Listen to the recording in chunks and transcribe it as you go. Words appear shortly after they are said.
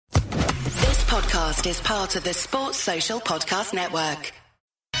podcast is part of the Sports Social Podcast Network.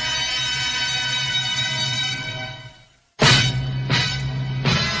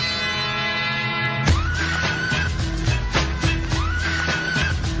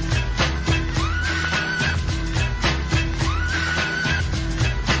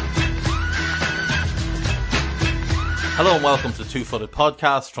 Hello and welcome to the Two-Footed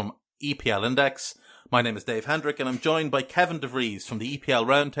Podcast from EPL Index. My name is Dave Hendrick and I'm joined by Kevin DeVries from the EPL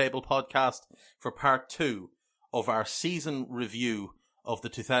Roundtable podcast for part 2 of our season review of the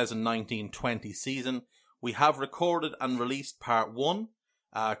 2019-20 season. We have recorded and released part 1,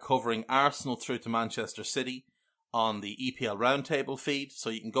 covering Arsenal through to Manchester City on the EPL Roundtable feed, so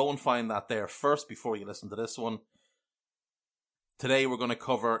you can go and find that there first before you listen to this one. Today we're going to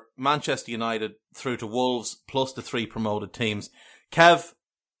cover Manchester United through to Wolves plus the 3 promoted teams. Kev,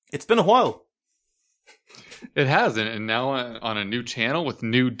 it's been a while. It has, and now on a new channel with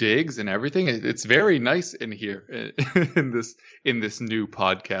new digs and everything. It's very nice in here in this new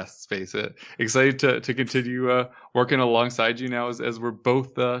podcast space. Excited to continue working alongside you now as we're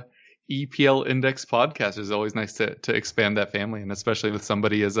both EPL Index podcasters. It's always nice to expand that family, and especially with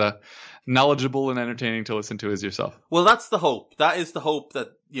somebody as knowledgeable and entertaining to listen to as yourself. Well, that's the hope. That is the hope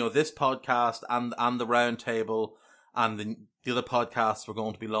that, you know, this podcast and the Roundtable and the other podcasts we're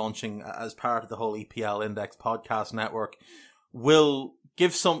going to be launching as part of the whole EPL Index podcast network will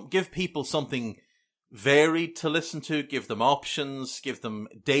give people something varied to listen to, give them options, give them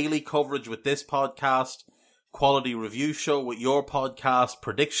daily coverage with this podcast, quality review show with your podcast,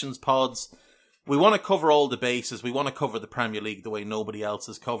 predictions pods. We want to cover all the bases. We want to cover the Premier League the way nobody else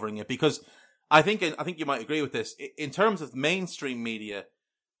is covering it, because I think you might agree with this. In terms of mainstream media,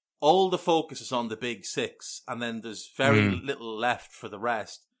 all the focus is on the big 6, and then there's very little left for the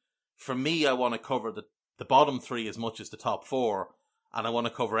rest. For me, I want to cover the bottom 3 as much as the top 4, and I want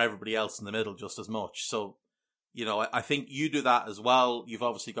to cover everybody else in the middle just as much. So, you know, I think you do that as well. You've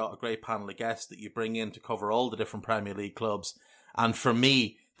obviously got a great panel of guests that you bring in to cover all the different Premier League clubs. And for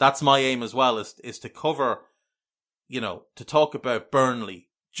me, that's my aim as well, is to cover, you know, to talk about Burnley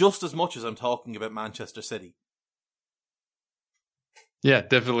just as much as I'm talking about Manchester City. Yeah,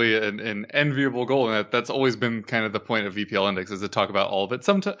 definitely an enviable goal, and that's always been kind of the point of EPL Index, is to talk about all of it.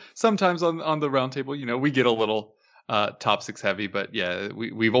 Sometimes on the roundtable, you know, we get a little top 6 heavy, but yeah,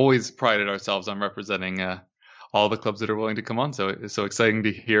 we've always prided ourselves on representing all the clubs that are willing to come on. So it's so exciting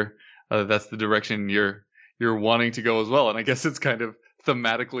to hear that's the direction you're wanting to go as well. And I guess it's kind of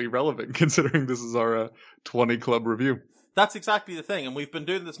thematically relevant considering this is our 20 club review. That's exactly the thing, and we've been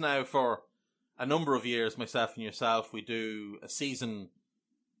doing this now for a number of years, myself and yourself. We do a season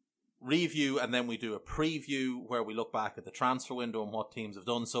review and then we do a preview where we look back at the transfer window and what teams have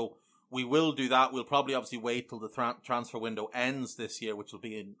done. So we will do that. We'll probably obviously wait till the transfer window ends this year, which will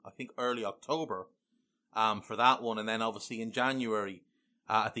be in, I think, early October for that one. And then obviously in January,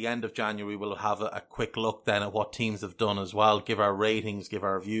 at the end of January, we'll have a quick look then at what teams have done as well, give our ratings, give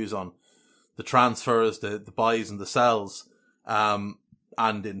our views on the transfers, the buys and the sells.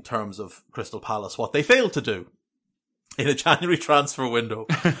 And in terms of Crystal Palace, what they failed to do in a January transfer window.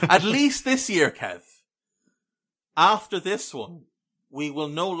 At least this year, Kev. After this one, we will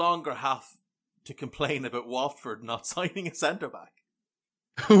no longer have to complain about Watford not signing a centre-back.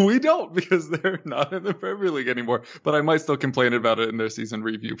 We don't, because they're not in the Premier League anymore. But I might still complain about it in their season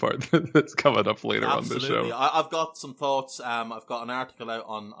review part that's coming up later on the show. I've got some thoughts. I've got an article out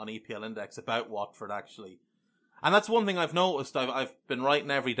on EPL Index about Watford, actually. And that's one thing I've noticed. I've been writing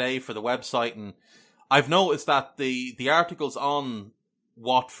every day for the website, and I've noticed that the articles on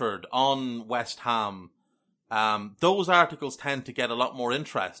Watford, on West Ham, those articles tend to get a lot more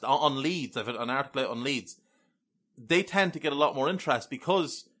interest. On Leeds, I've had an article out on Leeds. They tend to get a lot more interest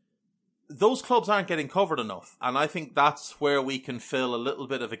because those clubs aren't getting covered enough. And I think that's where we can fill a little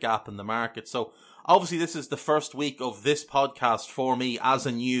bit of a gap in the market. So obviously this is the first week of this podcast for me as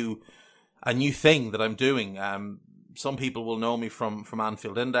a new thing that I'm doing. Some people will know me from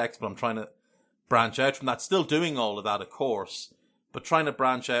Anfield Index, but I'm trying to branch out from that. Still doing all of that, of course, but trying to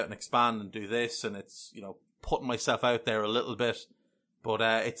branch out and expand and do this. And it's, you know, putting myself out there a little bit, but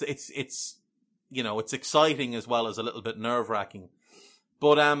it's you know, it's exciting as well as a little bit nerve wracking.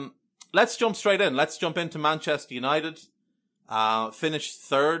 But let's jump straight in. Let's jump into Manchester United. Finished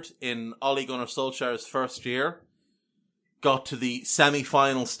 3rd in Ole Gunnar Solskjaer's first year. Got to the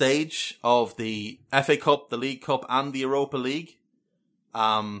semi-final stage of the FA Cup, the League Cup, and the Europa League.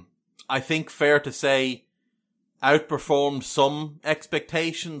 I think fair to say outperformed some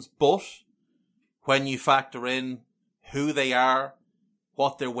expectations, but when you factor in who they are,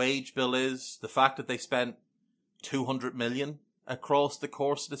 what their wage bill is, the fact that they spent 200 million across the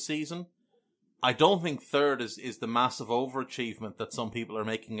course of the season, I don't think third is the massive overachievement that some people are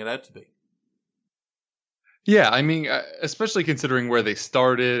making it out to be. Yeah, I mean, especially considering where they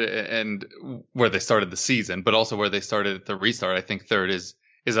started and where they started the season, but also where they started at the restart. I think third is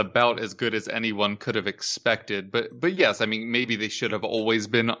about as good as anyone could have expected. But yes, I mean, maybe they should have always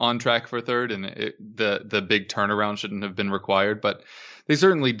been on track for third, and the big turnaround shouldn't have been required. But they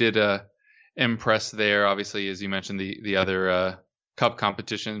certainly did impress there. Obviously, as you mentioned, the other cup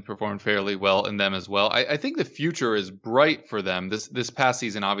competition performed fairly well in them as well. I think the future is bright for them. This past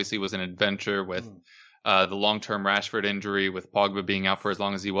season obviously was an adventure with the long-term Rashford injury, with Pogba being out for as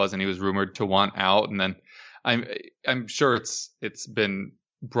long as he was, and he was rumored to want out. And then I'm sure it's been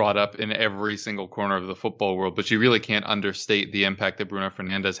brought up in every single corner of the football world, but you really can't understate the impact that Bruno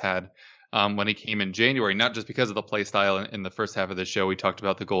Fernandes had when he came in January, not just because of the play style in the first half of the show. We talked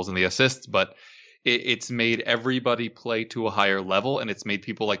about the goals and the assists, but it's made everybody play to a higher level, and it's made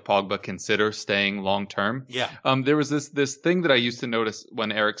people like Pogba consider staying long term. Yeah. There was this thing that I used to notice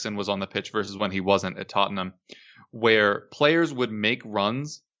when Eriksen was on the pitch versus when he wasn't at Tottenham, where players would make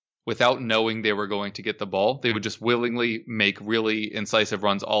runs without knowing they were going to get the ball. They would just willingly make really incisive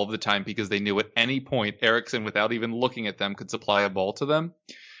runs all the time because they knew at any point Eriksen, without even looking at them, could supply a ball to them.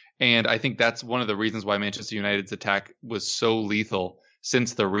 And I think that's one of the reasons why Manchester United's attack was so lethal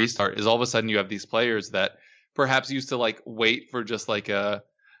since the restart, is all of a sudden you have these players that perhaps used to like wait for just like a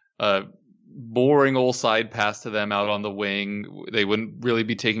boring old side pass to them out on the wing. They wouldn't really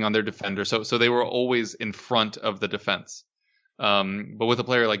be taking on their defender. So they were always in front of the defense. But with a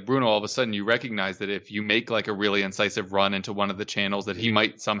player like Bruno, all of a sudden you recognize that if you make like a really incisive run into one of the channels, that he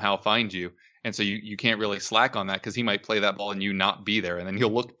might somehow find you. And so you can't really slack on that, because he might play that ball and you not be there, and then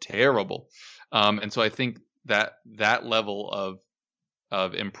you'll look terrible. And so I think that level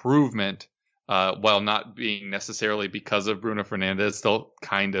of improvement, while not being necessarily because of Bruno Fernandes, still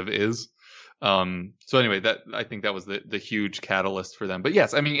kind of is. So anyway, I think that was the huge catalyst for them. But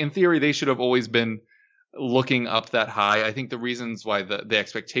yes, I mean, in theory, they should have always been looking up that high. I think the reasons why the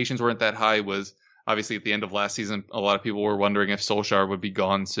expectations weren't that high was obviously at the end of last season, a lot of people were wondering if Solskjaer would be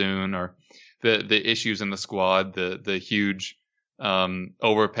gone soon, or the issues in the squad, the huge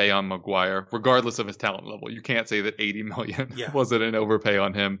overpay on Maguire, regardless of his talent level. You can't say that 80 million wasn't an overpay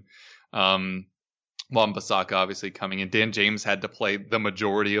on him. Wan-Bissaka obviously coming in. Dan James had to play the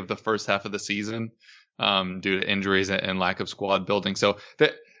majority of the first half of the season due to injuries and lack of squad building. So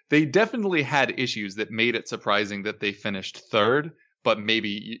they definitely had issues that made it surprising that they finished third. But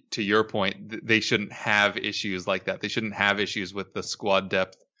maybe to your point, they shouldn't have issues like that. They shouldn't have issues with the squad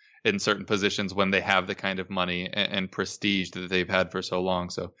depth in certain positions when they have the kind of money and prestige that they've had for so long.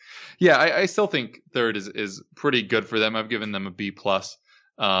 So yeah, I still think third is pretty good for them. I've given them a B+.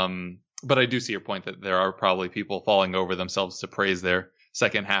 But I do see your point that there are probably people falling over themselves to praise their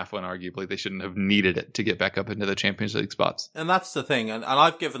second half when arguably they shouldn't have needed it to get back up into the Champions League spots. And that's the thing. And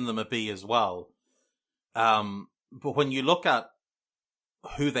I've given them a B as well. But when you look at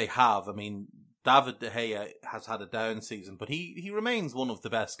who they have, I mean, David De Gea has had a down season, but he remains one of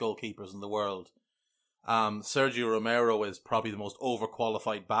the best goalkeepers in the world. Sergio Romero is probably the most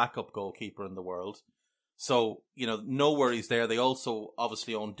overqualified backup goalkeeper in the world. So, no worries there. They also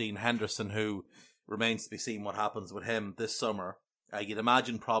obviously own Dean Henderson, who remains to be seen what happens with him this summer. You'd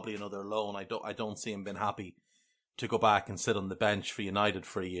imagine probably another loan. I don't see him being happy to go back and sit on the bench for United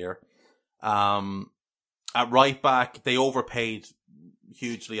for a year. At right back, they overpaid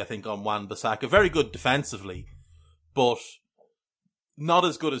hugely, I think, on Wan-Bissaka. Very good defensively, but not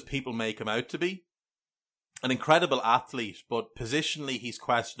as good as people make him out to be. An incredible athlete, but positionally he's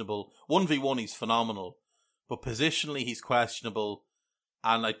questionable. 1v1 he's phenomenal, but positionally he's questionable,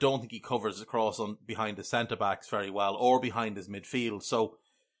 and I don't think he covers across behind the centre-backs very well, or behind his midfield. So,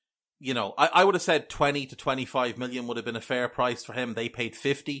 I would have said 20 to 25 million would have been a fair price for him. They paid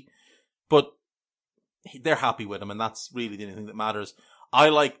 50, but they're happy with him, and that's really the only thing that matters. I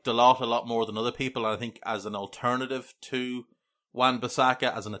like Dalot a lot more than other people, and I think as an alternative to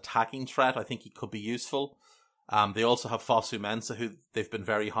Wan-Bissaka, as an attacking threat, I think he could be useful. They also have Fosu Mensah, who they've been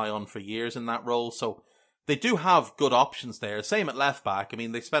very high on for years in that role, so they do have good options there. Same at left back. I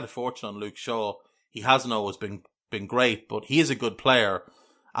mean, they spent a fortune on Luke Shaw. He hasn't always been great, but he is a good player,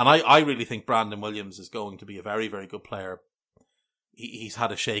 and I really think Brandon Williams is going to be a very, very good player. He's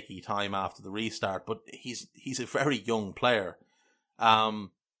had a shaky time after the restart, but he's a very young player.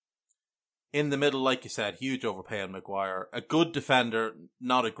 In the middle, like you said, huge overpay on Maguire. A good defender,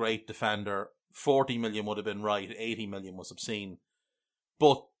 not a great defender. 40 million would have been right. 80 million was obscene.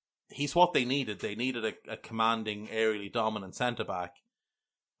 But he's what they needed. They needed a commanding, aerially dominant centre-back.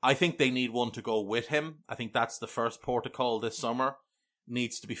 I think they need one to go with him. I think that's the first port of call this summer.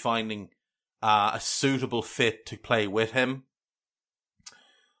 Needs to be finding a suitable fit to play with him.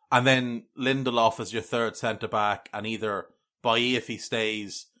 And then Lindelof as your third centre-back, and either Bailly if he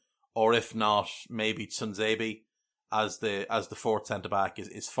stays, or if not, maybe Tsunzebe as the fourth centre-back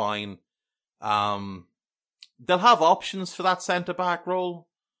is fine. They'll have options for that centre-back role.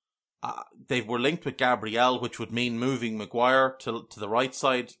 They were linked with Gabriel, which would mean moving Maguire to the right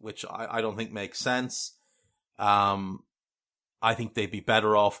side, which I don't think makes sense. I think they'd be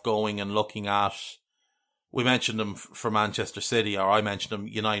better off going and looking at, we mentioned him for Manchester City, or I mentioned him,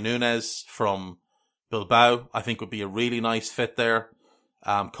 Unai Nunez from Bilbao, I think would be a really nice fit there.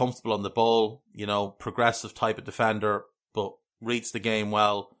 Comfortable on the ball, progressive type of defender, but reads the game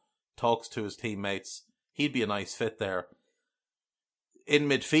well, talks to his teammates. He'd be a nice fit there. In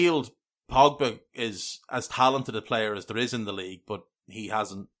midfield, Pogba is as talented a player as there is in the league, but he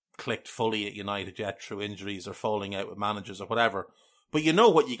hasn't clicked fully at United yet through injuries or falling out with managers or whatever. But you know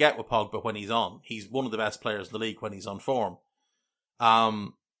what you get with Pogba when he's on. He's one of the best players in the league when he's on form. The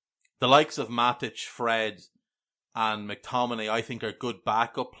likes of Matic, Fred, and McTominay, I think, are good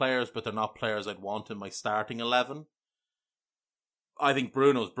backup players, but they're not players I'd want in my starting 11. I think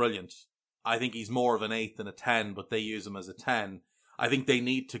Bruno's brilliant. I think he's more of an 8 than a 10, but they use him as a 10. I think they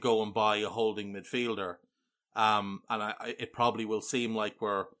need to go and buy a holding midfielder. It probably will seem like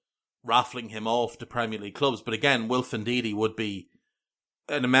we're raffling him off to Premier League clubs. But again, Wilfred Ndidi would be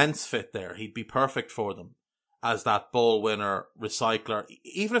an immense fit there. He'd be perfect for them as that ball winner, recycler.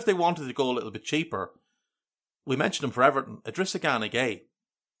 Even if they wanted to go a little bit cheaper, we mentioned him for Everton, Idrissa Gana Gueye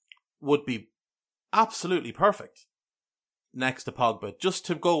would be absolutely perfect next to Pogba, just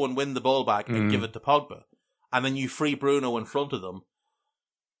to go and win the ball back and give it to Pogba. And then you free Bruno in front of them.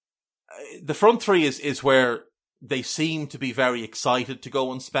 The front three is where they seem to be very excited to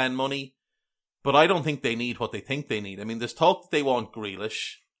go and spend money, but I don't think they need what they think they need. I mean, there's talk that they want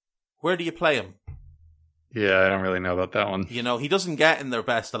Grealish. Where do you play him? Yeah, I don't really know about that one. He doesn't get in their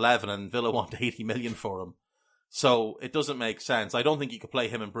best 11, and Villa want 80 million for him. So it doesn't make sense. I don't think you could play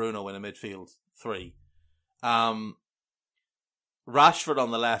him and Bruno in a midfield three. Rashford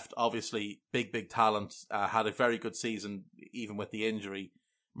on the left, obviously, big talent, had a very good season, even with the injury.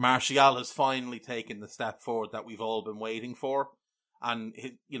 Martial has finally taken the step forward that we've all been waiting for. And,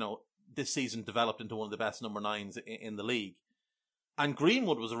 this season developed into one of the best number 9s in the league. And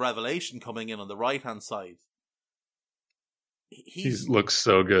Greenwood was a revelation coming in on the right-hand side. He looks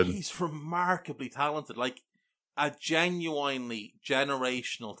so good. He's remarkably talented, like a genuinely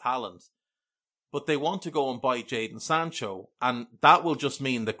generational talent. But they want to go and buy Jadon Sancho, and that will just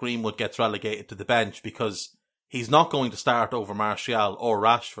mean that Greenwood gets relegated to the bench because he's not going to start over Martial or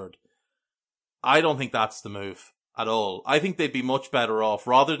Rashford. I don't think that's the move at all. I think they'd be much better off,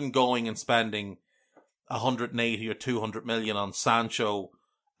 rather than going and spending 180 or 200 million on Sancho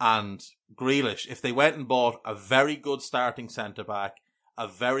and Grealish, if they went and bought a very good starting centre-back, a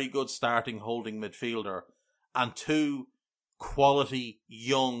very good starting holding midfielder, and 2 quality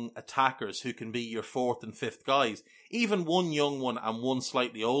young attackers who can be your 4th and 5th guys, even one young one and one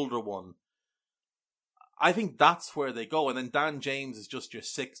slightly older one, I think that's where they go. And then Dan James is just your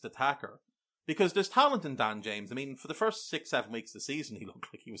 6th attacker, because there's talent in Dan James. I mean, for the first 6-7 weeks of the season, he looked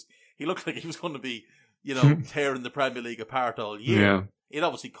like he was going to be, tearing the Premier League apart all year. Yeah. It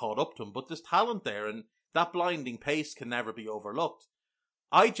obviously caught up to him, but there's talent there, and that blinding pace can never be overlooked.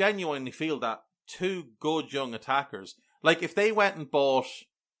 I genuinely feel that 2 good young attackers, like if they went and bought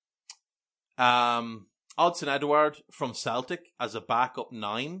Odsonne Edouard from Celtic as a backup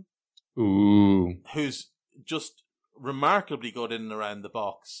 9, ooh, who's just remarkably good in and around the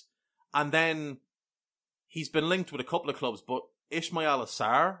box, and then he's been linked with a couple of clubs, but Ismail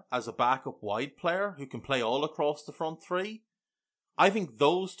Assar as a backup wide player who can play all across the front 3, I think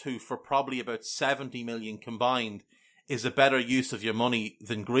those 2 for probably about 70 million combined is a better use of your money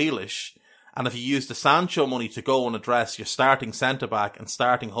than Grealish. And if you use the Sancho money to go and address your starting centre-back and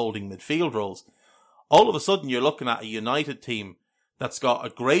starting holding midfield roles, all of a sudden you're looking at a United team that's got a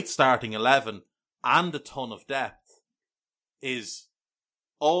great starting 11 and a ton of depth, is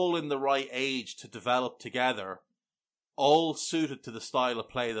all in the right age to develop together, all suited to the style of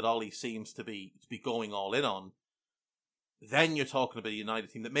play that Ollie seems to be going all in on. Then you're talking about a United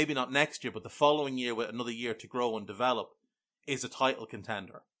team that maybe not next year, but the following year with another year to grow and develop is a title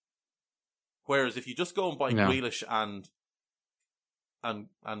contender. Whereas if you just go and buy Grealish and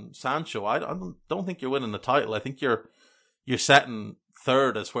Sancho, I don't think you're winning the title. I think you're setting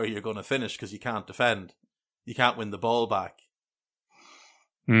 3rd as where you're going to finish because you can't defend. You can't win the ball back.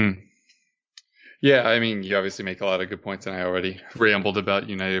 Yeah, I mean, you obviously make a lot of good points, and I already rambled about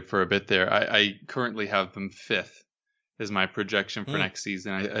United for a bit there. I currently have them 5th as my projection for next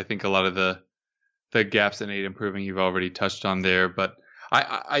season. I think a lot of the the gaps in aid improving you've already touched on there, but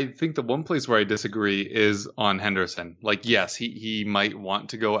I think the one place where I disagree is on Henderson. Like, yes, he might want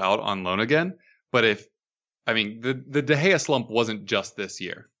to go out on loan again, but the De Gea slump wasn't just this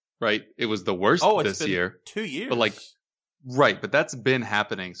year, right? It was the worst this year. 2 years. But right, but that's been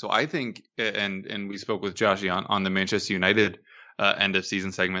happening. So I think, and we spoke with Joshy on the Manchester United end of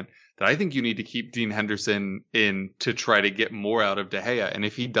season segment, that I think you need to keep Dean Henderson in to try to get more out of De Gea. And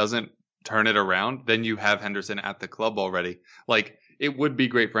if he doesn't turn it around, then you have Henderson at the club already. Like, it would be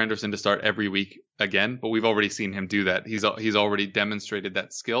great for Henderson to start every week again, but we've already seen him do that. He's already demonstrated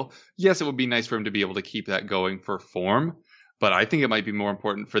that skill. Yes, it would be nice for him to be able to keep that going for form, but I think it might be more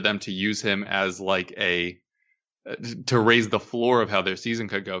important for them to use him as like to raise the floor of how their season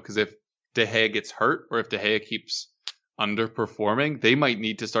could go. Because if De Gea gets hurt or if De Gea keeps underperforming, they might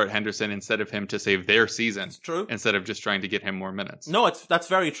need to start Henderson instead of him to save their season. It's true. Instead of just trying to get him more minutes. No, that's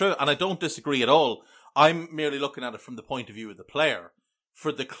very true, and I don't disagree at all. I'm merely looking at it from the point of view of the player.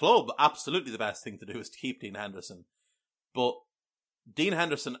 For the club, absolutely the best thing to do is to keep Dean Henderson. But Dean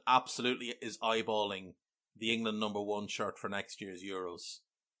Henderson absolutely is eyeballing the England #1 shirt for next year's Euros.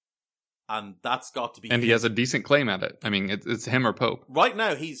 And that's got to be... And he has a decent claim at it. I mean, it's him or Pope. Right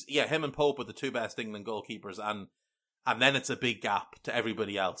now, him and Pope are the two best England goalkeepers, and then it's a big gap to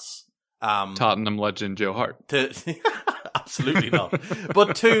everybody else. Tottenham legend Joe Hart. Absolutely not.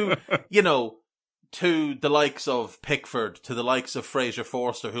 But to the likes of Pickford, to the likes of Fraser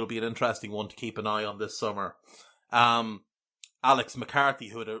Forster, who'll be an interesting one to keep an eye on this summer. Alex McCarthy,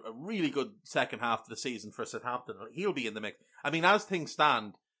 who had a really good second half of the season for Southampton, he'll be in the mix. I mean, as things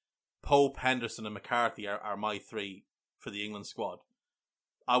stand, Pope, Henderson and McCarthy are my three for the England squad.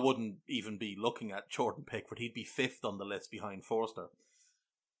 I wouldn't even be looking at Jordan Pickford. He'd be fifth on the list behind Forster.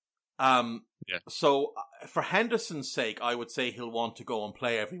 So for Henderson's sake, I would say he'll want to go and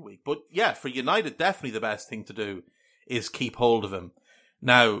play every week. But yeah, for United, definitely the best thing to do is keep hold of him.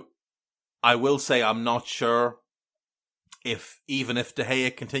 Now, I will say I'm not sure even if De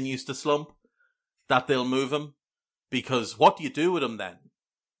Gea continues to slump, that they'll move him. Because what do you do with him then?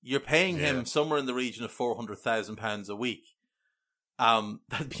 You're paying him somewhere in the region of £400,000 a week.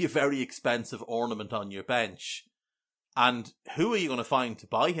 That'd be a very expensive ornament on your bench. And who are you going to find to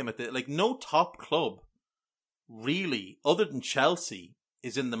buy him no top club, really, other than Chelsea,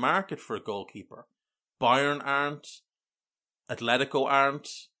 is in the market for a goalkeeper. Bayern aren't, Atletico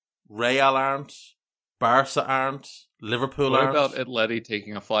aren't, Real aren't, Barca aren't, Liverpool aren't. What about Atleti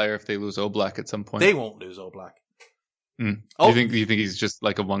taking a flyer if they lose Oblak at some point? They won't lose Oblak. Do you think he's just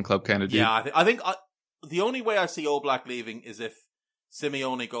like a one club kind of dude? Yeah, I think the only way I see Oblak leaving is if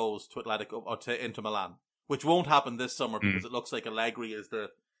Simeone goes to Atletico or to Inter Milan, which won't happen this summer because it looks like Allegri is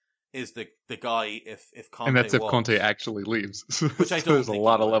the guy if Conte and that's if won't. Conte actually leaves. Which I don't There's think a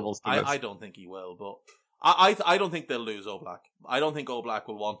lot of will. levels to this. I don't think he will, but I don't think they'll lose Oblak. I don't think Oblak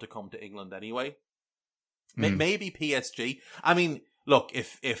will want to come to England anyway. Maybe PSG. I mean, look,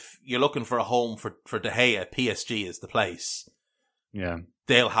 if you're looking for a home for De Gea, PSG is the place. Yeah.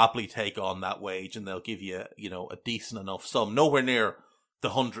 They'll happily take on that wage and they'll give you, a decent enough sum. Nowhere near the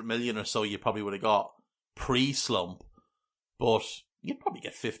 100 million or so you probably would have got pre-slump, but you'd probably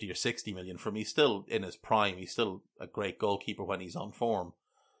get 50 or 60 million from him. He's still in his prime. He's still a great goalkeeper when he's on form.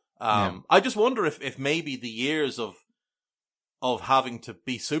 I just wonder if maybe the years of having to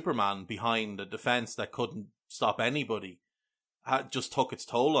be Superman behind a defence that couldn't stop anybody just took its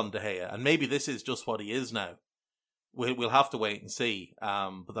toll on De Gea. And maybe this is just what he is now. We'll have to wait and see.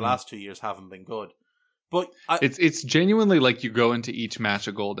 But the last 2 years haven't been good. But it's genuinely like you go into each match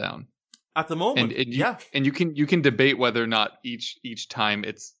a goal down. At the moment, and you can debate whether or not each time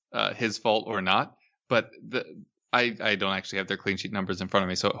it's his fault or not. But I don't actually have their clean sheet numbers in front of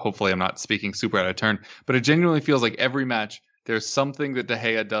me, so hopefully I'm not speaking super out of turn. But it genuinely feels like every match there's something that De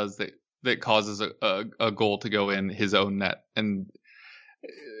Gea does that causes a goal to go in his own net, and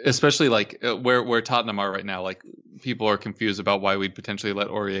especially like where Tottenham are right now, like people are confused about why we'd potentially let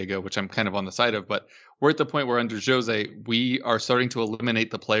Aurier go, which I'm kind of on the side of, but we're at the point where under Jose, we are starting to eliminate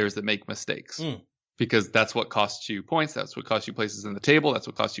the players that make mistakes because that's what costs you points. That's what costs you places in the table. That's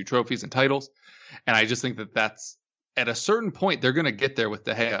what costs you trophies and titles. And I just think that's at a certain point, they're going to get there with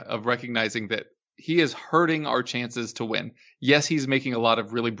De Gea of recognizing that he is hurting our chances to win. Yes, he's making a lot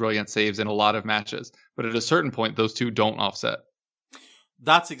of really brilliant saves in a lot of matches, but at a certain point, those two don't offset.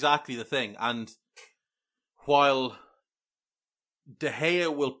 That's exactly the thing. And while De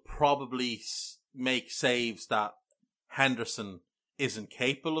Gea will probably make saves that Henderson isn't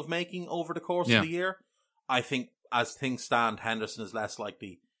capable of making over the course of the year, I think as things stand, Henderson is less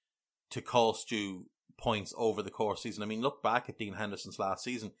likely to cost you points over the course season. I mean, look back at Dean Henderson's last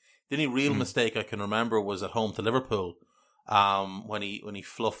season. The only real mistake I can remember was at home to Liverpool, when he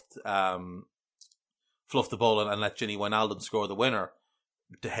fluffed the ball and let Gini Wijnaldum score the winner.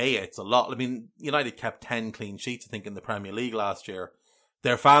 De Gea, it's a lot. I mean, United kept 10 clean sheets, I think, in the Premier League last year.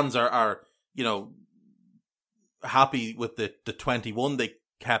 Their fans are happy with the 21 they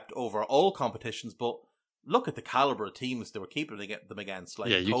kept over all competitions, but look at the caliber of teams they were keeping them against.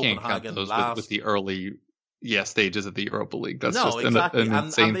 Like you can't count those with the early stages of the Europa League. That's exactly. an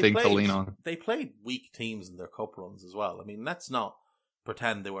insane thing to lean on. They played weak teams in their cup runs as well. I mean, let's not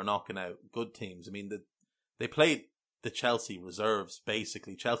pretend they were knocking out good teams. I mean, they played the Chelsea reserves,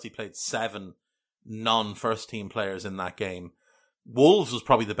 basically. Chelsea played 7 non-first team players in that game. Wolves was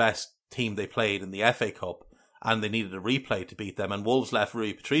probably the best team they played in the FA Cup, and they needed a replay to beat them, and Wolves left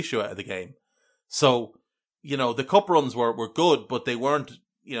Rui Patricio out of the game. So, the cup runs were good, but they weren't,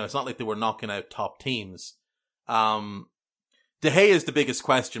 it's not like they were knocking out top teams. De Gea is the biggest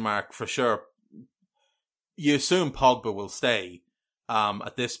question mark for sure. You assume Pogba will stay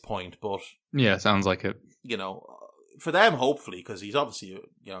at this point, but yeah, sounds like it. For them, hopefully, because he's obviously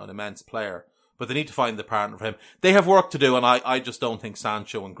an immense player, but they need to find the partner for him. They have work to do, and I just don't think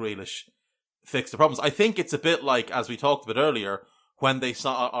Sancho and Grealish fix the problems. I think it's a bit like, as we talked about earlier, when they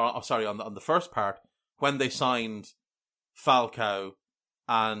on the first part, when they signed Falcao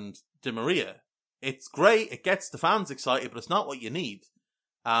and Di Maria. It's great, it gets the fans excited, but it's not what you need.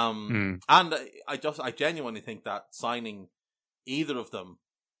 And I genuinely think that signing either of them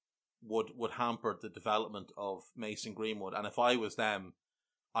would hamper the development of Mason Greenwood. And if I was them,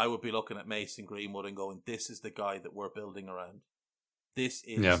 I would be looking at Mason Greenwood and going, this is the guy that we're building around. This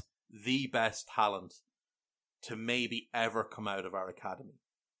is the best talent to maybe ever come out of our academy.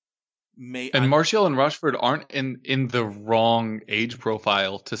 And Martial and Rashford aren't in the wrong age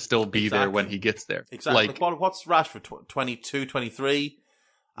profile to still be there when he gets there. Exactly. What's Rashford? 22, 23?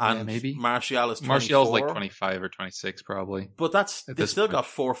 And maybe. Martial is 24? Martial's like 25 or 26 probably. But they still got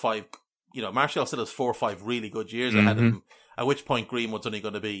 4 or 5, Martial still has 4 or 5 really good years ahead of him. At which point Greenwood's only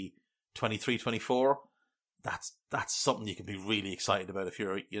going to be 23, 24. That's something you can be really excited about if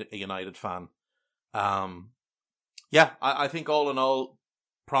you're a United fan. I think all in all,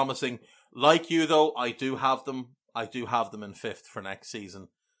 promising. Like you though, I do have them in 5th for next season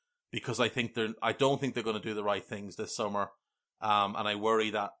because I don't think they're going to do the right things this summer. And I worry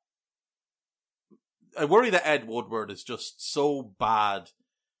that Ed Woodward is just so bad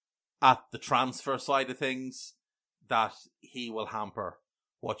at the transfer side of things that he will hamper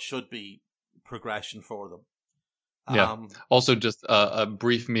what should be progression for them. Also, just a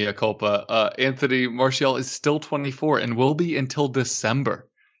brief mea culpa. Anthony Martial is still 24 and will be until December.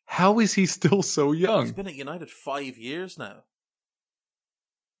 How is he still so young? He's been at United 5 years now.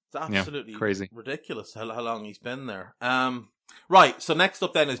 It's absolutely crazy, ridiculous how long he's been there. Right, so next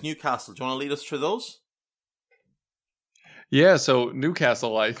up then is Newcastle. Do you want to lead us through those? Yeah, so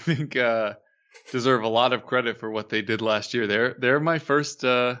Newcastle, I think, deserve a lot of credit for what they did last year. They're my first,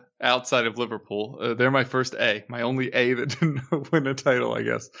 outside of Liverpool, they're my first A, my only A that didn't win a title, I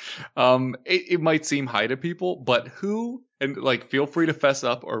guess. It might seem high to people, but feel free to fess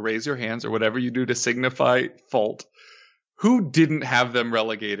up or raise your hands or whatever you do to signify fault. Who didn't have them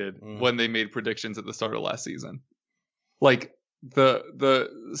relegated when they made predictions at the start of last season? Like, the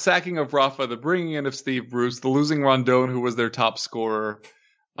sacking of Rafa, the bringing in of Steve Bruce, the losing Rondon, who was their top scorer,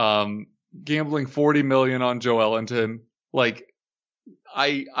 gambling 40 million on Joe Ellington. Like,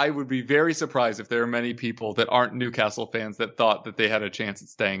 I would be very surprised if there are many people that aren't Newcastle fans that thought that they had a chance at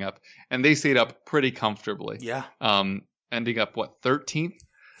staying up, and they stayed up pretty comfortably. Yeah. Ending up 13th.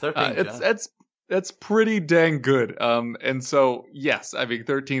 13th. That's pretty dang good. And so, yes, I mean,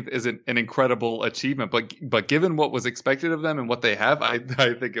 13th isn't an incredible achievement, but given what was expected of them and what they have, I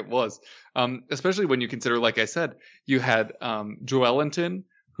think it was. Especially when you consider, like I said, you had Joe Ellington,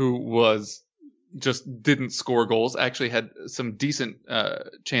 who just didn't score goals, actually had some decent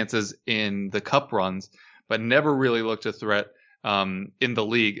chances in the cup runs, but never really looked a threat in the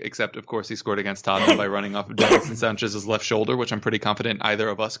league, except, of course, he scored against Tottenham by running off of Davinson Sanchez's left shoulder, which I'm pretty confident either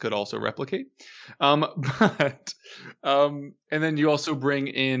of us could also replicate. And then you also bring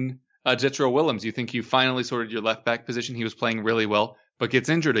in Jetro Willems. You think you finally sorted your left back position. He was playing really well, but gets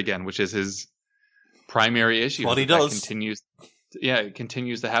injured again, which is his primary issue. What he does. It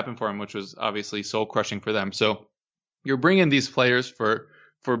continues to happen for him, which was obviously soul crushing for them. So you're bringing these players for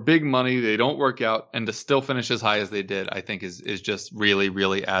big money. They don't work out, and to still finish as high as they did, I think is just really,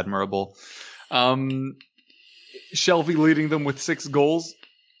 really admirable. Shelvey leading them with 6 goals.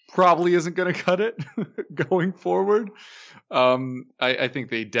 probably isn't going to cut it going forward. I think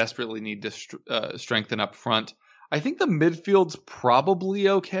they desperately need to strengthen up front. I think the midfield's probably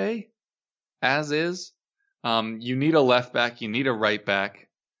okay, as is. You need a left back, you need a right back.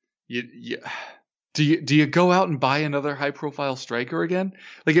 Do you go out and buy another high profile striker again?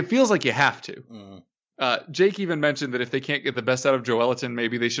 Like, it feels like you have to. Jake even mentioned that if they can't get the best out of Joelinton,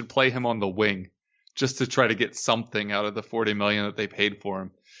 maybe they should play him on the wing just to try to get something out of the $40 million that they paid for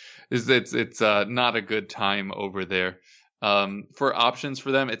him. It's not a good time over there. For options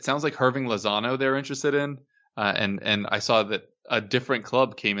for them, it sounds like Hirving Lozano they're interested in, and I saw that a different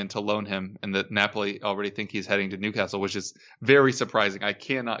club came in to loan him, and that Napoli already think he's heading to Newcastle, which is very surprising. I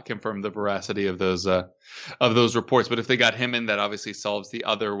cannot confirm the veracity of those reports, but if they got him in, that obviously solves the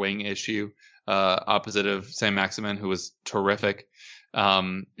other wing issue opposite of Saint-Maximin, who was terrific.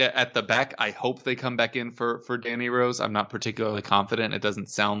 At the back, I hope they come back in for Danny Rose. I'm not particularly confident. It doesn't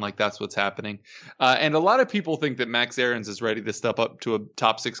sound like that's what's happening. And a lot of people think that Max Aarons is ready to step up to a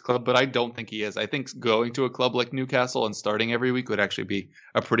top 6 club, but I don't think he is. I think going to a club like Newcastle and starting every week would actually be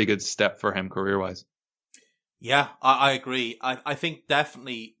a pretty good step for him career-wise. Yeah, I agree. I think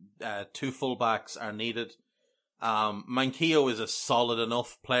definitely 2 fullbacks are needed. Manquillo is a solid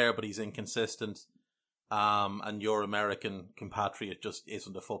enough player, but he's inconsistent. And your American compatriot just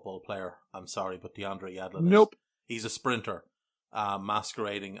isn't a football player. I'm sorry, but DeAndre Yedlin Nope. He's a sprinter,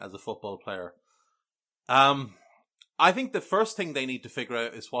 masquerading as a football player. I think the first thing they need to figure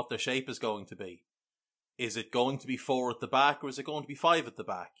out is what their shape is going to be. Is it going to be 4 at the back, or is it going to be 5 at the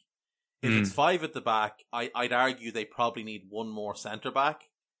back? If it's 5 at the back, I'd argue they probably need 1 more centre back,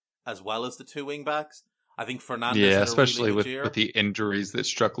 as well as the 2 wing backs. I think Fernandez had especially a really good year. with the injuries that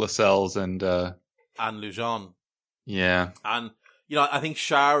struck Lascelles and Lujan. Yeah. And, I think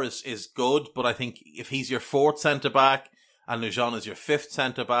Schär is good, but I think if he's your 4th centre-back and Lujan is your 5th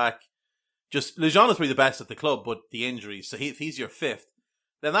centre-back, Lujan is probably the best at the club, but the injuries, so if he's your 5th,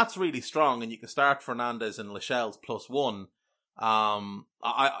 then that's really strong, and you can start Fernandez and Lascelles +1.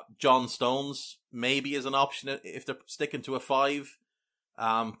 John Stones maybe is an option if they're sticking to a 5.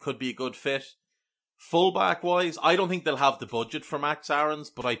 Could be a good fit. Fullback wise, I don't think they'll have the budget for Max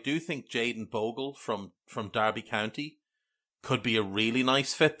Aarons, but I do think Jayden Bogle from Derby County could be a really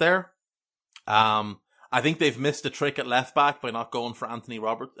nice fit there. I think they've missed a trick at left back by not going for Anthony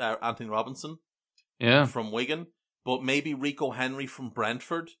Robinson from Wigan, but maybe Rico Henry from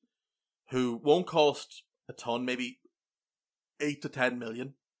Brentford, who won't cost a ton, maybe 8 to 10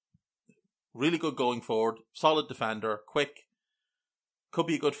 million. Really good going forward, solid defender, quick. Could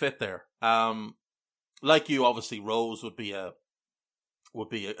be a good fit there. Like you, obviously, Rose would be a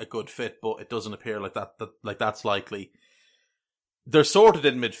good fit, but it doesn't appear like that's likely. They're sorted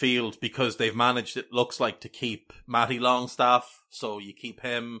in midfield because they've managed, it looks like, to keep Matty Longstaff. So you keep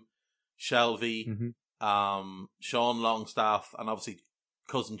him, Shelvey, Sean Longstaff, and obviously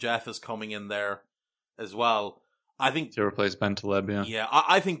cousin Jeff is coming in there as well. I think to replace Ben Taleb. Yeah,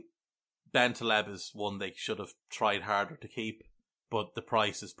 I think Ben Taleb is one they should have tried harder to keep. But the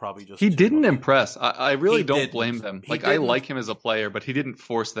price is probably just... He didn't much. Impress. I really don't blame them. I like him as a player, but he didn't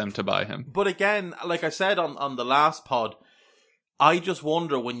force them to buy him. But again, like I said on the last pod, I just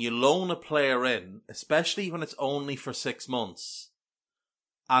wonder when you loan a player in, especially when it's only for 6 months,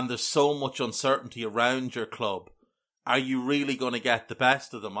 and there's so much uncertainty around your club, are you really going to get the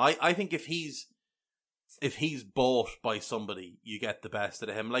best of them? I think if he's bought by somebody, you get the best out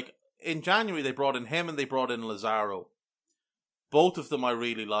of him. Like, in January, they brought in him and they brought in Lazaro. Both of them I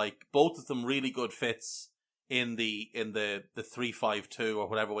really like. Both of them really good fits in the 3-5-2 or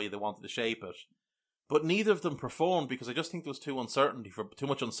whatever way they wanted to shape it. But neither of them performed because I just think there was too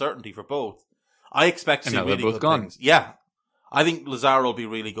much uncertainty for both. I expect to see really good things. Yeah. I think Lazaro will be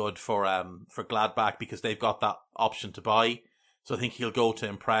really good for Gladbach because they've got that option to buy. So I think he'll go to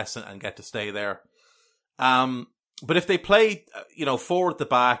impress and get to stay there. But if they play, 4 at the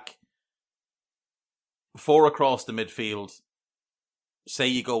back, 4 across the midfield, say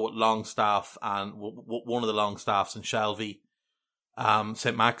you go with Longstaff and one of the Longstaffs and Shelvey,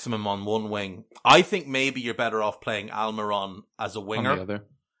 Saint-Maximin on one wing. I think maybe you're better off playing Almiron as a winger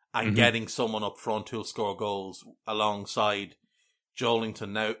and getting someone up front who'll score goals alongside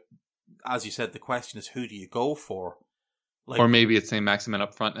Joelinton. Now, as you said, the question is who do you go for? Or maybe it's Saint-Maximin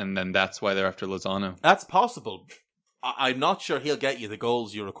up front and then that's why they're after Lozano. That's possible. I'm not sure he'll get you the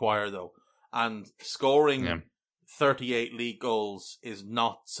goals you require though. And scoring 38 league goals is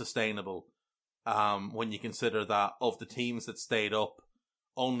not sustainable when you consider that of the teams that stayed up,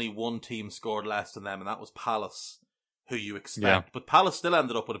 only one team scored less than them, and that was Palace, who you expect. But Palace still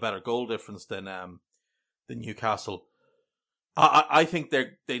ended up with a better goal difference than Newcastle. I think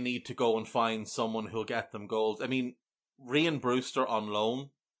they need to go and find someone who'll get them goals. I mean, Ryan Brewster on loan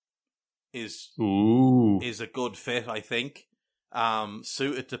is a good fit, I think.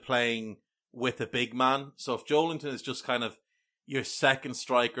 Suited to playing with a big man. So if Joelinton is just kind of your second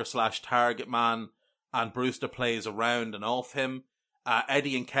striker / target man, and Brewster plays around and off him,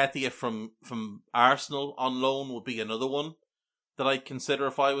 Eddie Nketiah from Arsenal on loan would be another one that I'd consider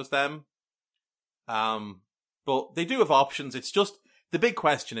if I was them. But they do have options. It's just, the big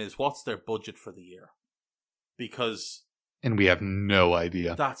question is, what's their budget for the year? Because... And we have no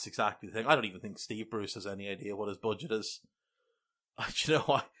idea. That's exactly the thing. I don't even think Steve Bruce has any idea what his budget is. You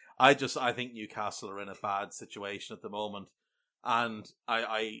know, I think Newcastle are in a bad situation at the moment. And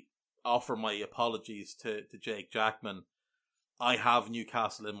I offer my apologies to Jake Jackman. I have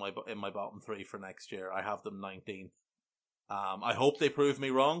Newcastle in my bottom three for next year. I have them 19th. I hope they prove me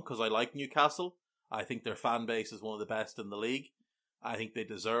wrong, because I like Newcastle. I think their fan base is one of the best in the league. I think they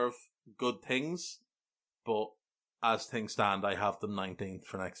deserve good things. But as things stand, I have them 19th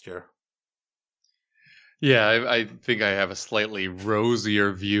for next year. Yeah, I think I have a slightly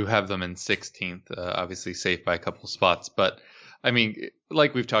rosier view, have them in 16th, obviously safe by a couple spots. But, I mean,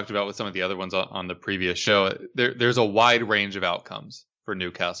 like we've talked about with some of the other ones on the previous show, there's a wide range of outcomes for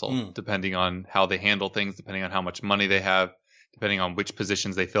Newcastle, depending on how they handle things, depending on how much money they have, depending on which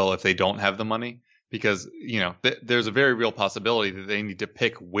positions they fill if they don't have the money. Because, you know, there's a very real possibility that they need to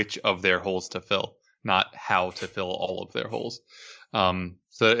pick which of their holes to fill, not how to fill all of their holes.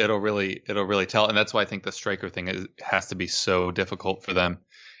 So it'll really tell. And that's why I think the striker thing has to be so difficult for them,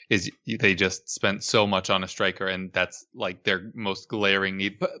 is they just spent so much on a striker, and that's like their most glaring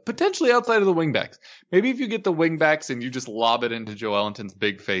need, but potentially outside of the wingbacks. Maybe if you get the wingbacks and you just lob it into Joelinton's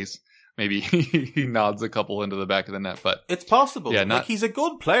big face, maybe he nods a couple into the back of the net. But it's possible. Yeah, like, he's a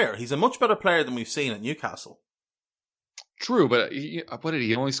good player. He's a much better player than we've seen at Newcastle. True, but what did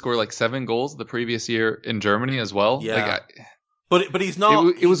he only score like 7 goals the previous year in Germany as well? Yeah, but he's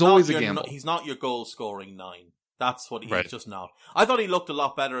not. It was always a gamble. He's not your goal scoring 9. That's what he's just not. I thought he looked a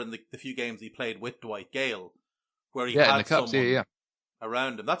lot better in the few games he played with Dwight Gale, where he had someone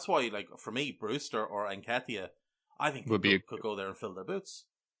around him. That's why, like, for me, Brewster or Nketiah, I think could go there and fill their boots.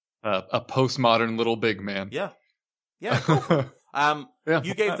 A postmodern little big man. Yeah. Go for it. Yeah.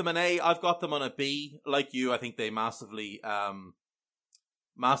 You gave them an A. I've got them on a B. Like you, I think they massively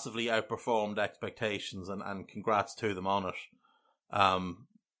outperformed expectations, and congrats to them on it.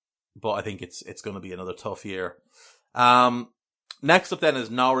 But I think it's going to be another tough year. Next up then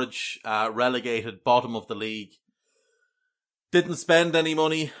is Norwich, relegated bottom of the league. Didn't spend any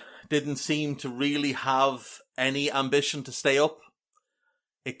money. Didn't seem to really have any ambition to stay up.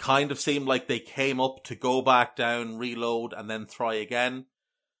 It kind of seemed like they came up to go back down, reload, and then try again.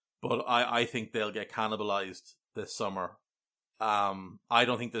 But I think they'll get cannibalized this summer. I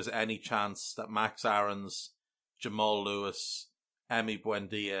don't think there's any chance that Max Aarons, Jamal Lewis, Emi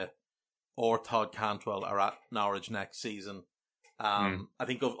Buendia, or Todd Cantwell are at Norwich next season. I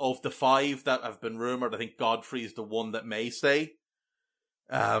think of the 5 that have been rumoured, I think Godfrey's the one that may stay.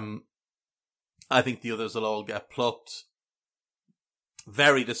 I think the others will all get plucked.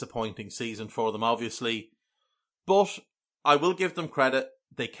 Very disappointing season for them, obviously. But I will give them credit.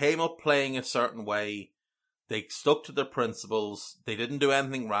 They came up playing a certain way. They stuck to their principles. They didn't do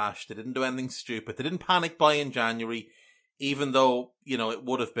anything rash. They didn't do anything stupid. They didn't panic buy in January, even though, it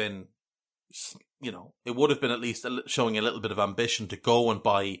would have been, at least showing a little bit of ambition to go and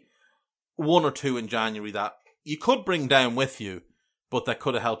buy 1 or 2 in January that you could bring down with you, but that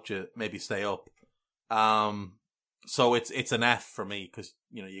could have helped you maybe stay up. So it's an F for me, because,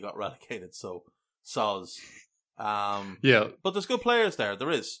 you got relegated, so soz. Yeah. But there's good players there.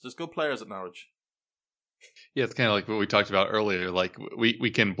 There's good players at Norwich. Yeah, it's kind of like what we talked about earlier. Like,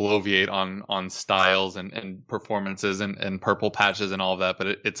 we can bloviate on styles and performances and purple patches and all of that, but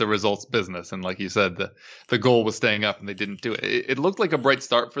it's a results business. And like you said, the goal was staying up, and they didn't do it. It looked like a bright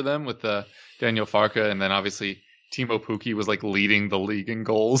start for them with Daniel Farke, and then obviously Timo Pukki was like leading the league in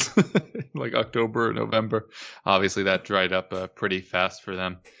goals like October or November. Obviously that dried up pretty fast for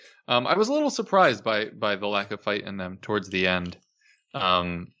them. I was a little surprised by the lack of fight in them towards the end.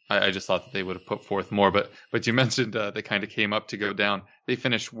 I just thought that they would have put forth more, but you mentioned they kind of came up to go down. They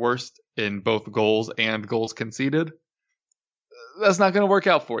finished worst in both goals and goals conceded. That's not going to work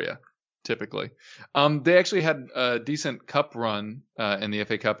out for you, typically. They actually had a decent cup run in the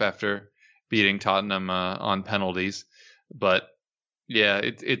FA Cup after beating Tottenham on penalties, but yeah,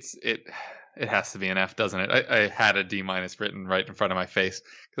 it has to be an F, doesn't it? I had a D- written right in front of my face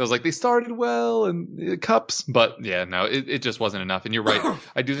because I was like, they started well and cups, but yeah, no, it just wasn't enough. And you're right.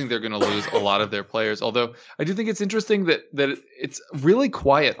 I do think they're going to lose a lot of their players. Although I do think it's interesting that it's really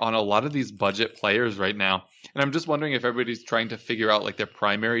quiet on a lot of these budget players right now. And I'm just wondering if everybody's trying to figure out like their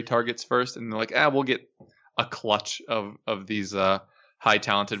primary targets first, and they're like, we'll get a clutch of these high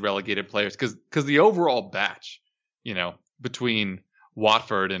talented relegated players because the overall batch, between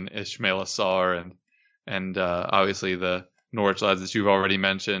Watford and Ismail Assar and obviously the Norwich lads that you've already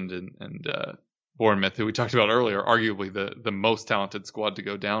mentioned and Bournemouth, who we talked about earlier, arguably the most talented squad to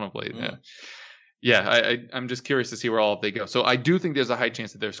go down of late. I'm just curious to see where all of they go. So I do think there's a high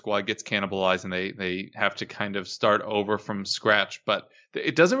chance that their squad gets cannibalized and they have to kind of start over from scratch. But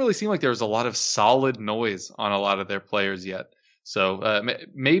it doesn't really seem like there's a lot of solid noise on a lot of their players yet. So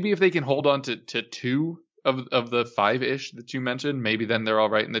maybe if they can hold on to two of the 5-ish that you mentioned, maybe then they're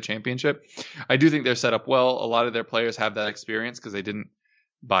all right in the championship. I do think they're set up well. A lot of their players have that experience because they didn't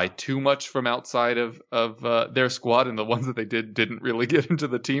buy too much from outside of their squad, and the ones that they didn't really get into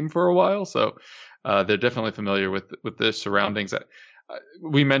the team for a while. So they're definitely familiar with the surroundings.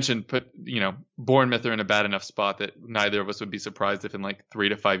 We mentioned, Bournemouth are in a bad enough spot that neither of us would be surprised if in like 3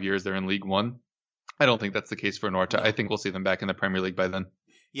 to 5 years they're in League One. I don't think that's the case for Norwich. I think we'll see them back in the Premier League by then.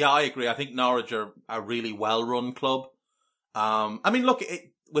 Yeah, I agree. I think Norwich are a really well-run club. Look,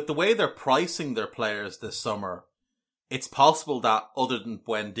 with the way they're pricing their players this summer, it's possible that other than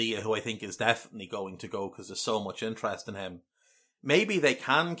Buendia, who I think is definitely going to go because there's so much interest in him, maybe they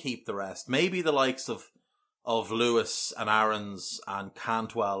can keep the rest. Maybe the likes of Lewis and Aarons and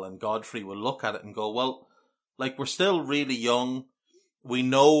Cantwell and Godfrey will look at it and go, well, like, we're still really young. We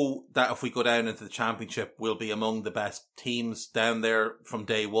know that if we go down into the championship, we'll be among the best teams down there from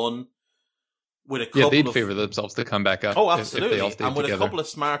day one. With a couple they'd favour themselves to come back up. Oh, absolutely. If they all stayed and with together. A couple of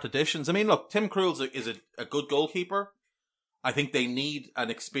smart additions. I mean, look, Tim Krul is a good goalkeeper. I think they need an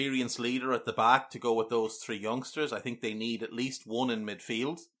experienced leader at the back to go with those 3 youngsters. I think they need at least one in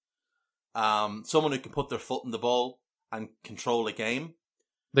midfield. Someone who can put their foot in the ball and control a game.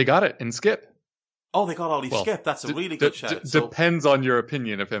 They got it in Skip. Oh, they got Ollie Skip. That's a really good shout. Depends on your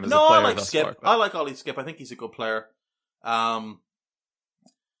opinion of him as a player. No, I like thus Skip. far, I like Ollie Skip. I think he's a good player. So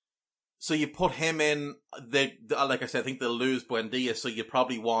you put him in. Like I said, I think they'll lose Buendia. So you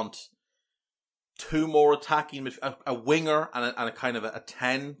probably want 2 more attacking, a winger and a kind of a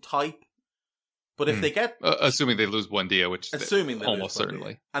 10 type. But if they get, assuming they lose Buendia, which assuming they almost lose Buendia.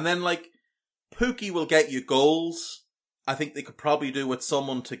 certainly, and then like Pukki will get you goals. I think they could probably do with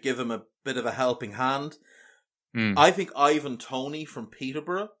someone to give him a bit of a helping hand. I think Ivan Toney from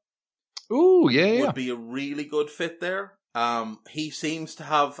Peterborough would be a really good fit there. He seems to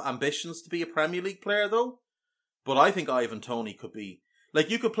have ambitions to be a Premier League player, though. But I think Ivan Toney could be... Like,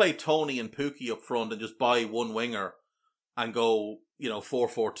 you could play Toney and Pukki up front and just buy one winger and go,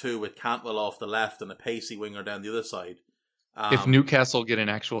 4-4-2 with Cantwell off the left and a pacey winger down the other side. If Newcastle get an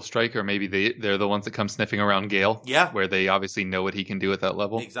actual striker, maybe they're the ones that come sniffing around Gale. Yeah. Where they obviously know what he can do at that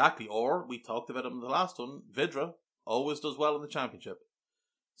level. Exactly. Or, we talked about him in the last one, Vidra always does well in the Championship.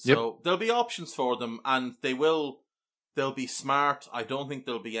 So there'll be options for them, and they'll be smart. I don't think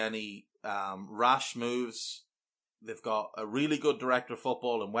there'll be any rash moves. They've got a really good director of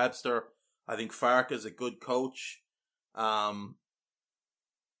football in Webster. I think Farke is a good coach.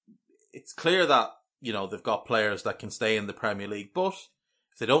 It's clear that they've got players that can stay in the Premier League, but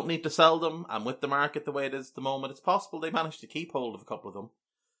if they don't need to sell them, and with the market the way it is at the moment, it's possible they manage to keep hold of a couple of them.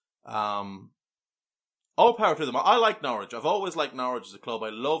 All power to them. I like Norwich. I've always liked Norwich as a club. I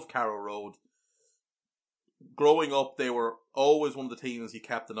love Carrow Road. Growing up, they were always one of the teams you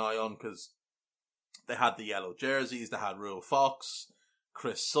kept an eye on because they had the yellow jerseys, they had Ruel Fox,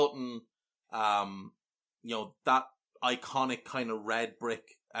 Chris Sutton, that iconic kind of red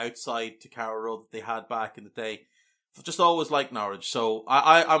brick outside to Carrow Road that they had back in the day. I've just always liked Norwich, so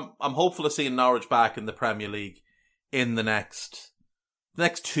I'm hopeful of seeing Norwich back in the Premier League in the next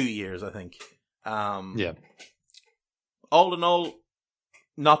 2 years, I think. All in all,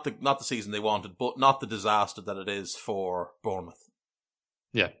 not the season they wanted, but not the disaster that it is for Bournemouth.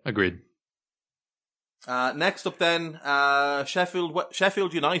 Yeah, agreed. Next up then,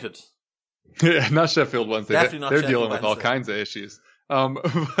 Sheffield United. Yeah, not Sheffield Wednesday. They're dealing with all Wednesday. kinds of issues.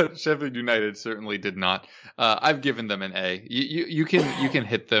 But Sheffield United certainly did not. I've given them an A. You can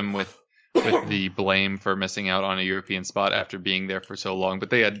hit them with the blame for missing out on a European spot after being there for so long, but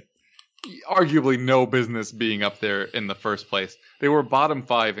they had arguably no business being up there in the first place. They were bottom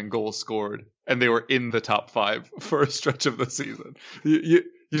 5 in goals scored, and they were in the top 5 for a stretch of the season. You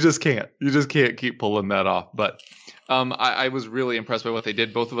just can't. You just can't keep pulling that off. But I was really impressed by what they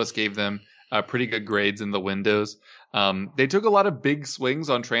did. Both of us gave them pretty good grades in the windows. They took a lot of big swings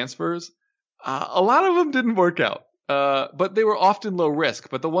on transfers. A lot of them didn't work out, but they were often low risk.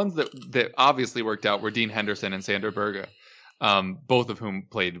 But the ones that obviously worked out were Dean Henderson and Sander Berge, both of whom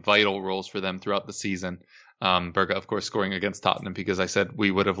played vital roles for them throughout the season. Berge, of course, scoring against Tottenham because I said we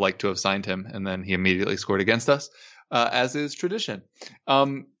would have liked to have signed him, and then he immediately scored against us, as is tradition.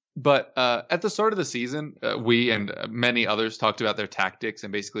 But at the start of the season, we and many others talked about their tactics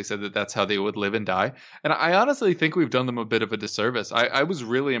and basically said that that's how they would live and die. And I honestly think we've done them a bit of a disservice. I was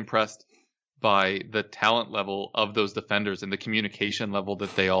really impressed by the talent level of those defenders and the communication level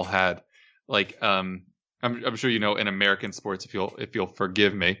that they all had. Like, I'm sure you know in American sports, if you'll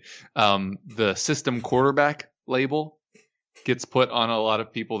forgive me, the system quarterback label gets put on a lot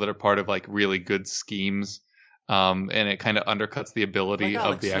of people that are part of like really good schemes. And it kind of undercuts the ability like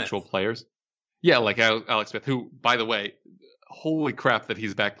of the Smith. actual players. Yeah, like Alex Smith, who, by the way, holy crap that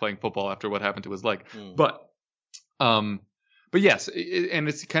he's back playing football after what happened to his leg. But yes, and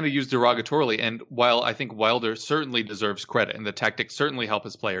it's kind of used derogatorily. And while I think Wilder certainly deserves credit and the tactics certainly help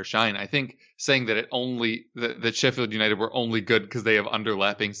his players shine, I think saying that that Sheffield United were only good because they have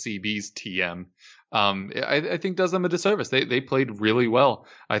underlapping CB's TM, I think does them a disservice. They played really well.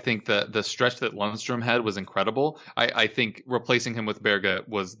 I think the stretch that Lundstrom had was incredible. I think replacing him with Berge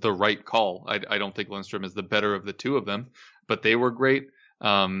was the right call. I don't think Lundstrom is the better of the two of them, but they were great.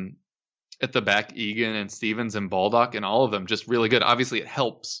 At the back, Egan and Stevens and Baldock and all of them just really good. Obviously, it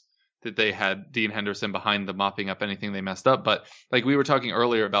helps that they had Dean Henderson behind them mopping up anything they messed up. But like we were talking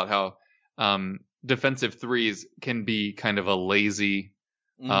earlier about how defensive threes can be kind of a lazy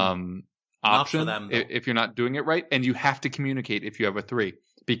option them, if you're not doing it right. And you have to communicate if you have a three,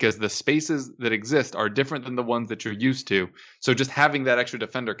 because the spaces that exist are different than the ones that you're used to. So just having that extra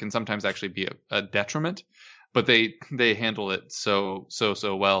defender can sometimes actually be a detriment. But they handle it so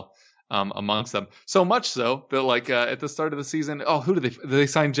well. Amongst them, so much so that like at the start of the season, who did they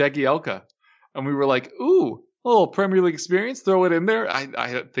sign? Jagielka, and we were like, ooh, a little Premier League experience, throw it in there.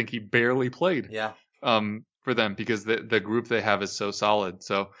 I think he barely played. Yeah. For them because the group they have is so solid.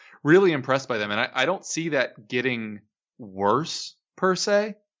 So really impressed by them, and I don't see that getting worse per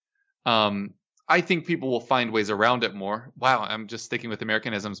se. I think people will find ways around it more. Wow, I'm just sticking with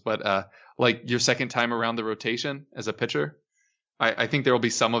Americanisms, but like your second time around the rotation as a pitcher. I think there will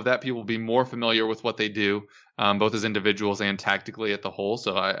be some of that. People will be more familiar with what they do, both as individuals and tactically at the whole.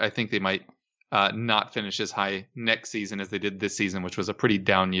 So I think they might not finish as high next season as they did this season, which was a pretty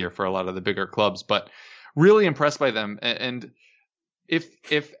down year for a lot of the bigger clubs. But really impressed by them. And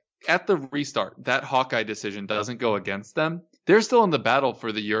if at the restart that Hawkeye decision doesn't go against them, they're still in the battle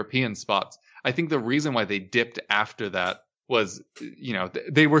for the European spots. I think the reason why they dipped after that was,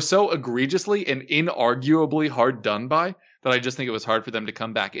 they were so egregiously and inarguably hard done by that I just think it was hard for them to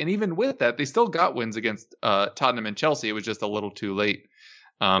come back. And even with that, they still got wins against Tottenham and Chelsea. It was just a little too late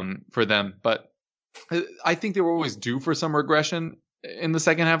for them. But I think they were always due for some regression in the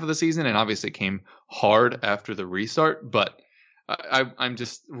second half of the season, and obviously it came hard after the restart. But I'm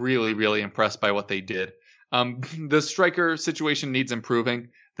just really, really impressed by what they did. The striker situation needs improving.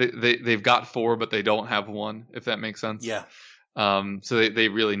 They've got 4, but they don't have 1, if that makes sense. Yeah. So they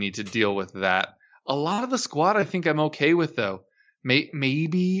really need to deal with that. A lot of the squad I think I'm okay with, though.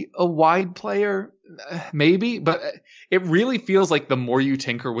 Maybe a wide player, maybe, but it really feels like the more you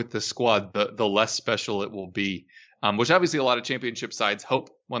tinker with the squad, the less special it will be. Which obviously a lot of championship sides hope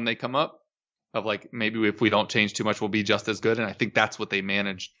when they come up, of like, maybe if we don't change too much, we'll be just as good. And I think that's what they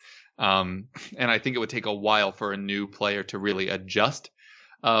managed. And I think it would take a while for a new player to really adjust.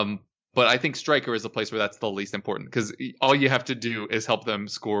 But I think striker is a place where that's the least important, because all you have to do is help them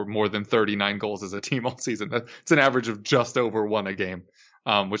score more than 39 goals as a team all season. It's an average of just over 1 a game,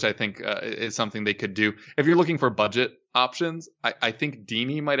 which I think is something they could do. If you're looking for budget options, I think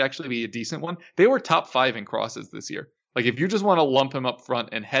Deeney might actually be a decent one. They were top 5 in crosses this year. Like if you just want to lump him up front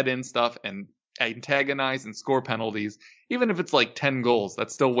and head in stuff and antagonize and score penalties, even if it's like 10 goals,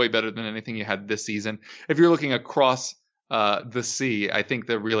 that's still way better than anything you had this season. If you're looking across the sea, I think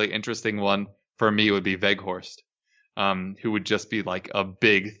the really interesting one for me would be Weghorst, who would just be like a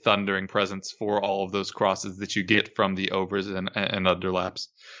big thundering presence for all of those crosses that you get from the overs and underlaps.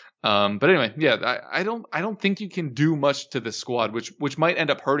 But anyway, yeah, I don't think you can do much to the squad, which might end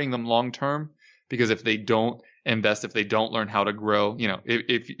up hurting them long term, because if they don't invest, if they don't learn how to grow,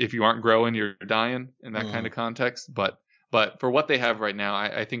 if you aren't growing, you're dying in that kind of context. But for what they have right now,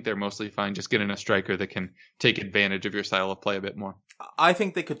 I think they're mostly fine just getting a striker that can take advantage of your style of play a bit more. I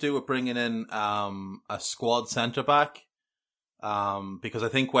think they could do with bringing in a squad centre-back, because I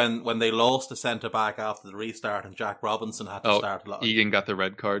think when they lost a centre-back after the restart and Jack Robinson had to start a lot. Egan got the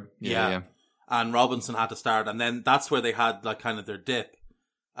red card. Yeah. and Robinson had to start, and then that's where they had like kind of their dip,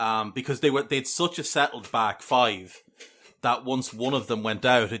 because they'd such a settled back five that once one of them went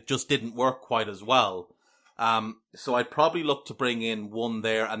out, it just didn't work quite as well. So I'd probably look to bring in one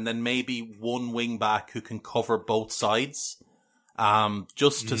there, and then maybe one wing back who can cover both sides,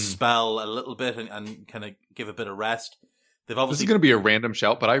 just to spell a little bit and kind of give a bit of rest. They've obviously, this is going to be a random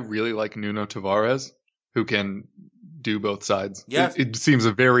shout, but I really like Nuno Tavares, who can do both sides. Yeah. It seems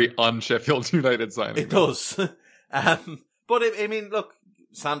a very un-Sheffield United signing. It does. But I mean, look,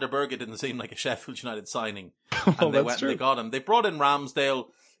 Sander Berge didn't seem like a Sheffield United signing. And they went true. and they got him. They brought in Ramsdale.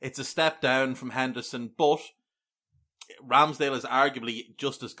 It's a step down from Henderson, but Ramsdale is arguably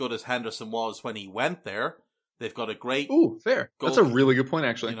just as good as Henderson was when he went there. They've got a great... Ooh, fair. That's a really good point,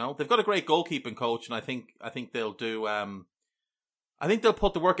 actually. You know, they've got a great goalkeeping coach, and I think they'll do... I think they'll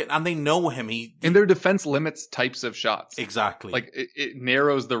put the work in, and they know him. And their defense limits types of shots. Exactly. Like, it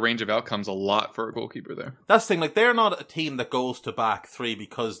narrows the range of outcomes a lot for a goalkeeper there. That's the thing. Like, they're not a team that goes to back three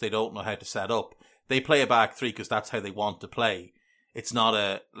because they don't know how to set up. They play a back three because that's how they want to play. It's not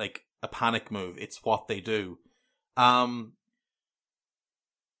a panic move. It's what they do. I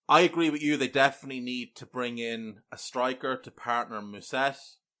agree with you. They definitely need to bring in a striker to partner Musset.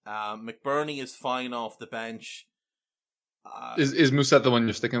 McBurney is fine off the bench. Is Musset the one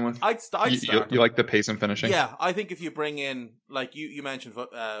you're sticking with? I'd start. You like the pace and finishing? Yeah, I think if you bring in, like you mentioned,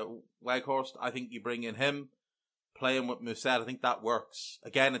 Weghorst, I think you bring in him, play him with Musset. I think that works.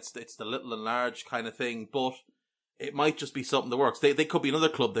 Again, it's the little and large kind of thing, but it might just be something that works. They could be another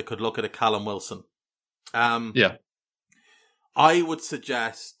club that could look at a Callum Wilson. Yeah. I would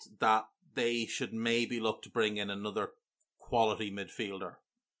suggest that they should maybe look to bring in another quality midfielder,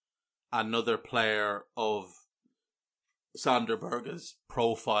 another player of Sander Berge's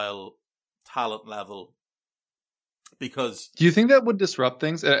profile, talent level. Because do you think that would disrupt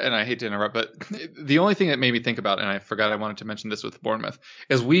things? And I hate to interrupt, but the only thing that made me think about, and I forgot I wanted to mention this with Bournemouth,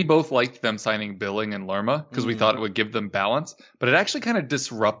 is we both liked them signing Billing and Lerma because we thought it would give them balance, but it actually kind of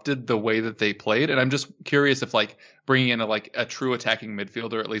disrupted the way that they played. And I'm just curious if like bringing in a true attacking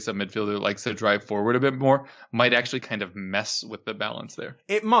midfielder, at least a midfielder that likes to drive forward a bit more, might actually kind of mess with the balance there.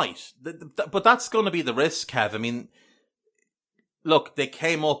 It might, but that's going to be the risk, Kev. I mean, look, they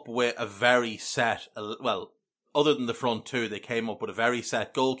came up with a very set, well, other than the front two, they came up with a very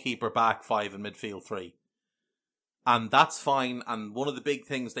set goalkeeper, back five, and midfield three. And that's fine. And one of the big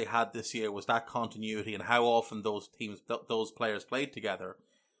things they had this year was that continuity and how often those players played together.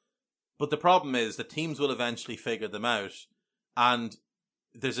 But the problem is the teams will eventually figure them out. And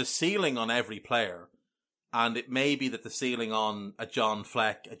there's a ceiling on every player. And it may be that the ceiling on a John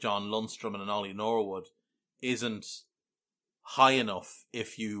Fleck, a John Lundstrom, and an Ollie Norwood isn't high enough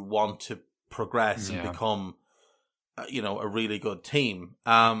if you want to progress and become a really good team.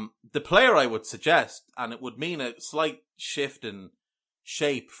 The player I would suggest, and it would mean a slight shift in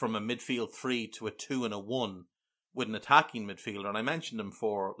shape from a midfield 3 to a 2 and a 1 with an attacking midfielder, and I mentioned him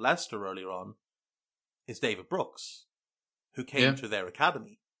for Leicester earlier on, is David Brooks, who came to their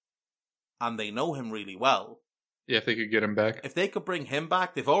academy. And they know him really well. Yeah, if they could get him back. If they could bring him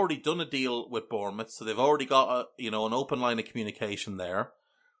back, they've already done a deal with Bournemouth, so they've already got an open line of communication there.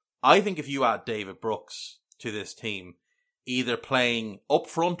 I think if you add David Brooks to this team, either playing up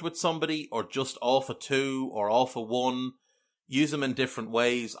front with somebody or just off a 2 or off a 1, use him in different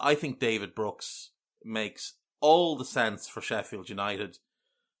ways. I think David Brooks makes all the sense for Sheffield United.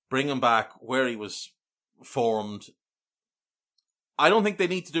 Bring him back where he was formed. I don't think they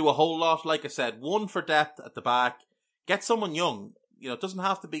need to do a whole lot. Like I said, one for depth at the back. Get someone young. It doesn't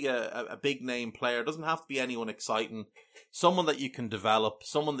have to be a big name player. It doesn't have to be anyone exciting. Someone that you can develop.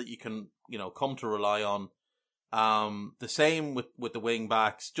 Someone that you can, come to rely on. The same with the wing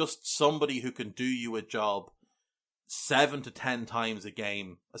backs. Just somebody who can do you a job 7 to 10 times a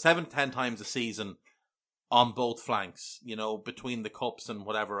game. 7 to 10 times a season on both flanks. Between the cups and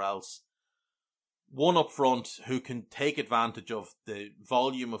whatever else. One up front who can take advantage of the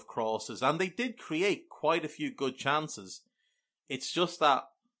volume of crosses. And they did create quite a few good chances. It's just that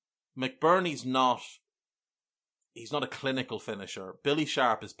McBurney's he's not a clinical finisher. Billy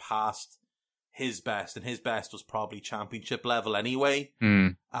Sharp is past his best, and his best was probably championship level anyway.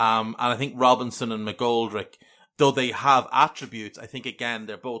 And I think Robinson and McGoldrick, though they have attributes, I think again,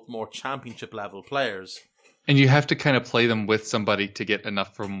 they're both more championship level players. And you have to kind of play them with somebody to get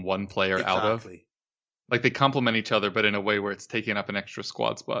enough from one player out of. Like they complement each other, but in a way where it's taking up an extra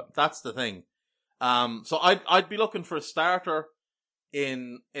squad spot. That's the thing. So I'd be looking for a starter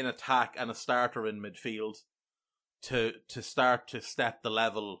in attack and a starter in midfield to start to step the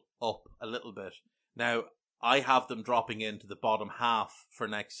level up a little bit. Now, I have them dropping into the bottom half for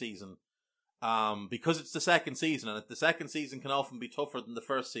next season. because it's the second season, and the second season can often be tougher than the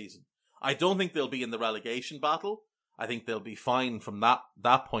first season. I don't think they'll be in the relegation battle. I think they'll be fine from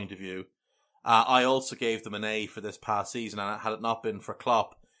that point of view. I also gave them an A for this past season, and had it not been for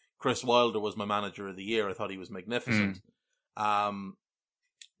Klopp, Chris Wilder was my manager of the year. I thought he was magnificent.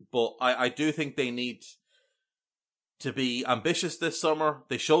 But I do think they need to be ambitious this summer.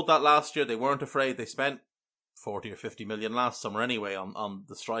 They showed that last year. They weren't afraid. They spent 40 or 50 million last summer anyway on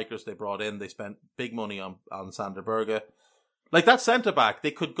the strikers they brought in. They spent big money on Sander Berge. Like that centre-back,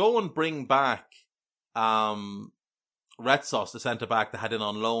 they could go and bring back Retsos, the centre-back that had in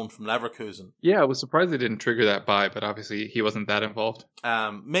on loan from Leverkusen. Yeah, I was surprised they didn't trigger that buy, but obviously he wasn't that involved.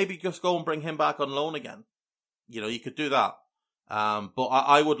 Maybe just go and bring him back on loan again. You could do that. But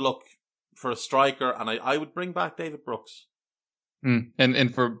I would look for a striker, and I would bring back David Brooks.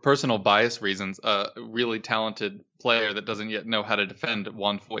 And for personal bias reasons, a really talented player that doesn't yet know how to defend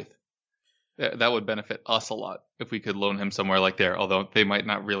Juan Foyth. That would benefit us a lot if we could loan him somewhere like there, although they might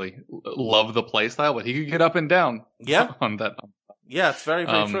not really love the play style, but he could get up and down on that. Yeah, it's very,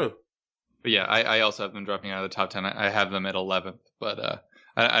 very true. But yeah, I also have them dropping out of the top 10. I have them at 11th, but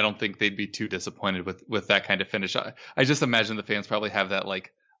I don't think they'd be too disappointed with that kind of finish. I just imagine the fans probably have that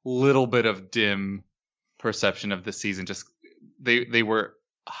like little bit of dim perception of the season. Just they were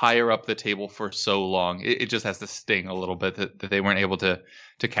higher up the table for so long. It just has to sting a little bit that they weren't able to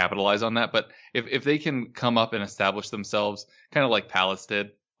capitalize on that. But if they can come up and establish themselves, kind of like Palace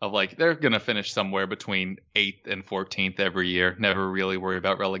did, of like they're going to finish somewhere between 8th and 14th every year, never really worry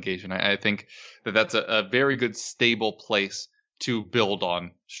about relegation. I think that's a very good stable place to build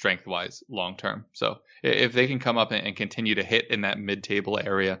on strength-wise long-term. So if they can come up and continue to hit in that mid-table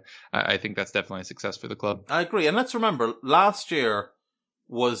area, I think that's definitely a success for the club. I agree. And let's remember, last year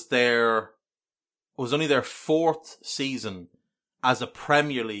was only their 4th season as a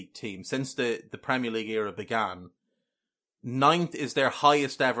Premier League team since the Premier League era began. 9th is their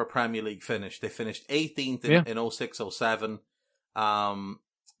highest ever Premier League finish. They finished 18th in 06-07.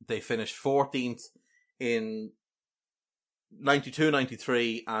 They finished 14th in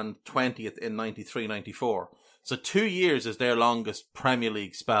 92-93 and 20th in 93-94. So 2 years is their longest Premier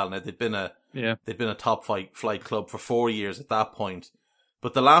League spell. Now they'd been a top flight club for 4 years at that point.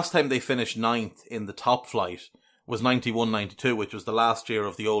 But the last time they finished 9th in the top flight was 91-92, which was the last year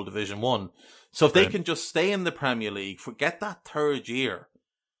of the old Division 1. So if they can just stay in the Premier League, forget that third year,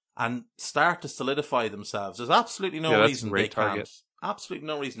 and start to solidify themselves, there's absolutely no reason they can't. Absolutely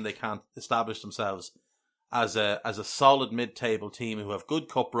no reason they can't establish themselves as a solid mid-table team who have good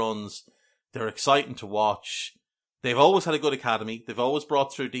cup runs. They're exciting to watch. They've always had a good academy. They've always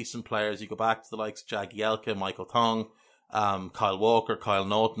brought through decent players. You go back to the likes of Jagielka, Michael Tong, Kyle Walker, Kyle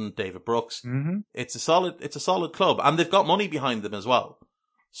Naughton, David Brooks. Mm-hmm. It's a solid club, and they've got money behind them as well.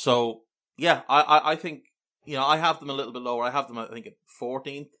 So yeah, I think, I have them a little bit lower. I have them, I think, at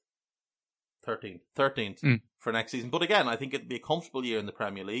 13th for next season. But again, I think it'd be a comfortable year in the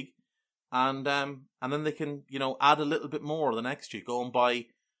Premier League, and then they can, add a little bit more the next year, go and buy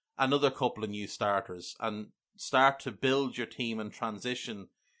another couple of new starters and start to build your team and transition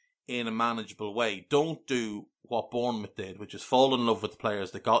in a manageable way. Don't do what Bournemouth did, which is fall in love with the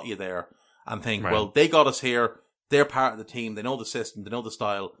players that got you there and think, well, they got us here, they're part of the team, they know the system, they know the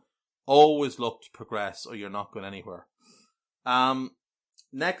style. Always look to progress or you're not going anywhere.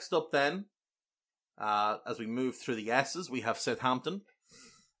 Next up then, as we move through the S's, we have Southampton.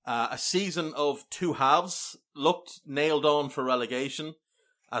 A season of two halves, looked nailed on for relegation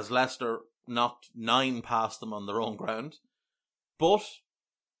as Leicester knocked 9 past them on their own ground. But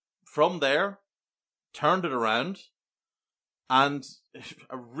from there, turned it around, and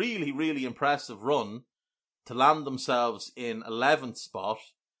a really, really impressive run to land themselves in 11th spot.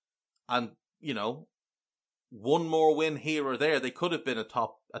 And, one more win here or there, they could have been a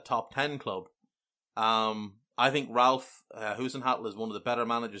top 10 club. I think Ralph Hasenhüttl is one of the better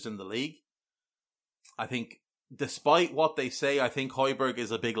managers in the league. I think, despite what they say, I think Højbjerg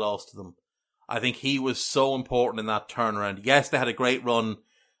is a big loss to them. I think he was so important in that turnaround. Yes, they had a great run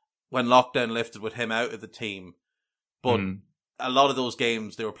when lockdown lifted with him out of the team, but a lot of those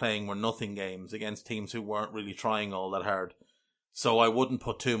games they were playing were nothing games against teams who weren't really trying all that hard. So I wouldn't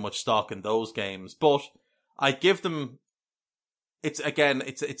put too much stock in those games, but I'd give them, it's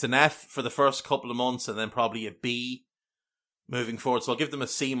an F for the first couple of months and then probably a B moving forward. So I'll give them a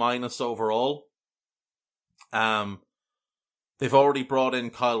C- overall. They've already brought in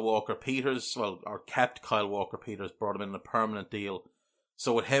Kyle Walker-Peters, or kept Kyle Walker-Peters, brought him in a permanent deal.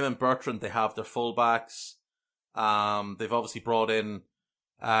 So with him and Bertrand, they have their fullbacks. They've obviously brought in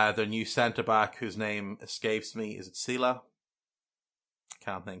their new centre-back, whose name escapes me. Is it Sila?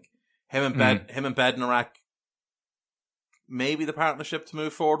 Can't think. Him and Bednarak, maybe the partnership to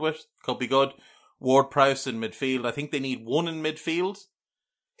move forward with. Could be good. Ward-Prowse in midfield. I think they need one in midfield.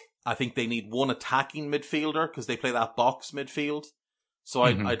 I think they need one attacking midfielder because they play that box midfield. So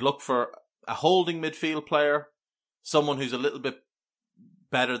I'd look for a holding midfield player, someone who's a little bit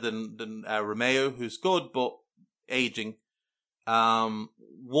better than Romeo, who's good but aging.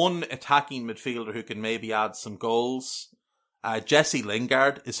 One attacking midfielder who can maybe add some goals. Jesse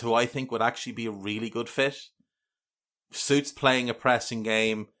Lingard is who I think would actually be a really good fit. Suits playing a pressing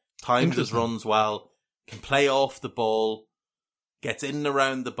game, times his runs well, can play off the ball, gets in and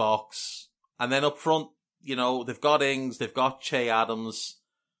around the box, and then up front, they've got Ings, they've got Che Adams.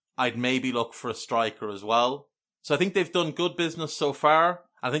 I'd maybe look for a striker as well. So I think they've done good business so far.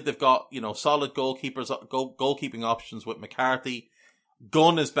 I think they've got, solid goalkeeping options with McCarthy.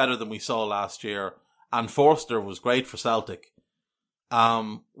 Gunn is better than we saw last year, and Forster was great for Celtic.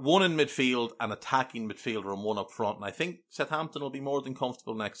 One in midfield, an attacking midfielder, and one up front. And I think Southampton will be more than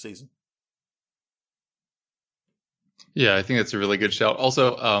comfortable next season. Yeah, I think that's a really good shout.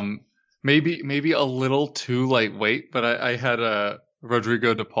 Also, maybe a little too lightweight, but I had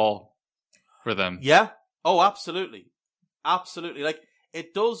Rodrigo de Paul for them. Yeah. Oh, absolutely. Absolutely. Like,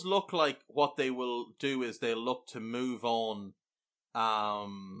 it does look like what they will do is they'll look to move on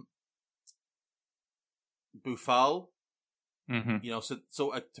Boufal. Mm-hmm.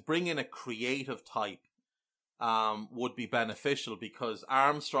 So to bring in a creative type would be beneficial because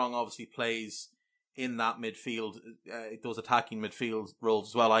Armstrong obviously plays in that midfield, those attacking midfield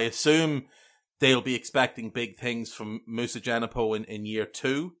roles as well. I assume they'll be expecting big things from Moussa Djenepo in year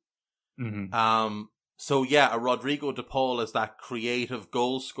 2. Mm-hmm. So yeah, a Rodrigo de Paul as that creative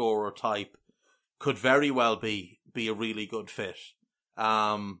goal scorer type could very well be a really good fit.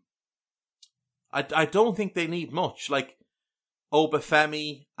 I don't think they need much. Like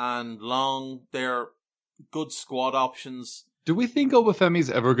Obafemi and Long, they're good squad options. Do we think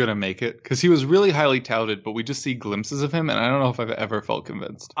Obafemi's ever going to make it? Because he was really highly touted, but we just see glimpses of him, and I don't know if I've ever felt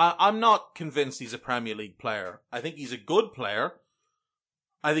convinced. I'm not convinced he's a Premier League player. I think he's a good player.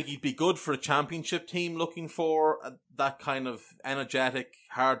 I think he'd be good for a championship team looking for that kind of energetic,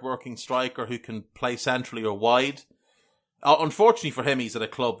 hard-working striker who can play centrally or wide. Unfortunately for him, he's at a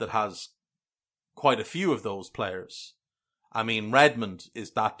club that has quite a few of those players. I mean, Redmond is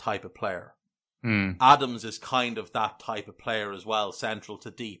that type of player. Adams is kind of that type of player as well, central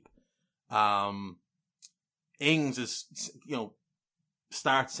to deep. Ings is,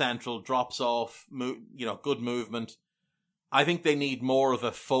 starts central, drops off, good movement. I think they need more of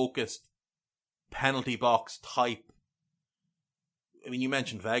a focused penalty box type. I mean, you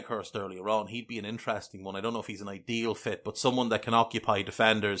mentioned Weghorst earlier on. He'd be an interesting one. I don't know if he's an ideal fit, but someone that can occupy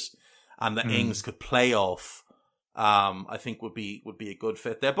defenders and that Ings could play off, I think would be a good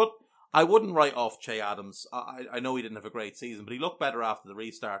fit there. But I wouldn't write off Che Adams. I know he didn't have a great season, but he looked better after the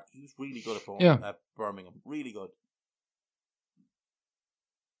restart. He was really good at Birmingham. Really good.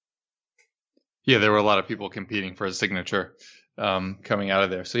 Yeah, there were a lot of people competing for his signature coming out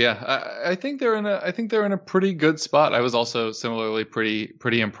of there. So yeah, I think they're in a pretty good spot. I was also similarly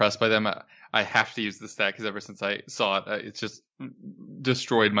pretty impressed by them. I have to use the stat because ever since I saw it, it's just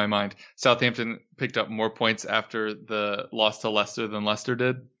destroyed my mind. Southampton picked up more points after the loss to Leicester than Leicester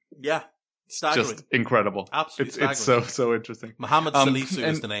did. Yeah, staggering. Just incredible. Absolutely staggering. It's so interesting. Mohamed Salisu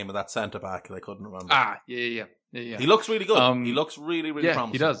is the name of that centre back that I couldn't remember. Yeah. He looks really good. He looks really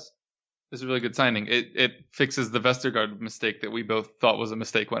promising. He does. It's a really good signing. It fixes the Vestergaard mistake that we both thought was a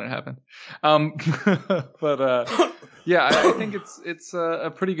mistake when it happened. But I think it's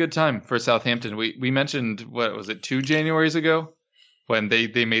a pretty good time for Southampton. We mentioned, what was it, 2 Januaries ago when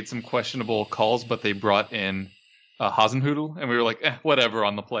they made some questionable calls, but they brought in Hasenhüttl, and we were like, whatever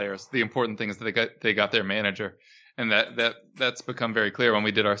on the players. The important thing is that they got their manager, and that's become very clear when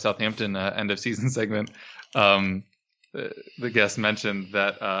we did our Southampton end of season segment. The guest mentioned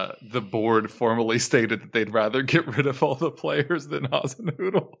that the board formally stated that they'd rather get rid of all the players than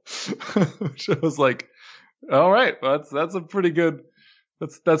Hasenhüttl, which I was like, all right, that's a pretty good.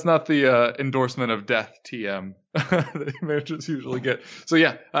 That's not the endorsement of death TM that managers usually get. So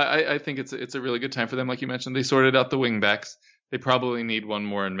yeah, I think it's a really good time for them. Like you mentioned, they sorted out the wing backs. They probably need one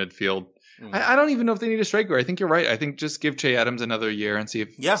more in midfield. I don't even know if they need a striker. I think you're right. I think just give Che Adams another year and see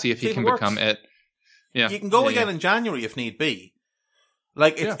if he can become it. Yeah, you can go again in January if need be.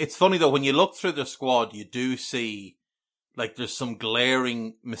 Like it's funny though, when you look through the squad, you do see like there's some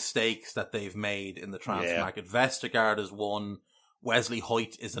glaring mistakes that they've made in the transfer market. Vestergaard is one. Wesley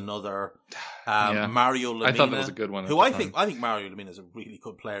Hoyt is another. Mario Lemina. I thought that was a good one. I think Mario Lemina is a really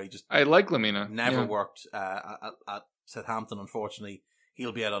good player. I like Lemina. Never worked at Southampton, unfortunately.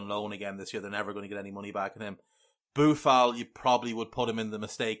 he'll be out on loan again this year. They're never going to get any money back on him. Boufal, you probably would put him in the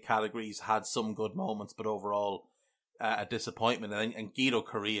mistake category. He's had some good moments, but overall a disappointment. And Guido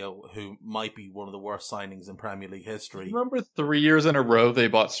Carrillo, who might be one of the worst signings in Premier League history. Remember 3 years in a row they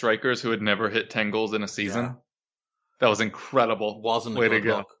bought strikers who had never hit 10 goals in a season? Yeah. That was incredible. Wasn't a Way good to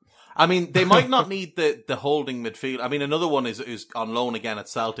go. look. I mean, they might not need the holding midfield. I mean, another one is on loan again at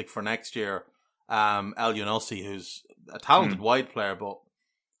Celtic for next year. El Younossi, who's a talented wide player, but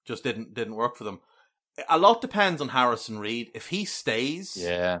just didn't work for them. A lot depends on Harrison Reed. If he stays,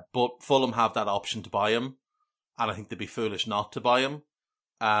 but Fulham have that option to buy him, and I think they'd be foolish not to buy him.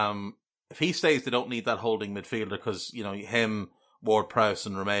 If he stays, they don't need that holding midfielder because, you know, him, Ward-Prowse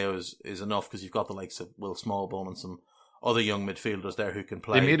and Romeo is enough because you've got the likes of Will Smallbone and some other young midfielders there who can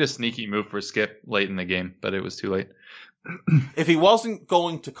play. They made a sneaky move for Skip late in the game, but it was too late. If he wasn't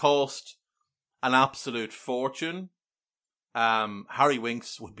going to cost an absolute fortune, Harry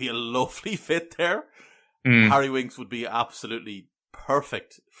Winks would be a lovely fit there. Harry Winks would be absolutely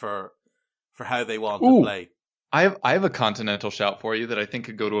perfect for how they want to play. I have a continental shout for you that I think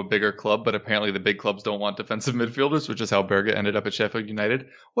could go to a bigger club, but apparently the big clubs don't want defensive midfielders, which is how Berge ended up at Sheffield United.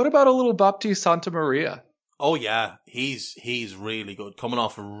 What about a little Baptiste Santamaria? Oh yeah, he's really good. Coming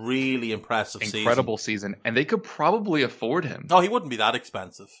off a really incredible season, and they could probably afford him. No, he wouldn't be that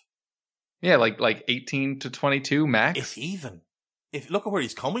expensive. Yeah, like 18 to 22 max. If even. Look at where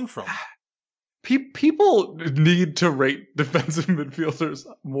he's coming from. People need to rate defensive midfielders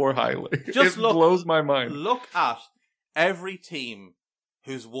more highly. It blows my mind. Look at every team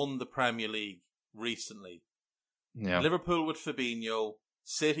who's won the Premier League recently. Yeah. Liverpool with Fabinho,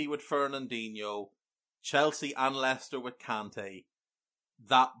 City with Fernandinho, Chelsea and Leicester with Kante.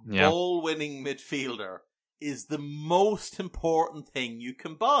 That ball-winning midfielder is the most important thing you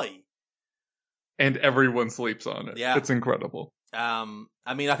can buy. And everyone sleeps on it. Yeah. It's incredible.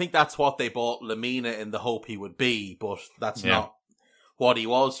 I mean, I think that's what they bought Lamina in the hope he would be, but that's not what he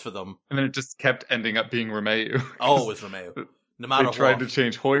was for them. And then it just kept ending up being Romeu. Always Romeu. No matter what. They tried to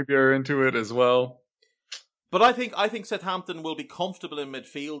change Højbjerg into it as well. But I think Southampton will be comfortable in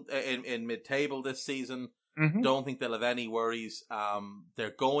midfield, in mid-table this season. Mm-hmm. Don't think they'll have any worries.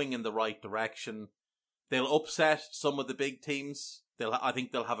 They're going in the right direction. They'll upset some of the big teams. I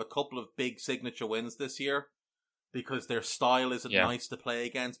think they'll have a couple of big signature wins this year because their style isn't nice to play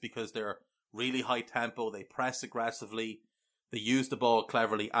against, because they're really high tempo. They press aggressively. They use the ball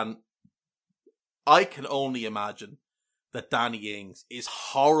cleverly. And I can only imagine that Danny Ings is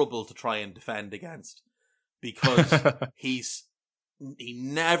horrible to try and defend against, because he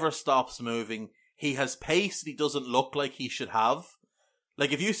never stops moving. He has pace that he doesn't look like he should have.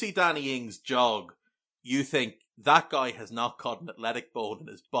 Like, if you see Danny Ings jog, you think that guy has not got an athletic bone in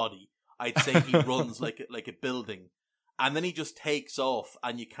his body. I'd say he runs like a building, and then he just takes off,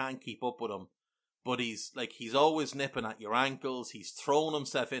 and you can't keep up with him. But he's always nipping at your ankles. He's thrown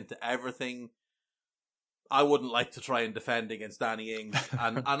himself into everything. I wouldn't like to try and defend against Danny Ings,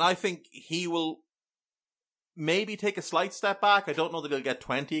 and I think he will maybe take a slight step back. I don't know that he'll get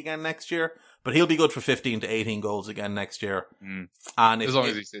 20 again next year, but he'll be good for 15 to 18 goals again next year. And as long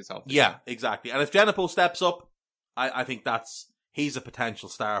as he stays healthy. Yeah, exactly. And if Djenepo steps up, I think he's a potential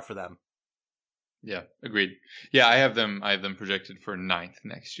star for them. Yeah, agreed. Yeah, I have them projected for 9th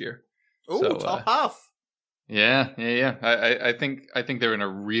next year. Oh, top half. Yeah. I think they're in a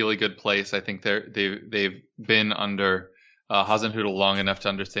really good place. I think they've been under Hasenhüttl long enough to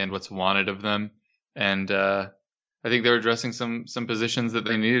understand what's wanted of them, and I think they're addressing some positions that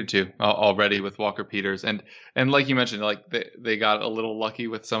they needed to already with Walker Peters, and like you mentioned, like they got a little lucky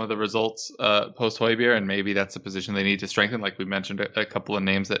with some of the results post Højbjerg, and maybe that's a position they need to strengthen. Like we mentioned, a couple of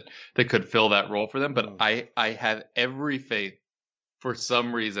names that could fill that role for them. But I have every faith, for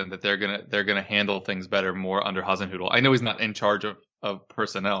some reason, that they're gonna handle things better more under Hasenhüttl. I know he's not in charge of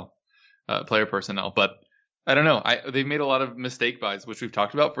personnel, player personnel, but I don't know. They've made a lot of mistake buys, which we've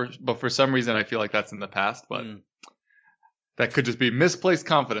talked about, but for some reason I feel like that's in the past. But that could just be misplaced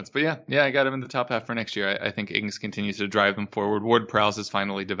confidence. But yeah, I got him in the top half for next year. I think Ings continues to drive them forward. Ward-Prowse is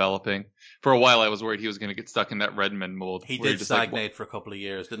finally developing. For a while, I was worried he was going to get stuck in that Redmond mold. He did stagnate for a couple of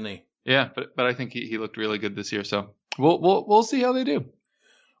years, didn't he? Yeah, but I think he looked really good this year. So we'll see how they do.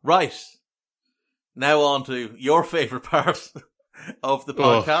 Right. Now on to your favorite part of the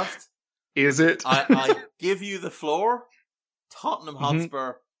podcast. Is it? I give you the floor. Tottenham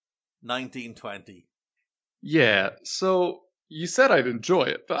Hotspur, 1920. Yeah, so you said I'd enjoy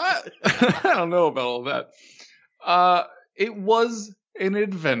it, but I don't know about all that. It was an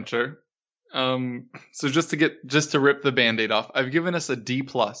adventure. So just to rip the Band-Aid off, I've given us a D+,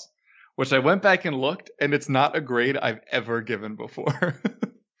 which I went back and looked, and it's not a grade I've ever given before.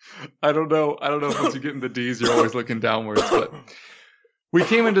 I don't know if once you get in the D's, you're always looking downwards, but we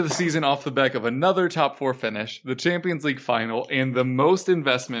came into the season off the back of another top 4 finish, the Champions League final, and the most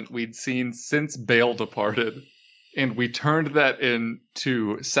investment we'd seen since Bale departed. And we turned that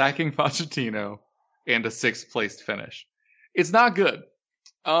into sacking Pochettino and a 6th placed finish. It's not good.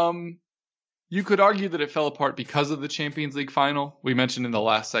 You could argue that it fell apart because of the Champions League final. We mentioned in the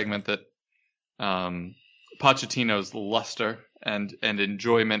last segment that Pochettino's luster and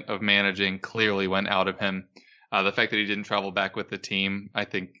enjoyment of managing clearly went out of him. The fact that he didn't travel back with the team, I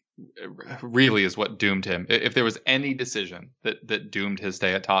think, really is what doomed him. If there was any decision that doomed his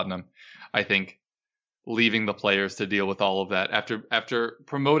stay at Tottenham, I think leaving the players to deal with all of that after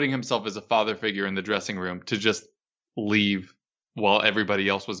promoting himself as a father figure in the dressing room to just leave while everybody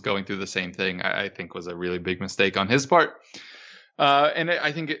else was going through the same thing, I think was a really big mistake on his part. And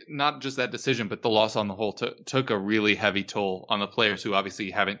I think not just that decision, but the loss on the whole took a really heavy toll on the players who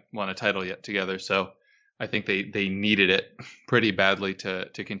obviously haven't won a title yet together. So I think they needed it pretty badly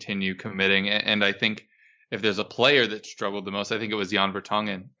to continue committing. And I think if there's a player that struggled the most, I think it was Jan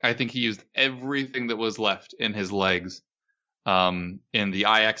Vertonghen. I think he used everything that was left in his legs in the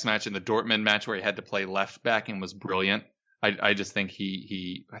Ajax match, in the Dortmund match where he had to play left back and was brilliant. I just think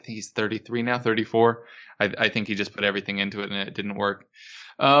I think he's 33 now, 34. I think he just put everything into it and it didn't work.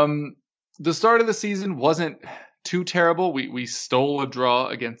 The start of the season wasn't too terrible. We stole a draw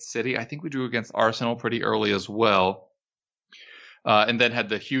against City. I think we drew against Arsenal pretty early as well. And then had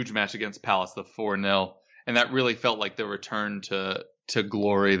the huge match against Palace, the 4-0. And that really felt like the return to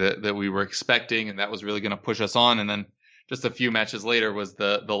glory that we were expecting. And that was really going to push us on. And then just a few matches later was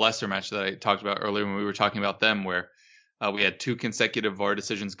the Leicester match that I talked about earlier when we were talking about them, where we had 2 consecutive VAR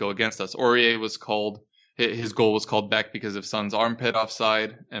decisions go against us. Aurier was called. His goal was called back because of Son's armpit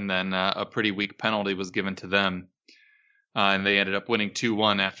offside, and then a pretty weak penalty was given to them. And they ended up winning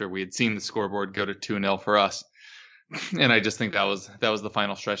 2-1 after we had seen the scoreboard go to 2-0 for us. And I just think that was the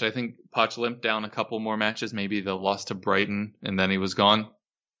final stretch. I think Poch limped down a couple more matches, maybe the loss to Brighton, and then he was gone.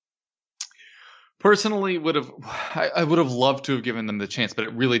 Personally, I would have loved to have given them the chance, but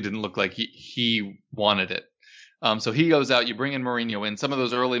it really didn't look like he wanted it. So he goes out, you bring in Mourinho in. Some of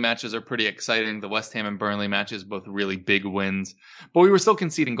those early matches are pretty exciting. The West Ham and Burnley matches, both really big wins. But we were still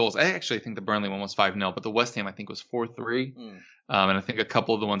conceding goals. I actually think the Burnley one was 5-0, but the West Ham I think was 4-3. And I think a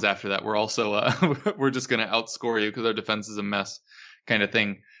couple of the ones after that were also, we're just going to outscore you because our defense is a mess kind of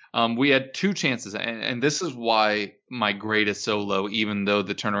thing. We had 2 chances, and this is why my grade is so low, even though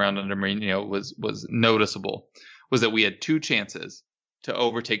the turnaround under Mourinho was noticeable, was that we had 2 chances to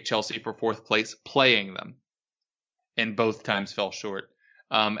overtake Chelsea for 4th place playing them. And both times fell short.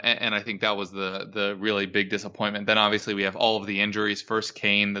 And I think that was the really big disappointment. Then obviously we have all of the injuries. First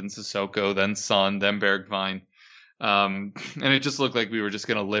Kane, then Sissoko, then Son, then Bergwijn. And it just looked like we were just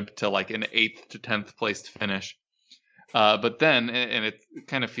going to limp to like an 8th to 10th placed finish. But then, and it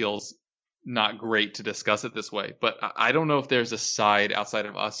kind of feels not great to discuss it this way, but I don't know if there's a side outside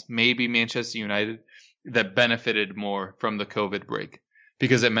of us, maybe Manchester United, that benefited more from the COVID break.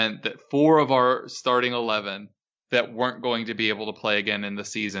 Because it meant that 4 of our starting 11 that weren't going to be able to play again in the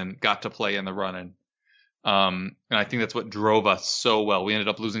season got to play in the run-in. And I think that's what drove us so well. We ended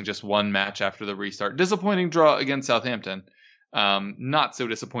up losing just 1 match after the restart. Disappointing draw against Southampton. Not so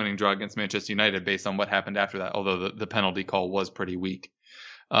disappointing draw against Manchester United based on what happened after that, although the penalty call was pretty weak.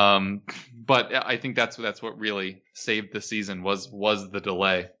 But I think that's what really saved the season was the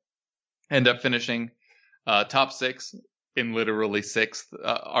delay. End up finishing top 6. In literally 6th.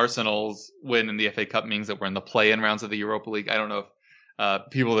 Arsenal's win in the FA Cup means that we're in the play-in rounds of the Europa League. I don't know if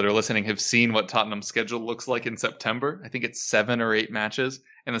people that are listening have seen what Tottenham's schedule looks like in September. I think it's 7 or 8 matches,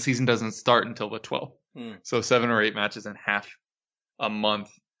 and the season doesn't start until the 12th. So 7 or 8 matches in half a month.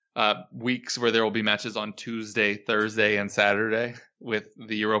 Weeks where there will be matches on Tuesday, Thursday, and Saturday with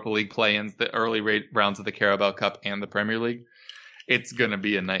the Europa League play-ins, the early rounds of the Carabao Cup, and the Premier League. It's going to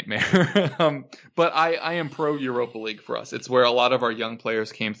be a nightmare. But I am pro Europa League for us. It's where a lot of our young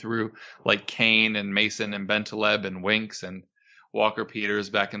players came through, like Kane and Mason and Bentaleb and Winks and Walker Peters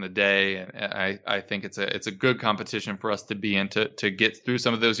back in the day. And I think it's a good competition for us to be in to get through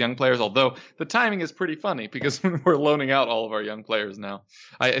some of those young players, although the timing is pretty funny because we're loaning out all of our young players now.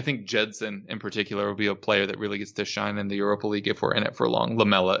 I think Jedson in particular will be a player that really gets to shine in the Europa League if we're in it for long.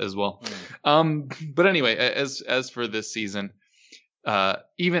 Lamella as well. But anyway, as for this season,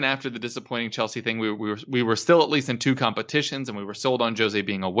 even after the disappointing Chelsea thing, we were still at least in 2 competitions, and we were sold on Jose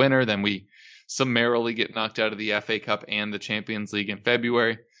being a winner. Then we summarily get knocked out of the FA Cup and the Champions League in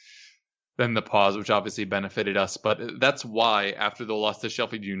February. than the pause, which obviously benefited us. But that's why after the loss to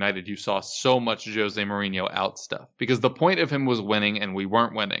Sheffield United, you saw so much Jose Mourinho out stuff, because the point of him was winning and we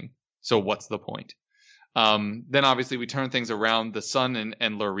weren't winning. So what's the point? Then obviously we turn things around. The Son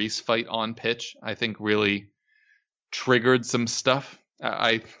and Lloris fight on pitch, I think, really triggered some stuff.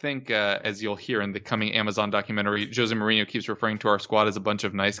 I think, as you'll hear in the coming Amazon documentary, Jose Mourinho keeps referring to our squad as a bunch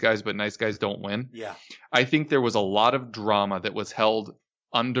of nice guys, but nice guys don't win. Yeah. I think there was a lot of drama that was held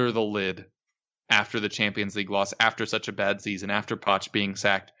under the lid after the Champions League loss, after such a bad season, after Poch being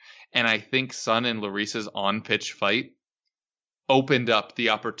sacked. And I think Son and Lloris's on-pitch fight opened up the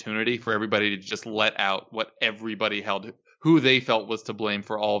opportunity for everybody to just let out what everybody held, who they felt was to blame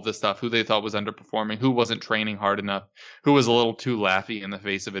for all of this stuff, who they thought was underperforming, who wasn't training hard enough, who was a little too laughy in the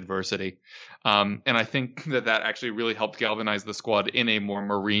face of adversity. And I think that actually really helped galvanize the squad in a more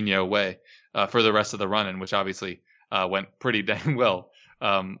Mourinho way for the rest of the run-in, which obviously went pretty dang well.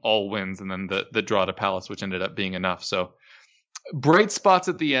 All wins, and then the draw to Palace, which ended up being enough. So bright spots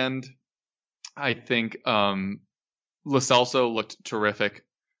at the end. I think Lo Celso looked terrific.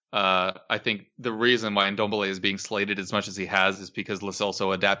 I think the reason why Ndombele is being slated as much as he has is because Lo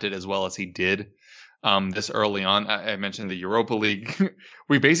Celso adapted as well as he did this early on. I mentioned the Europa League.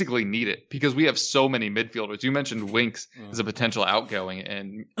 We basically need it because we have so many midfielders. You mentioned Winks as a potential outgoing,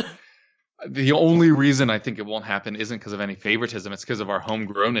 and the only reason I think it won't happen isn't because of any favoritism. It's because of our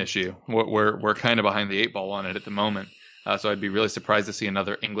homegrown issue. We're kind of behind the 8 ball on it at the moment. So I'd be really surprised to see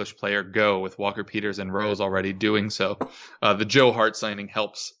another English player go, with Walker Peters and Rose already doing so. The Joe Hart signing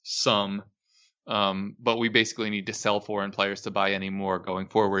helps some, but we basically need to sell foreign players to buy any more going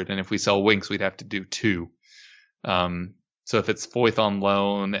forward. And if we sell Winks, we'd have to do 2. So if it's Foyth on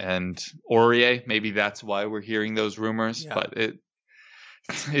loan and Aurier, maybe that's why we're hearing those rumors. Yeah. But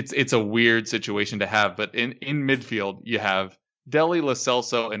it's a weird situation to have. But in midfield, you have Dele, Lo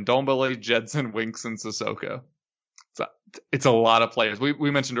Celso, and Ndombele, Jedson, Winks, and Sissoko. It's a lot of players.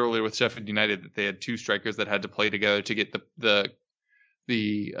 We mentioned earlier with Sheffield United that they had 2 strikers that had to play together to get the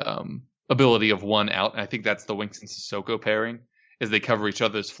ability of one out. And I think that's the Winks and Sissoko pairing, is they cover each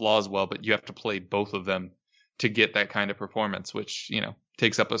other's flaws well, but you have to play both of them to get that kind of performance, which,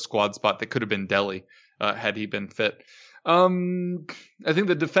 takes up a squad spot that could have been Dele had he been fit. I think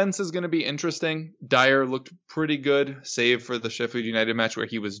the defense is going to be interesting. Dyer looked pretty good, save for the Sheffield United match where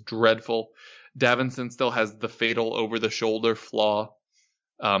he was dreadful. Davinson still has the fatal over-the-shoulder flaw.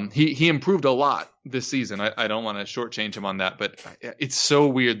 He improved a lot this season. I don't want to shortchange him on that, but it's so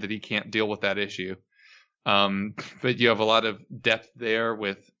weird that he can't deal with that issue. But you have a lot of depth there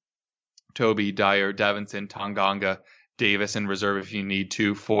with Toby, Dyer, Davinson, Tanganga, Davis in reserve if you need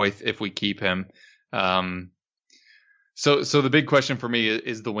to, Foyth if we keep him. So the big question for me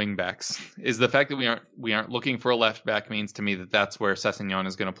is the wing backs. Is the fact that we aren't looking for a left back means to me that's where Sessegnon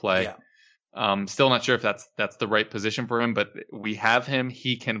is going to play. Yeah. Still not sure if that's the right position for him, but we have him.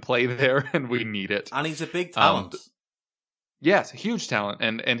 He can play there, and we need it. And he's a big talent. Yes, a huge talent,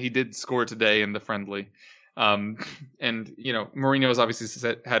 and he did score today in the friendly. And Mourinho has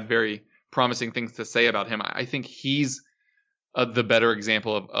obviously had very promising things to say about him. I think he's the better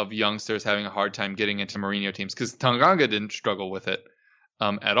example of youngsters having a hard time getting into Mourinho teams, because Tanganga didn't struggle with it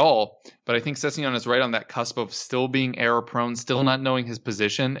at all. But I think Sessegnon is right on that cusp of still being error prone, still not knowing his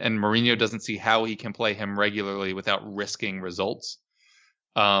position, and Mourinho doesn't see how he can play him regularly without risking results.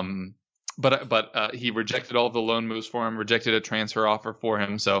 But he rejected all of the loan moves for him, rejected a transfer offer for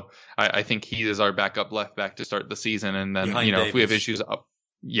him. So I think he is our backup left back to start the season. And then, if we have issues up.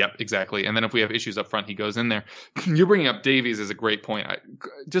 Yep, exactly. And then if we have issues up front, he goes in there. You're bringing up Davies is a great point.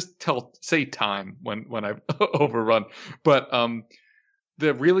 Say time when I've overrun. But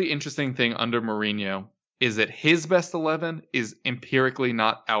the really interesting thing under Mourinho is that his best 11 is empirically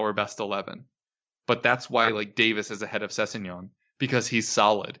not our best 11. But that's why Davis is ahead of Sessegnon, because he's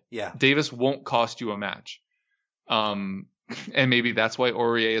solid. Yeah. Davis won't cost you a match. And maybe that's why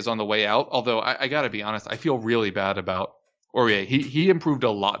Aurier is on the way out. Although I got to be honest, I feel really bad about Aurier. He improved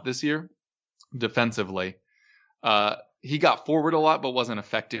a lot this year defensively. He got forward a lot, but wasn't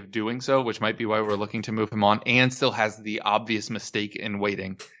effective doing so, which might be why we're looking to move him on, and still has the obvious mistake in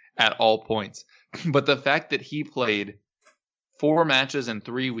waiting at all points. But the fact that he played 4 matches in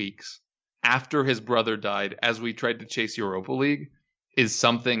 3 weeks after his brother died as we tried to chase Europa League is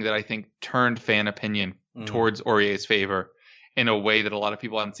something that I think turned fan opinion towards Aurier's favor in a way that a lot of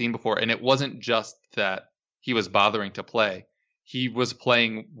people hadn't seen before. And it wasn't just that he was bothering to play. He was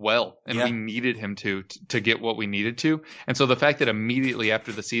playing well, and we needed him to get what we needed to. And so the fact that immediately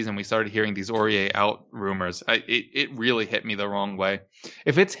after the season we started hearing these Aurier out rumors, it really hit me the wrong way.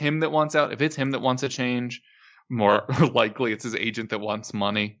 If it's him that wants out, if it's him that wants a change, more likely it's his agent that wants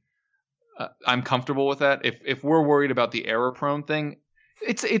money. I'm comfortable with that. If we're worried about the error prone thing,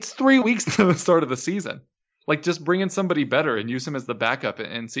 it's 3 weeks to the start of the season. Like, just bring in somebody better and use him as the backup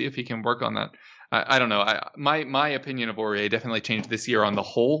and see if he can work on that. I don't know. My opinion of Aurier definitely changed this year on the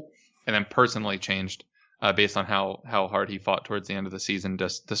whole, and then personally changed based on how hard he fought towards the end of the season,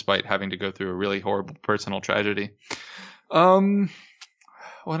 despite having to go through a really horrible personal tragedy.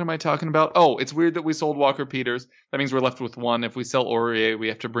 What am I talking about? Oh, it's weird that we sold Walker Peters. That means we're left with one. If we sell Aurier, we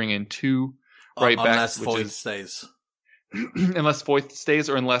have to bring in two right backs. Unless Foyth stays. Unless Foyth stays,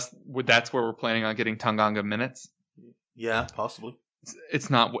 or unless that's where we're planning on getting Tanganga minutes. Yeah, possibly. It's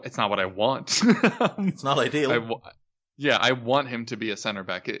not what I want. It's not ideal. I want him to be a center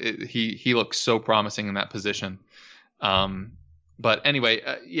back. He looks so promising in that position. But anyway,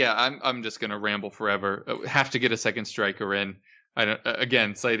 I'm just gonna ramble forever. Have to get a second striker in. I don't,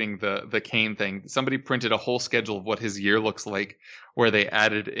 again, citing the Kane thing. Somebody printed a whole schedule of what his year looks like, where they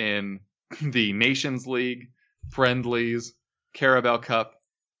added in the Nations League, friendlies, Carabao Cup,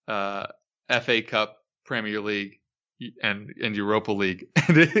 FA Cup, Premier League, and Europa League.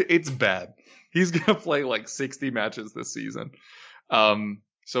 And it's bad. He's gonna play like 60 matches this season.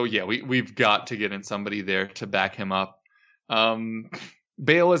 So yeah, we've got to get in somebody there to back him up.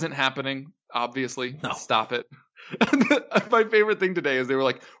 Bale isn't happening, obviously. No. Stop it. My favorite thing today is they were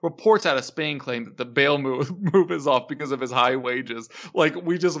like, reports out of Spain claim that the Bale move is off because of his high wages. Like,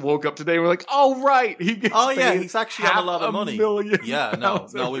 we just woke up today and we're like, oh right, he gets he's actually on a lot of money. Yeah, no,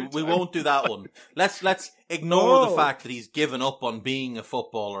 we won't do that one. Let's ignore the fact that he's given up on being a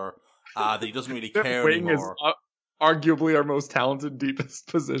footballer, that he doesn't really care anymore. Is arguably our most talented, deepest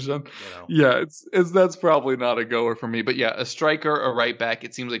position. Yeah, it's that's probably not a goer for me. But yeah, a striker, a right back.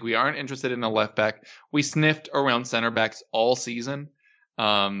 It seems like we aren't interested in a left back. We sniffed around center backs all season,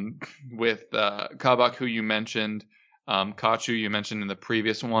 with Kabak, who you mentioned, Kachu, you mentioned in the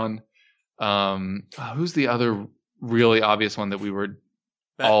previous one. Who's the other really obvious one that we were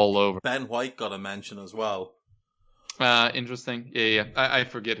all over? Ben White got a mention as well. Interesting. Yeah. I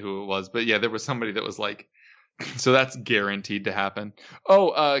forget who it was, but yeah, there was somebody that was like, so that's guaranteed to happen.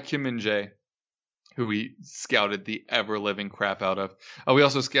 Kim Min-jae, who we scouted the ever-living crap out of. We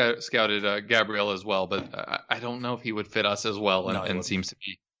also scouted Gabriel as well, but I don't know if he would fit us as well, and seems to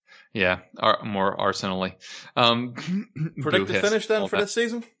be, more Arsenal-y. Predicted finish then for this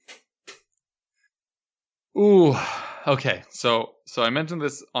season? Ooh, okay. So I mentioned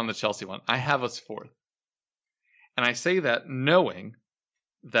this on the Chelsea one. I have us fourth. And I say that knowing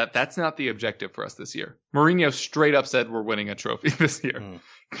that that's not the objective for us this year. Mourinho straight up said we're winning a trophy this year.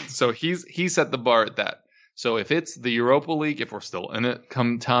 So he set the bar at that. So if it's the Europa League, if we're still in it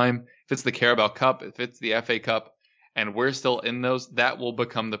come time, if it's the Carabao Cup, if it's the FA Cup, and we're still in those, that will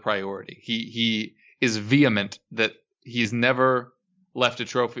become the priority. He is vehement that he's never left a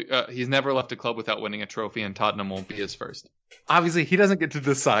trophy. He's never left a club without winning a trophy, and Tottenham won't be his first. Obviously, he doesn't get to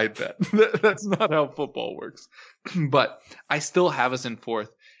decide that. That's not how football works. But I still have us in fourth.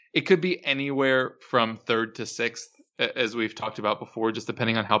 It could be anywhere from third to sixth, as we've talked about before, just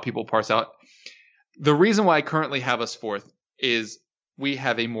depending on how people parse out. The reason why I currently have us fourth is we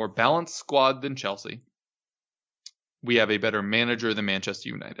have a more balanced squad than Chelsea. We have a better manager than Manchester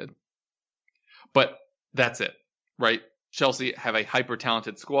United. But that's it, right? Chelsea have a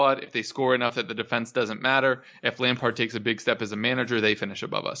hyper-talented squad. If they score enough that the defense doesn't matter, if Lampard takes a big step as a manager, they finish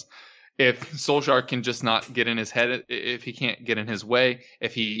above us. If Solskjaer can just not get in his head, if he can't get in his way,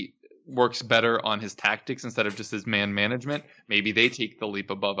 if he works better on his tactics instead of just his man management, maybe they take the leap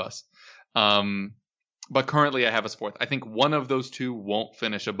above us. But currently I have us fourth. I think one of those two won't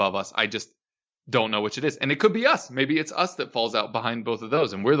finish above us. I just don't know which it is. And it could be us. Maybe it's us that falls out behind both of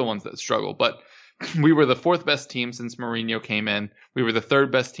those, and we're the ones that struggle. But we were the fourth best team since Mourinho came in. We were the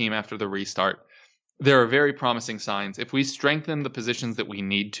third best team after the restart. There are very promising signs. If we strengthen the positions that we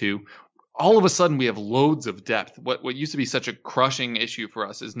need to, all of a sudden we have loads of depth. What used to be such a crushing issue for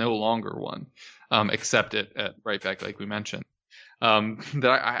us is no longer one, except at right back, like we mentioned. That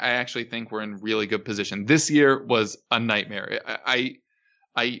I actually think we're in really good position. This year was a nightmare.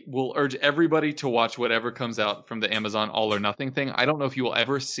 I will urge everybody to watch whatever comes out from the Amazon All or Nothing thing. I don't know if you will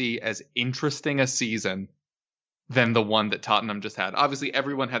ever see as interesting a season than the one that Tottenham just had. Obviously,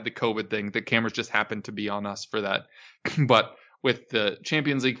 everyone had the COVID thing. The cameras just happened to be on us for that. But with the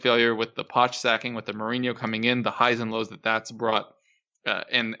Champions League failure, with the Poch sacking, with the Mourinho coming in, the highs and lows that's brought,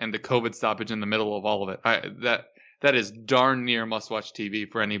 and the COVID stoppage in the middle of all of it, that is darn near must-watch TV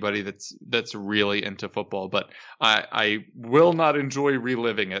for anybody that's really into football. But I will not enjoy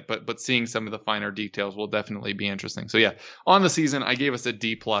reliving it, but seeing some of the finer details will definitely be interesting. So yeah, on the season, I gave us a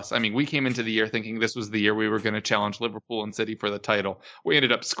D+. I mean, we came into the year thinking this was the year we were going to challenge Liverpool and City for the title. We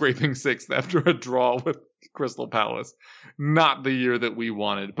ended up scraping 6th after a draw with Crystal Palace. Not the year that we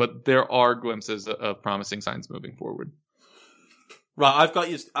wanted, but there are glimpses of promising signs moving forward. Right, I've got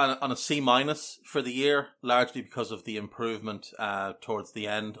you on a C- for the year, largely because of the improvement towards the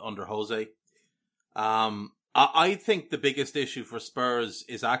end under Jose. I think the biggest issue for Spurs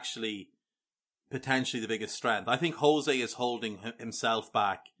is actually potentially the biggest strength. I think Jose is holding himself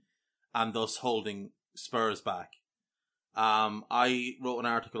back and thus holding Spurs back. I wrote an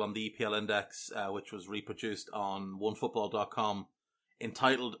article on the EPL Index, which was reproduced on onefootball.com,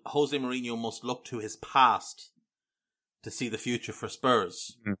 entitled Jose Mourinho Must Look to His Past to See the Future for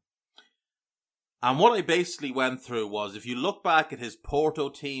Spurs. Mm. And what I basically went through was, if you look back at his Porto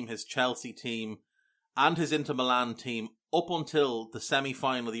team, his Chelsea team, and his Inter Milan team up until the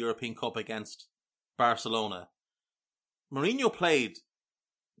semi-final of the European Cup against Barcelona, Mourinho played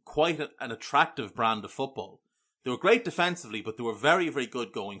quite an attractive brand of football. They were great defensively, but they were very, very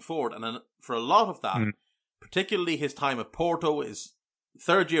good going forward. And for a lot of that, particularly his time at Porto, his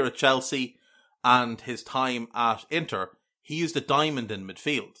third year at Chelsea, and his time at Inter, he used a diamond in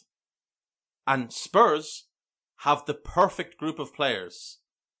midfield. And Spurs have the perfect group of players,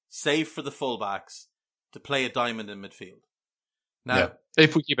 save for the fullbacks, to play a diamond in midfield. Now,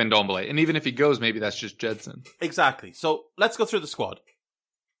 if we keep Ndombele, and even if he goes, maybe that's just Jedson. Exactly. So let's go through the squad.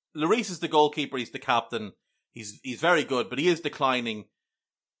 Lloris is the goalkeeper. He's the captain. He's very good, but he is declining.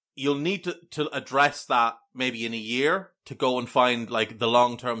 You'll need to address that maybe in a year to go and find like the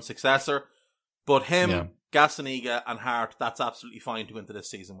long-term successor. But him, Gazzaniga and Hart, that's absolutely fine to go into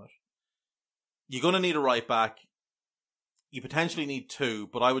this season with. You're going to need a right back. You potentially need 2,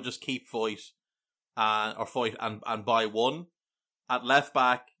 but I would just keep Foyt and buy 1. At left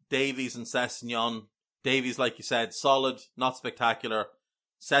back, Davies and Sessegnon. Davies, like you said, solid, not spectacular.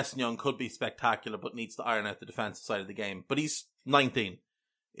 Sessegnon could be spectacular, but needs to iron out the defensive side of the game. But he's 19.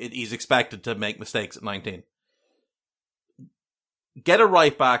 He's expected to make mistakes at 19. Get a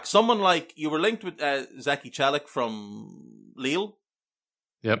right back. Someone like, you were linked with Zeki Celik from Lille.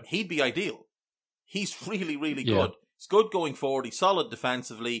 Yep. He'd be ideal. He's really, really good. He's good going forward. He's solid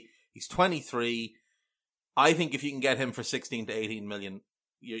defensively. He's 23. I think if you can get him for 16 to 18 million,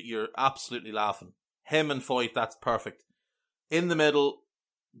 you're absolutely laughing. Him and Foyt, that's perfect. In the middle,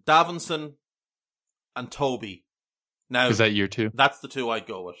 Davinson and Toby. Now, is that year 2? That's the 2 I'd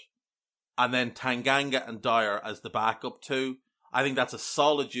go with. And then Tanganga and Dyer as the backup 2. I think that's a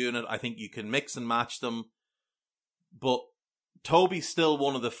solid unit. I think you can mix and match them. But Toby's still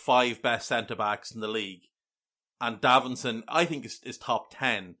one of the 5 best centre-backs in the league. And Davinson, I think, is top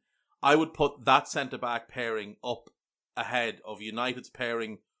 10. I would put that centre-back pairing up ahead of United's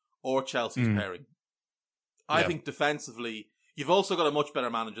pairing or Chelsea's pairing. I think defensively, you've also got a much better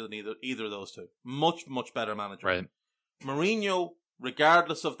manager than either of those two. Much, much better manager. Right. Mourinho,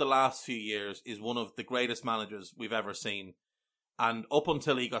 regardless of the last few years, is one of the greatest managers we've ever seen. And up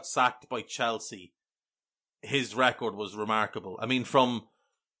until he got sacked by Chelsea, his record was remarkable. I mean,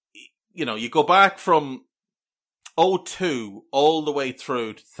 you go back from 2002 all the way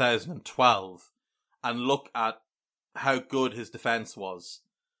through 2012 and look at how good his defence was.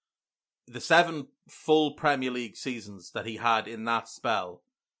 The 7 full Premier League seasons that he had in that spell.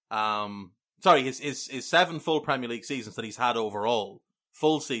 His 7 full Premier League seasons that he's had overall.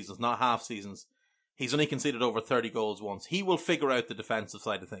 Full seasons, not half seasons. He's only conceded over 30 goals once. He will figure out the defensive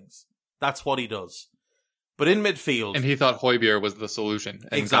side of things. That's what he does. But in midfield... And he thought Højbjerg was the solution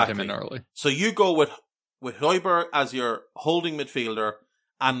and got him in early. So you go with Højbjerg as your holding midfielder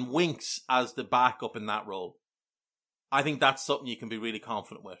and Winks as the backup in that role. I think that's something you can be really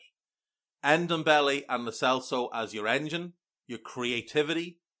confident with. Ndombele and Lo Celso as your engine, your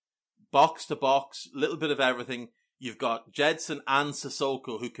creativity, box to box, little bit of everything. You've got Jedson and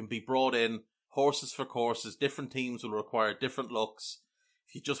Sissoko who can be brought in, horses for courses. Different teams will require different looks.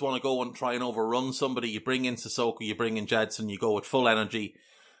 If you just want to go and try and overrun somebody, you bring in Sissoko, you bring in Jedson, you go with full energy.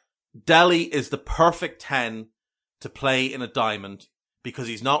 Dele is the perfect 10 to play in a diamond because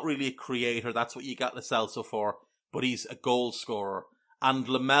he's not really a creator. That's what you got Lo Celso for, but he's a goal scorer. And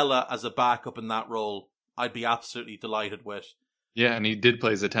Lamela as a backup in that role, I'd be absolutely delighted with. Yeah, and he did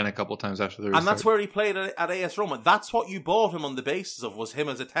play as a 10 a couple times after the restart. And that's where he played at AS Roma. That's what you bought him on the basis of, was him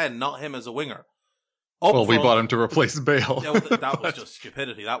as a 10, not him as a winger. We bought him to replace Bale. That was just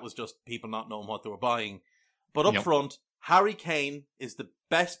stupidity. That was just people not knowing what they were buying. But up front, Harry Kane is the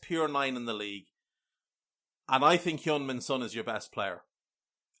best pure 9 in the league. And I think Heung-min Son is your best player.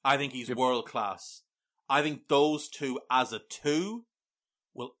 I think he's world class. I think those two as a two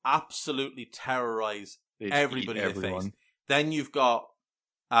will absolutely terrorize everybody they face. Then you've got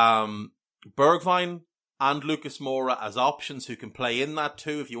Bergwijn and Lucas Moura as options who can play in that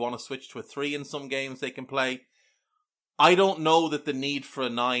two. If you want to switch to a 3 in some games, they can play. I don't know that the need for a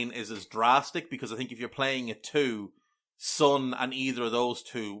 9 is as drastic, because I think if you're playing a 2, Son and either of those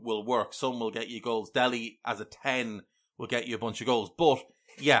two will work. Son will get you goals. Dele as a 10 will get you a bunch of goals. But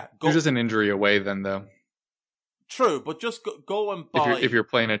yeah, you're just an injury away then, though. True, but just go and buy. If you're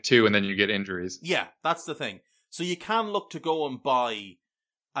playing a 2 and then you get injuries. Yeah, that's the thing. So you can look to go and buy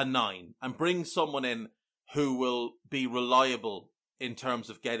a 9 and bring someone in who will be reliable in terms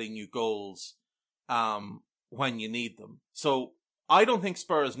of getting you goals when you need them. So I don't think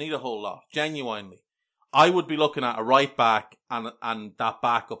Spurs need a whole lot, genuinely. I would be looking at a right back and that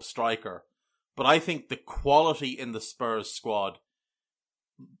backup striker. But I think the quality in the Spurs squad,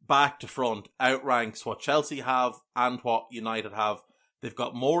 back to front, outranks what Chelsea have and what United have. They've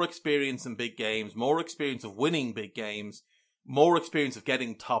got more experience in big games, more experience of winning big games, more experience of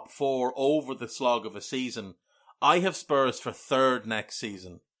getting top 4 over the slog of a season. I have Spurs for 3rd next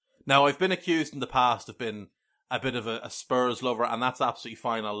season. Now, I've been accused in the past of being a bit of a Spurs lover, and that's absolutely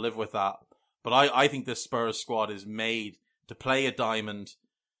fine. I'll live with that. But I think this Spurs squad is made to play a diamond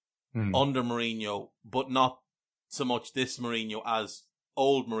under Mourinho, but not so much this Mourinho as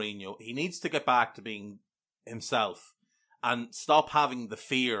old Mourinho. He needs to get back to being himself and stop having the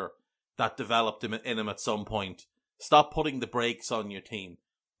fear that developed in him at some point. Stop putting the brakes on your team.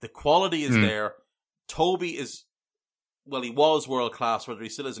 The quality is there. Toby is, well, he was world class. Whether he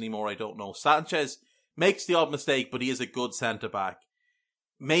still is anymore, I don't know. Sanchez makes the odd mistake, but he is a good centre-back.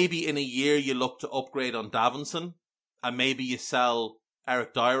 Maybe in a year you look to upgrade on Davinson, and maybe you sell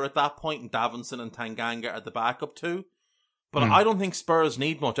Eric Dyer at that point, and Davinson and Tanganga are the backup too. But I don't think Spurs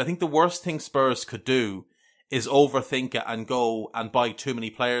need much. I think the worst thing Spurs could do is overthink it and go and buy too many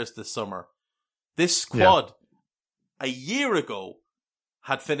players this summer. This squad, a year ago,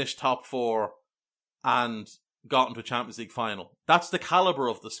 had finished top 4 and gotten to a Champions League final. That's the calibre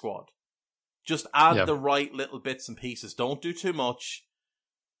of the squad. Just add the right little bits and pieces. Don't do too much.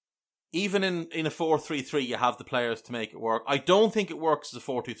 Even in a 4-3-3, you have the players to make it work. I don't think it works as a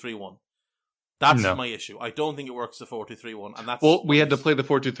 4-2-3-1. That's my issue. I don't think it works as a 4-2-3-1. And that's we had to play the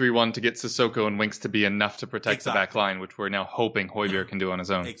 4-2-3-1 to get Sissoko and Winks to be enough to protect the back line, which we're now hoping Højbjerg can do on his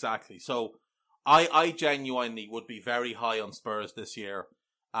own. Exactly. So I genuinely would be very high on Spurs this year,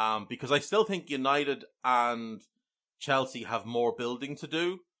 because I still think United and Chelsea have more building to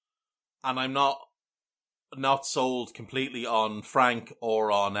do, and I'm not sold completely on Frank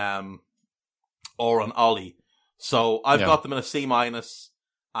or on Ollie. So I've got them in a C-,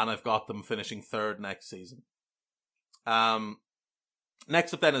 and I've got them finishing 3rd next season.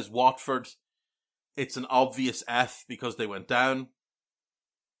 Next up then is Watford. It's an obvious F because they went down.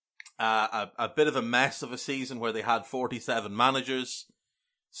 A bit of a mess of a season where they had 47 managers,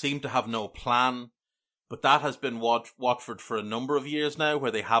 seemed to have no plan. But that has been Watford for a number of years now,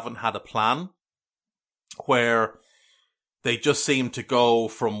 where they haven't had a plan, where they just seem to go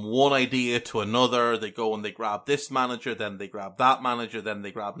from one idea to another. They go and they grab this manager, then they grab that manager, then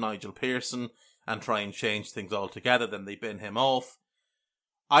they grab Nigel Pearson and try and change things altogether, then they bin him off.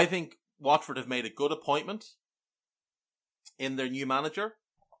 I think Watford have made a good appointment in their new manager.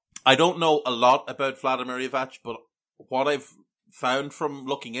 I don't know a lot about Vladimir Ivac, but what I've found from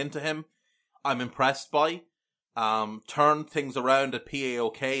looking into him, I'm impressed by. Turned things around at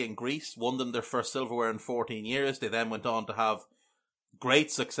PAOK in Greece, won them their first silverware in 14 years. They then went on to have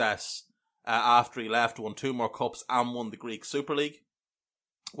great success after he left, won 2 more cups and won the Greek Super League,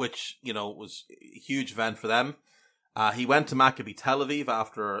 which, was a huge event for them. He went to Maccabi Tel Aviv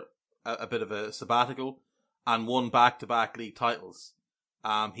after a bit of a sabbatical and won back-to-back league titles.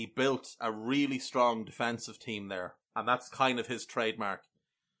 He built a really strong defensive team there, and that's kind of his trademark.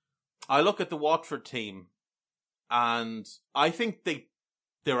 I look at the Watford team, and I think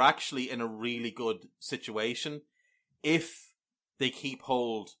they're actually in a really good situation if they keep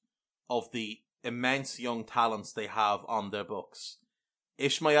hold of the immense young talents they have on their books.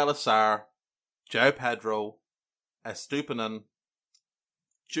 Ismail Assar, João Pedro, Estupinan,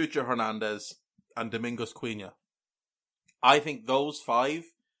 Chucho Hernandez, and Domingos Quina. I think those 5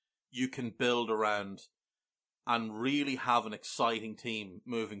 you can build around and really have an exciting team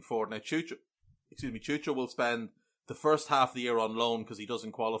moving forward. Now, Chucho will spend the first half of the year on loan because he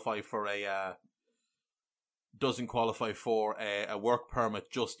doesn't qualify for a work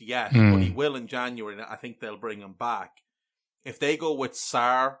permit just yet, but he will in January, and I think they'll bring him back. If they go with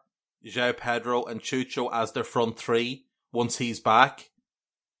Sarr, João Pedro and Chucho as their front three once he's back,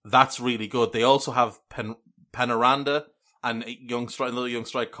 that's really good. They also have Penaranda and another young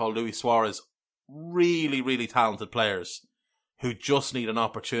striker called Luis Suarez. Really, really talented players who just need an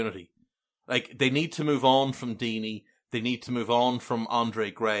opportunity. Like, they need to move on from Deeney. They need to move on from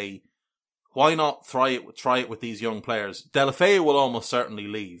Andre Gray. Why not try it with these young players? Deulofeu will almost certainly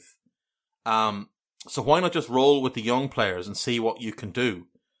leave. So why not just roll with the young players and see what you can do?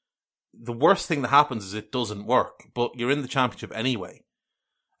 The worst thing that happens is it doesn't work, but you're in the championship anyway.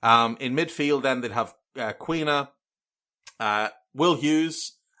 In midfield, then they'd have Quina, Will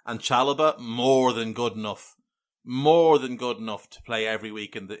Hughes, and Chalobah. More than good enough to play every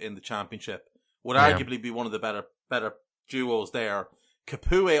week in the championship. Would arguably be one of the better duos there.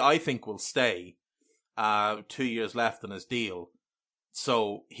 Capoue, I think, will stay. 2 years left on his deal,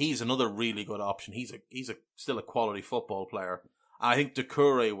 so he's another really good option. He's still a quality football player. I think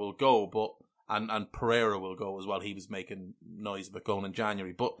Doucouré will go, but and Pereira will go as well. He was making noise about going in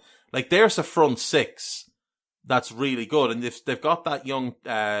January, but like, there's a front six that's really good, and they've got that young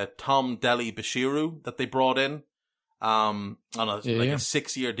Tom Deli Bashiru that they brought in on a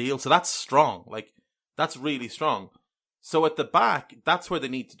 6-year deal, so that's strong. Like, that's really strong. So at the back, that's where they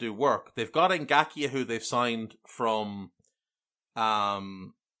need to do work. They've got Ngakia, who they've signed from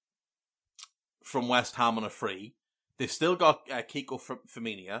West Ham on a free. They've still got Kiko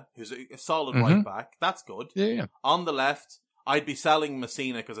Femenia, who's a solid right back. That's good. Yeah. On the left, I'd be selling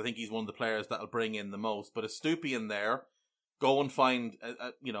Messina because I think he's one of the players that'll bring in the most. But a Stupian there, go and find,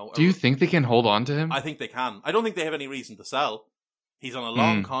 Do you think they can hold on to him? I think they can. I don't think they have any reason to sell. He's on a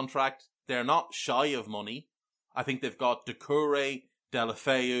long contract. They're not shy of money. I think they've got Doucouré,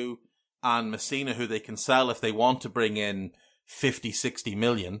 Deulofeu, and Messina, who they can sell if they want to bring in 50, 60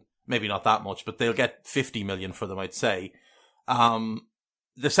 million. Maybe not that much, but they'll get 50 million for them, I'd say.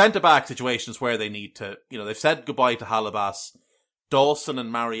 The centre-back situation is where they need to, they've said goodbye to Halabas, Dawson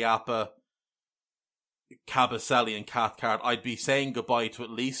and Mariappa, Kabasele and Cathcart. I'd be saying goodbye to at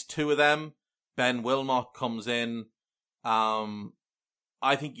least two of them. Ben Wilmot comes in.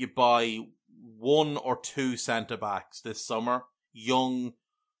 I think you buy 1 or 2 centre-backs this summer. Young,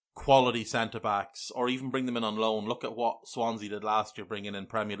 quality centre-backs, or even bring them in on loan. Look at what Swansea did last year, bringing in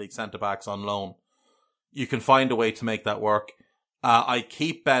Premier League centre-backs on loan. You can find a way to make that work. I'd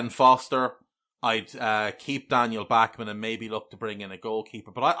keep Ben Foster. I'd keep Daniel Bachmann and maybe look to bring in a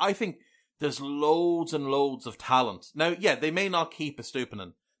goalkeeper. But I think there's loads and loads of talent. Now, yeah, they may not keep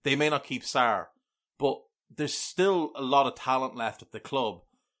Estupinan. They may not keep Sarr. But there's still a lot of talent left at the club.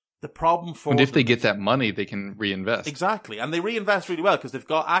 The problem for and if they get that money, they can reinvest. Exactly. And they reinvest really well because they've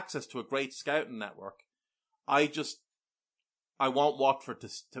got access to a great scouting network. I want Watford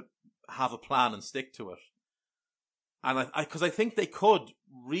to have a plan and stick to it. And because I think they could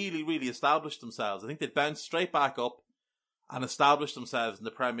really, really establish themselves. I think they'd bounce straight back up and establish themselves in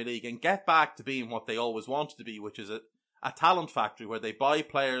the Premier League and get back to being what they always wanted to be, which is a talent factory where they buy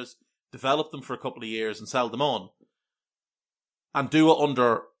players, develop them for a couple of years and sell them on. And do it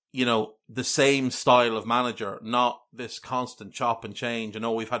under, the same style of manager, not this constant chop and change.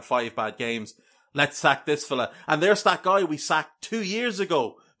 We've had 5 bad games. Let's sack this fella. And there's that guy we sacked 2 years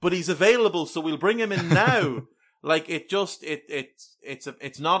ago, but he's available, so we'll bring him in now. Like,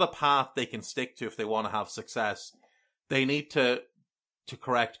 it's not a path they can stick to if they want to have success. They need to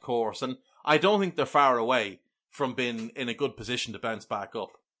correct course. And I don't think they're far away from being in a good position to bounce back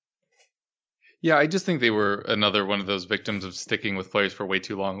up. Yeah, I just think they were another one of those victims of sticking with players for way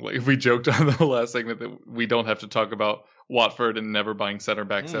too long. Like, we joked on the last segment that we don't have to talk about Watford and never buying center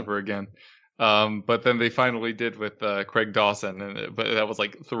backs ever again. But then they finally did with Craig Dawson, but that was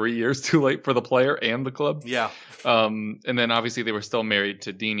like 3 years too late for the player and the club. Yeah. And then obviously they were still married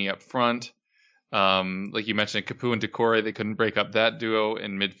to Deeney up front. Like you mentioned, Capoue and Doucouré, they couldn't break up that duo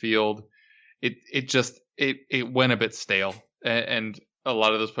in midfield. It went a bit stale, and a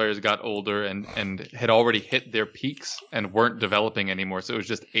lot of those players got older and had already hit their peaks and weren't developing anymore. So it was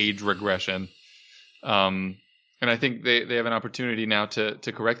just age regression. And I think they have an opportunity now to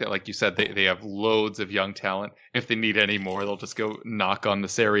correct that. Like you said, they have loads of young talent. If they need any more, they'll just go knock on the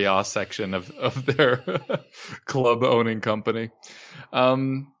Serie A section of their club owning company.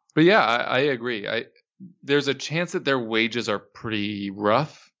 But yeah, I agree. There's a chance that their wages are pretty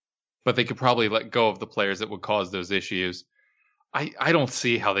rough, but they could probably let go of the players that would cause those issues. I don't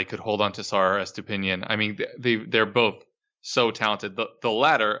see how they could hold on to Sarr or Estupiñán. I mean, they're both so talented. The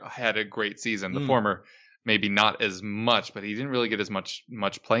latter had a great season. The former, maybe not as much, but he didn't really get as much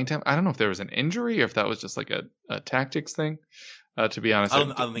playing time. I don't know if there was an injury or if that was just like a tactics thing. To be honest, I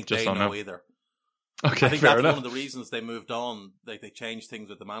don't think they know either. Okay, I think fair that's enough. one of the reasons they moved on. They changed things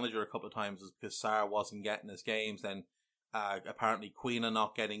with the manager a couple of times is because Sarr wasn't getting his games. Then apparently Quina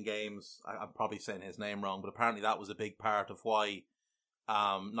not getting games. I'm probably saying his name wrong, but apparently that was a big part of why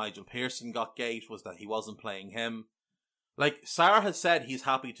Nigel Pearson got gate, was that he wasn't playing him. Like, Sarr has said he's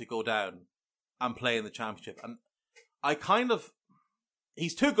happy to go down and play in the championship. And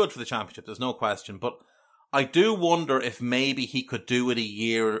he's too good for the championship, there's no question. But I do wonder if maybe he could do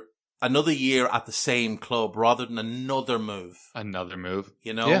it another year at the same club rather than another move. Another move.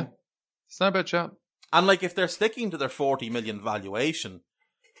 You know? Yeah. It's not a bad shot. And like, if they're sticking to their 40 million valuation,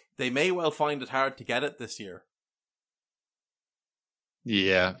 they may well find it hard to get it this year.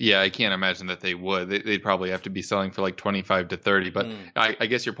 Yeah, I can't imagine that they would. They'd probably have to be selling for like 25 to 30. But I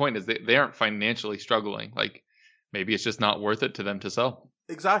guess your point is they aren't financially struggling. Like, maybe it's just not worth it to them to sell.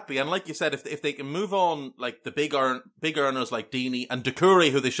 Exactly. And like you said, if they can move on, like the big earners like Deeney and Doucouré,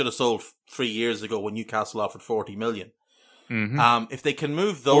 who they should have sold 3 years ago when Newcastle offered 40 million. Mm-hmm. If they can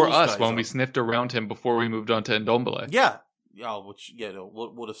move those, or us guys when we sniffed around him before we moved on to Ndombele. Yeah, which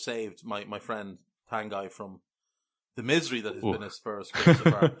would have saved my friend Tanguy from the misery that has been a Spurs career so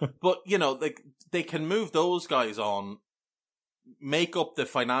far. But they can move those guys on, make up the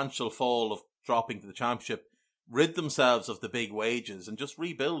financial fall of dropping to the championship, rid themselves of the big wages, and just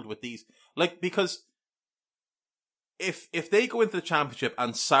rebuild with these. Like, because if they go into the championship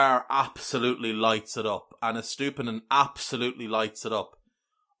and Sarr absolutely lights it up and Estupiñán absolutely lights it up,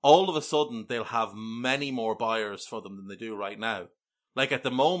 all of a sudden they'll have many more buyers for them than they do right now. Like, at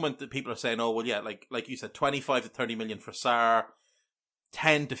the moment that people are saying, oh, well, yeah, like you said, 25 to 30 million for Sarr,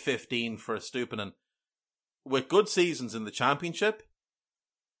 10 to 15 for Estupiñán. With good seasons in the championship,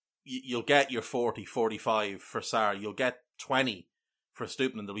 you'll get your 40, 45 for Sarr. You'll get 20 for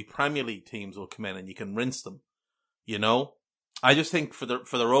Estupiñán. There'll be Premier League teams will come in and you can rinse them. I just think for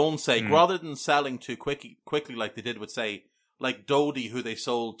their own sake, rather than selling too quickly like they did with, say, like Dodi, who they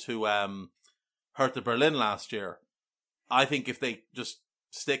sold to Hertha Berlin last year, I think if they just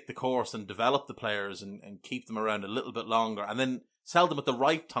stick the course and develop the players and keep them around a little bit longer and then sell them at the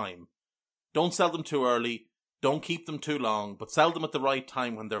right time. Don't sell them too early. Don't keep them too long, but sell them at the right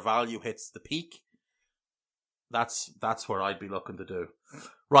time when their value hits the peak. That's where I'd be looking to do.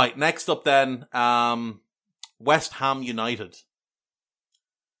 Right, next up then, West Ham United.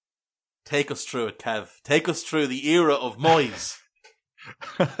 Take us through it, Kev. Take us through the era of Moyes.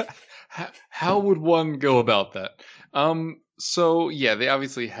 How would one go about that? So yeah, they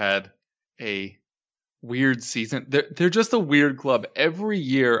obviously had a weird season. They're just a weird club. Every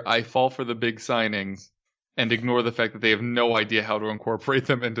year I fall for the big signings and ignore the fact that they have no idea how to incorporate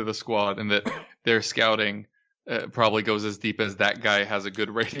them into the squad, and that their scouting probably goes as deep as that guy has a good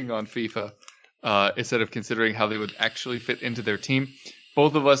rating on FIFA, instead of considering how they would actually fit into their team.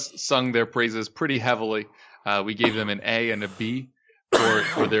 Both of us sung their praises pretty heavily. We gave them an A and a B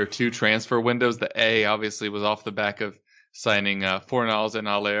for their two transfer windows. The A obviously was off the back of signing Fornals and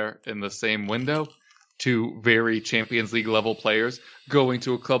Haller in the same window. Two very Champions League level players going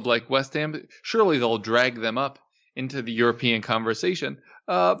to a club like West Ham. Surely they'll drag them up into the European conversation.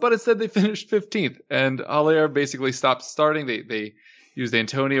 But instead they finished 15th, and Haller basically stopped starting. They used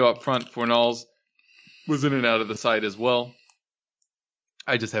Antonio up front. Fornals was in and out of the side as well.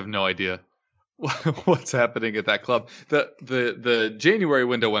 I just have no idea what's happening at that club. The January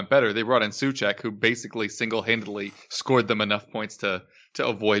window went better. They brought in Souček, who basically single-handedly scored them enough points to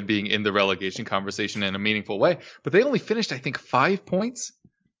avoid being in the relegation conversation in a meaningful way. But they only finished, I think, 5 points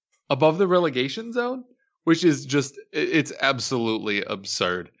above the relegation zone, which is just, it's absolutely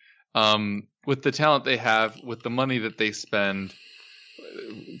absurd. With the talent they have, with the money that they spend,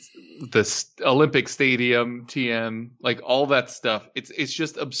 the Olympic Stadium, TM, like all that stuff, it's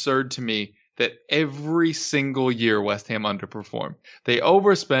just absurd to me that every single year West Ham underperform. They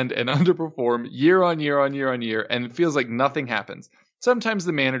overspend and underperform year on year on year on year, and it feels like nothing happens. Sometimes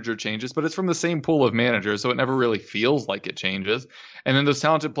the manager changes, but it's from the same pool of managers, so it never really feels like it changes. And then those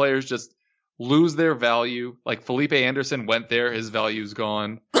talented players just lose their value. Like Felipe Anderson went there, his value's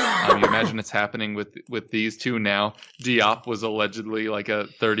gone. You imagine it's happening with these two now. Diop was allegedly like a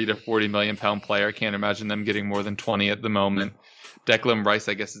 30 to 40 million pound player. I can't imagine them getting more than 20 at the moment. Declan Rice,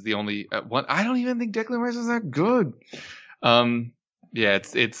 I guess, is the only one. I don't even think Declan Rice is that good. Yeah,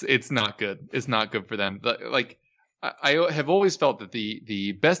 it's not good. It's not good for them. Like, I have always felt that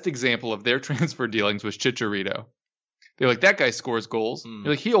the best example of their transfer dealings was Chicharito. They're like, that guy scores goals.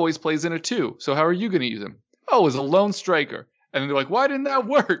 You're like, he always plays in a 2. So how are you going to use him? Oh, as a lone striker. And they're like, why didn't that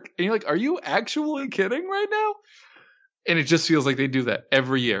work? And you're like, are you actually kidding right now? And it just feels like they do that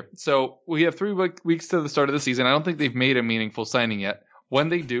every year. So we have 3 weeks to the start of the season. I don't think they've made a meaningful signing yet. When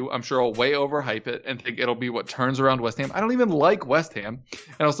they do, I'm sure I'll way overhype it and think it'll be what turns around West Ham. I don't even like West Ham.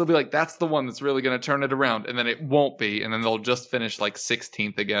 And I'll still be like, that's the one that's really going to turn it around. And then it won't be. And then they'll just finish like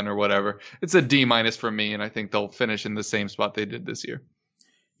 16th again or whatever. It's a D- for me. And I think they'll finish in the same spot they did this year.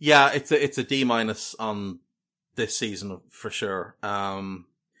 Yeah, it's a D- on this season for sure. I'm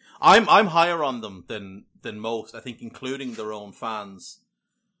higher on them than most, I think, including their own fans.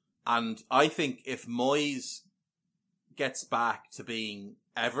 And I think if Moyes gets back to being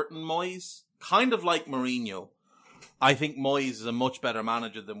Everton Moyes, kind of like Mourinho, I think Moyes is a much better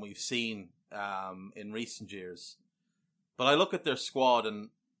manager than we've seen in recent years. But I look at their squad, and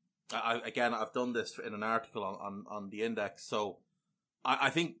I've done this in an article on the Index, so I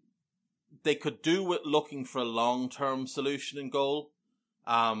think they could do with looking for a long-term solution in goal.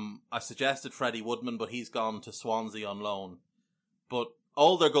 I suggested Freddie Woodman, but he's gone to Swansea on loan. But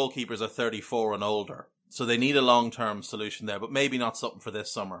all their goalkeepers are 34 and older, so they need a long-term solution there, but maybe not something for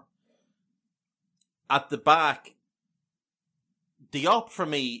this summer. At the back, Diop, for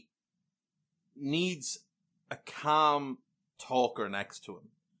me, needs a calm talker next to him,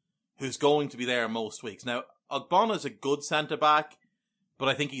 who's going to be there most weeks. Now, Ogbonna's a good centre-back, but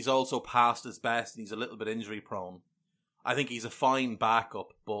I think he's also past his best, and he's a little bit injury-prone. I think he's a fine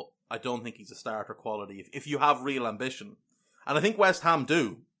backup, but I don't think he's a starter quality if you have real ambition. And I think West Ham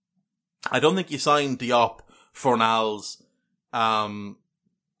do. I don't think you sign Diop, Fornals,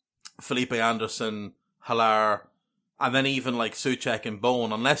 Felipe Anderson, Haller, and then even like Souček and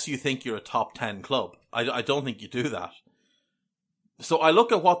Bowen, unless you think you're a top 10 club. I don't think you do that. So I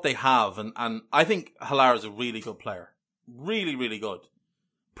look at what they have, and I think Haller is a really good player. Really, really good.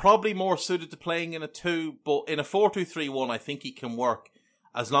 Probably more suited to playing in a 2, but in a 4-2-3-1, I think he can work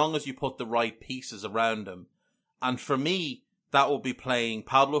as long as you put the right pieces around him. And for me, that will be playing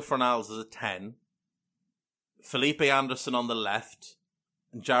Pablo Fornals as a 10, Felipe Anderson on the left,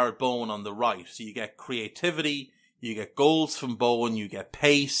 and Jared Bowen on the right. So you get creativity, you get goals from Bowen, you get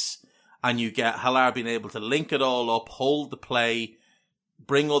pace, and you get Haller being able to link it all up, hold the play,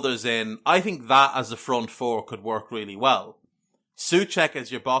 bring others in. I think that as a front four could work really well. Souček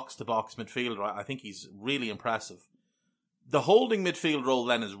as your box-to-box midfielder, I think he's really impressive. The holding midfield role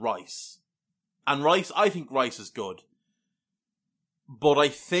then is Rice. And I think Rice is good. But I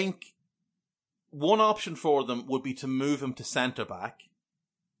think one option for them would be to move him to centre-back,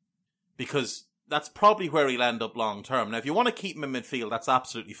 because that's probably where he'll end up long-term. Now, if you want to keep him in midfield, that's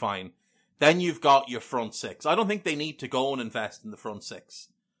absolutely fine. Then you've got your front six. I don't think they need to go and invest in the front six.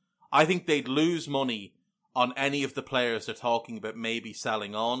 I think they'd lose money on any of the players they're talking about maybe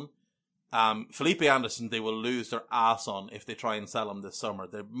selling on. Felipe Anderson, they will lose their ass on if they try and sell him this summer.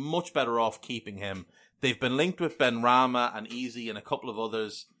 They're much better off keeping him. They've been linked with Benrahma and Easy and a couple of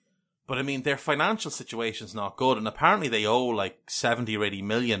others. But I mean, their financial situation's not good. And apparently they owe like 70 or 80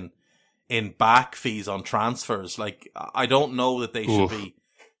 million in back fees on transfers. Like, I don't know that they should be,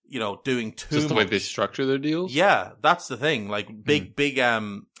 doing too much. Just the way they structure their deals? Yeah, that's the thing. Like big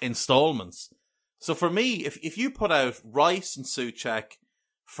installments. So for me, if you put out Rice and Souček,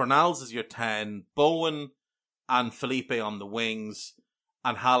 Fornals is your 10, Bowen and Felipe on the wings,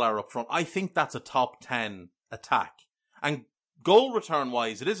 and Haller up front, I think that's a top 10 attack. And goal return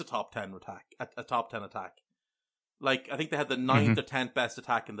wise, it is a top 10 attack. Like, I think they had the 9th or 10th best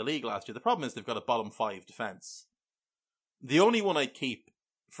attack in the league last year. The problem is they've got a bottom 5 defence. The only one I'd keep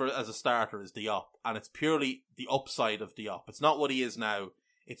as a starter is Diop, and it's purely the upside of Diop. It's not what he is now,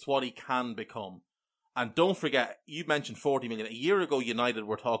 it's what he can become. And don't forget, you mentioned 40 million. A year ago, United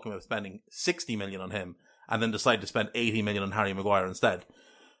were talking about spending 60 million on him, and then decided to spend 80 million on Harry Maguire instead.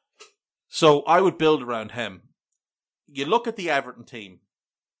 So I would build around him. You look at the Everton team.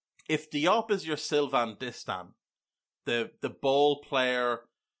 If Diop is your Sylvain Distin, the ball player,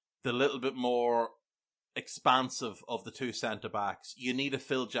 the little bit more expansive of the two centre-backs, you need a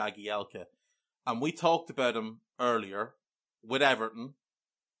Phil Jagielka. And we talked about him earlier with Everton.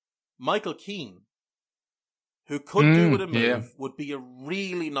 Michael Keane, who could do with a move, would be a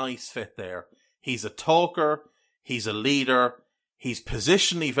really nice fit there. He's a talker, he's a leader, he's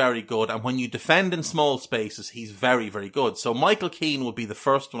positionally very good, and when you defend in small spaces, he's very, very good. So Michael Keane would be the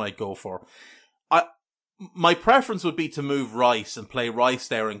first one I'd go for. My preference would be to move Rice and play Rice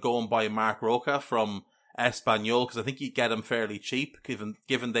there and go and buy Marc Roca from Espanyol, because I think you'd get him fairly cheap,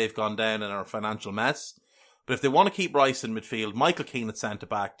 given they've gone down in a financial mess. But if they want to keep Rice in midfield, Michael Keane at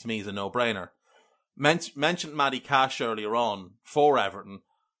centre-back, to me, is a no-brainer. Mentioned Matty Cash earlier on for Everton.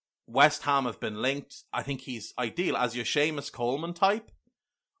 West Ham have been linked. I think he's ideal as your Seamus Coleman type.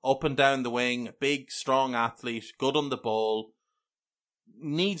 Up and down the wing, big, strong athlete, good on the ball.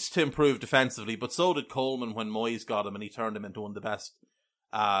 Needs to improve defensively, but so did Coleman when Moyes got him and he turned him into one of the best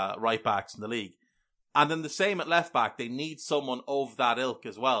right backs in the league. And then the same at left back. They need someone of that ilk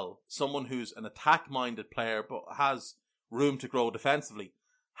as well. Someone who's an attack-minded player but has room to grow defensively.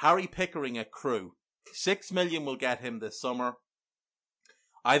 Harry Pickering at Crewe. 6 million will get him this summer.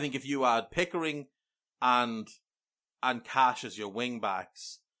 I think if you add Pickering and Cash as your wing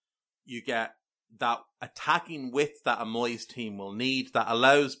backs, you get that attacking width that a Moyes team will need that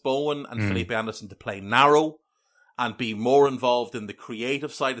allows Bowen and Felipe Anderson to play narrow and be more involved in the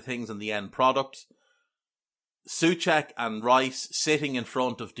creative side of things and the end product. Souček and Rice sitting in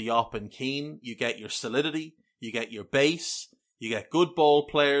front of Diop and Keane, you get your solidity, you get your base, you get good ball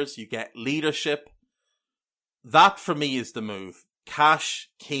players, you get leadership. That for me is the move. Cash,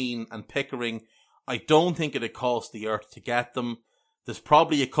 Keane and Pickering. I don't think it'd cost the earth to get them. There's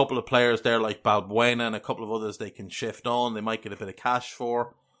probably a couple of players there like Balbuena and a couple of others they can shift on. They might get a bit of cash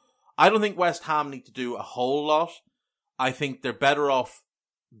for. I don't think West Ham need to do a whole lot. I think they're better off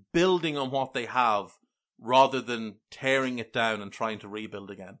building on what they have rather than tearing it down and trying to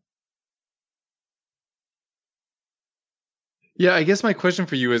rebuild again. Yeah, I guess my question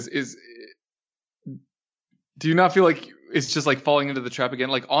for you is do you not feel like it's just like falling into the trap again?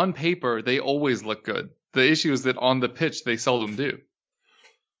 Like on paper, they always look good. The issue is that on the pitch, they seldom do.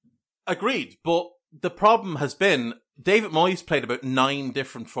 Agreed, but the problem has been David Moyes played about 9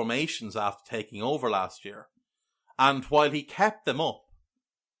 different formations after taking over last year. And while he kept them up,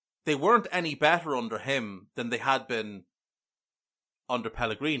 they weren't any better under him than they had been under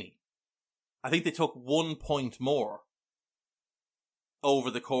Pellegrini. I think they took 1 point more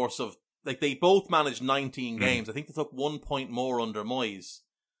over the course of, like, they both managed 19 games. I think they took 1 point more under Moyes.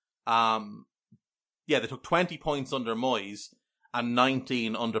 They took 20 points under Moyes and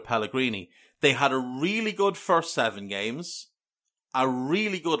 19 under Pellegrini. They had a really good first 7 games, a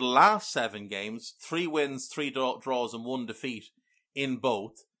really good last 7 games, 3 wins, 3 draws and 1 defeat in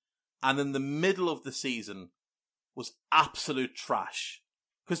both. And in the middle of the season was absolute trash.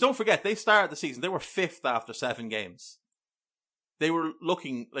 Because don't forget, they started the season, they were 5th after 7 games. They were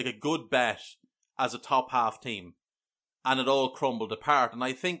looking like a good bet as a top half team. And it all crumbled apart. And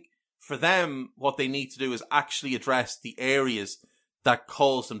I think for them, what they need to do is actually address the areas that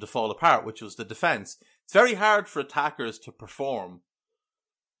caused them to fall apart, which was the defence. It's very hard for attackers to perform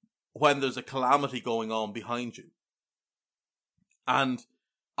when there's a calamity going on behind you. And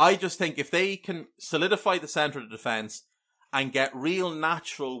I just think if they can solidify the centre of the defence and get real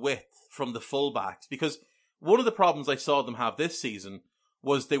natural width from the fullbacks, because one of the problems I saw them have this season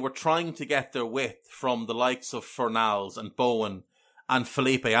was they were trying to get their width from the likes of Fornals and Bowen and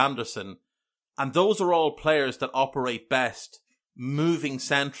Felipe Anderson. And those are all players that operate best moving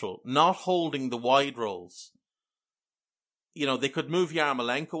central, not holding the wide roles. You know, they could move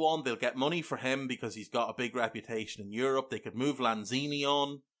Yarmolenko on. They'll get money for him because he's got a big reputation in Europe. They could move Lanzini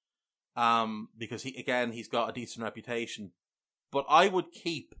on because he's got a decent reputation. But I would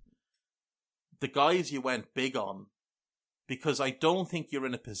keep the guys you went big on because I don't think you're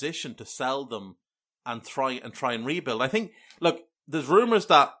in a position to sell them and try and rebuild. I think, look, there's rumours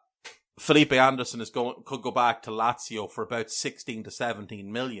that Felipe Anderson could go back to Lazio for about 16 to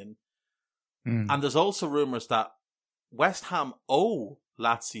 17 million. And there's also rumours that West Ham owe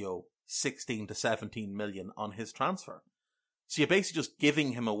Lazio 16 to 17 million on his transfer. So you're basically just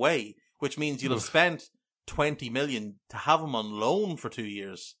giving him away, which means you'll have spent 20 million to have him on loan for 2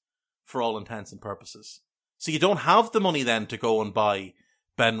 years for all intents and purposes. So you don't have the money then to go and buy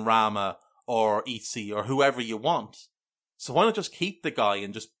Benrahma or Itzi or whoever you want. So why not just keep the guy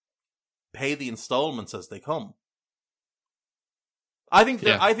and just pay the installments as they come? I think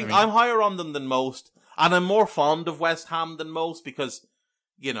I'm higher on them than most, and I'm more fond of West Ham than most because,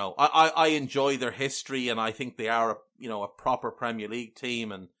 you know, I enjoy their history and I think they are, a proper Premier League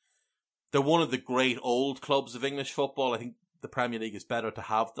team and they're one of the great old clubs of English football. I think the Premier League is better to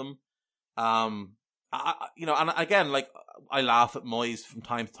have them. And again, like, I laugh at Moyes from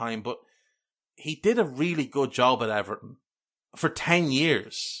time to time, but he did a really good job at Everton for 10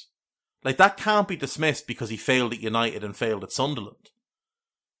 years. Like, that can't be dismissed because he failed at United and failed at Sunderland.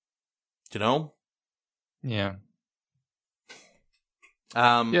 Do you know? Yeah.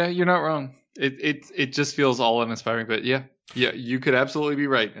 Yeah, you're not wrong. It just feels all uninspiring, but yeah, you could absolutely be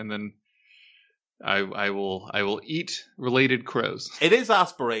right. And then I will eat related crows. It is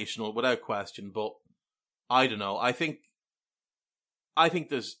aspirational without question, but I don't know. I think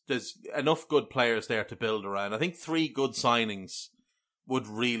there's enough good players there to build around. I think 3 good signings would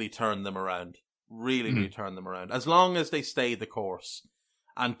really turn them around. Really turn them around. As long as they stay the course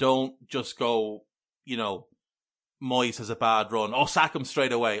and don't just go, Moyes has a bad run. Oh, sack him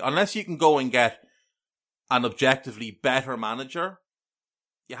straight away. Unless you can go and get an objectively better manager,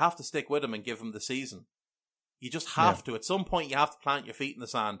 you have to stick with him and give him the season. You just have to. At some point, you have to plant your feet in the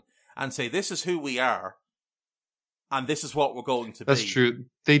sand and say, this is who we are, and this is what we're going to be. That's true.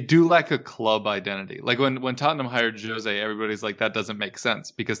 They do lack a club identity. Like when Tottenham hired Jose, everybody's like, that doesn't make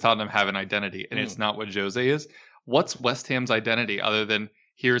sense because Tottenham have an identity, and it's not what Jose is. What's West Ham's identity other than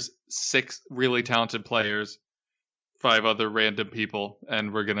here's 6 really talented players, 5 other random people,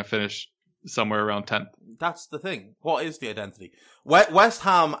 and we're going to finish somewhere around 10th? That's the thing. What is the identity? West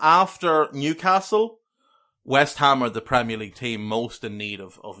Ham, after Newcastle, West Ham are the Premier League team most in need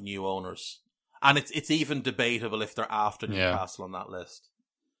of new owners. And it's even debatable if they're after Newcastle on that list.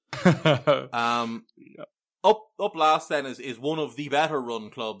 Up last then is one of the better run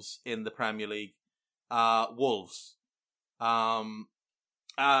clubs in the Premier League, Wolves. An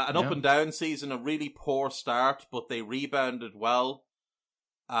up and down season, a really poor start, but they rebounded well.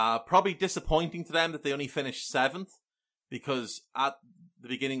 Probably disappointing to them that they only finished 7th, because at the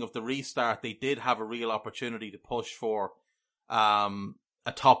beginning of the restart, they did have a real opportunity to push for a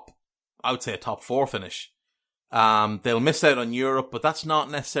top 4 finish. They'll miss out on Europe, but that's not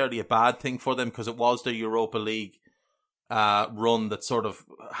necessarily a bad thing for them, because it was their Europa League run that sort of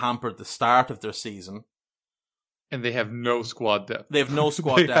hampered the start of their season. And they have no squad depth. They have no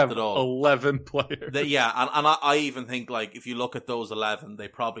squad depth at all. 11 players. And I even think, like, if you look at those 11, they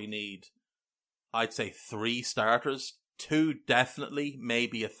probably need, I'd say, 3 starters. 2 definitely,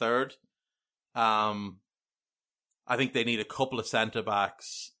 maybe a third. I think they need a couple of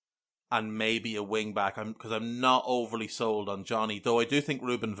centre-backs and maybe a wing-back, because I'm not overly sold on Johnny, though I do think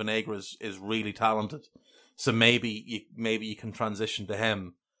Ruben Vinagre is really talented. So maybe you can transition to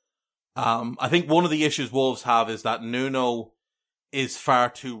him. I think one of the issues Wolves have is that Nuno is far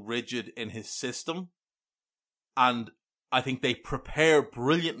too rigid in his system, and I think they prepare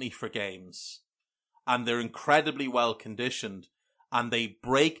brilliantly for games, and they're incredibly well conditioned, and they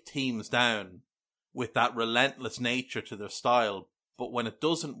break teams down with that relentless nature to their style. But when it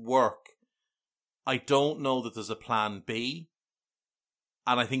doesn't work, I don't know that there's a plan B,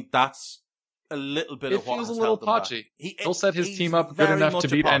 and I think that's a little bit of what has held them back. He'll set his team up good enough to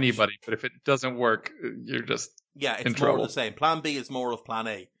beat anybody, but if it doesn't work, you're just in trouble. More the same. Plan B is more of Plan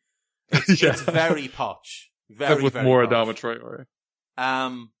A. It's very Poch, very with very more Poch. Adama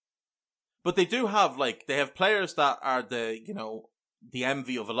Traore. But they do have they have players that are the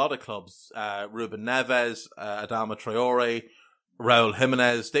envy of a lot of clubs. Ruben Neves, Adama Traore, Raul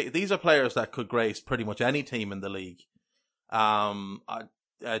Jimenez. These are players that could grace pretty much any team in the league.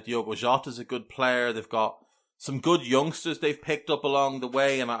 Diogo Jota is a good player. They've got some good youngsters they've picked up along the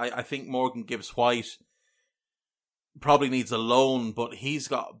way, and I think Morgan Gibbs-White probably needs a loan, but he's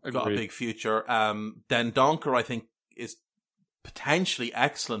got a big future. Dendoncker, I think, is potentially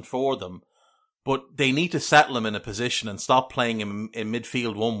excellent for them, but they need to settle him in a position and stop playing him in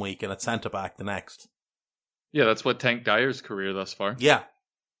midfield one week and at centre-back the next. Yeah, that's what Tank Dyer's career thus far. Yeah,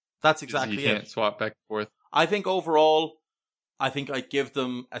 that's exactly it. You can't swap back and forth. I think overall, I'd give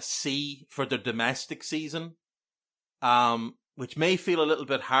them a C for their domestic season, which may feel a little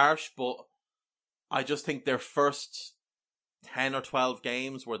bit harsh, but I just think their first 10 or 12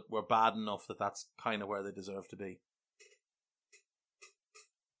 games were bad enough that that's kind of where they deserve to be.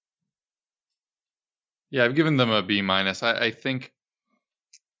 Yeah, I've given them a B-. I think,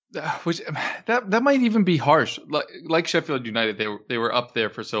 which that might even be harsh. Like Sheffield United, they were up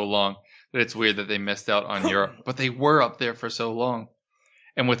there for so long that it's weird that they missed out on Europe, but they were up there for so long,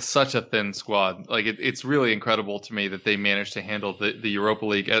 and with such a thin squad, it's really incredible to me that they managed to handle the Europa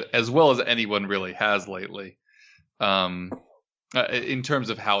League as well as anyone really has lately. In terms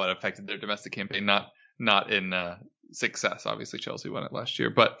of how it affected their domestic campaign, not in success. Obviously, Chelsea won it last year,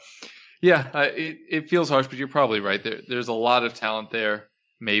 but yeah, it feels harsh. But you're probably right. There's a lot of talent there.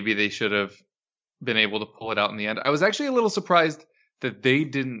 Maybe they should have been able to pull it out in the end. I was actually a little surprised that they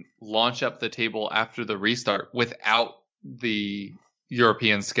didn't launch up the table after the restart without the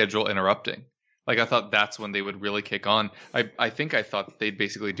European schedule interrupting. I thought that's when they would really kick on. I thought they'd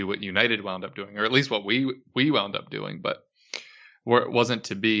basically do what United wound up doing, or at least what we wound up doing, but where it wasn't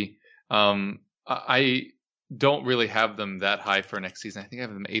to be. I don't really have them that high for next season. I think I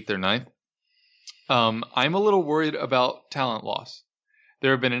have them 8th or 9th. I'm a little worried about talent loss.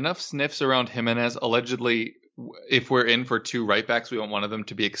 There have been enough sniffs around Jimenez. Allegedly, if we're in for 2 right backs, we want one of them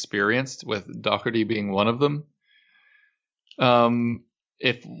to be experienced, with Doherty being one of them.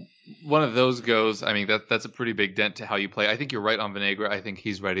 If one of those goes, I mean, that's a pretty big dent to how you play. I think you're right on Vinagre. I think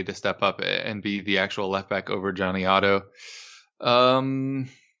he's ready to step up and be the actual left back over Johnny Otto.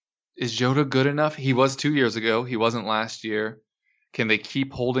 Is Jota good enough? He was 2 years ago. He wasn't last year. Can they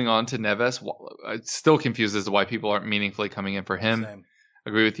keep holding on to Neves? I'm still confused as to why people aren't meaningfully coming in for him. Same.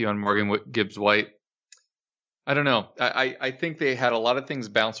 agree with you on Morgan Gibbs-White. I don't know. I think they had a lot of things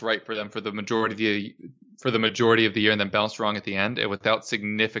bounce right for them for the majority of the year, and then bounce wrong at the end. And without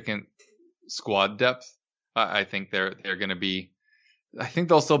significant squad depth, I think they're going to be. I think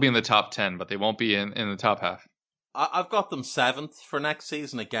they'll still be in the top 10, but they won't be in the top half. I've got them 7th for next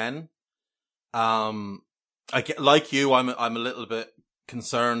season again. Like you, I'm a little bit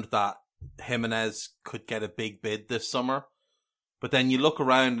concerned that Jimenez could get a big bid this summer. But then you look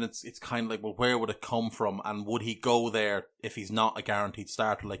around and it's kind of like, well, where would it come from? And would he go there if he's not a guaranteed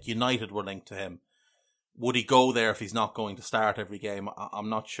starter? Like United were linked to him. Would he go there if he's not going to start every game? I'm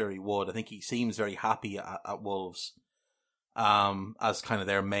not sure he would. I think he seems very happy at Wolves as kind of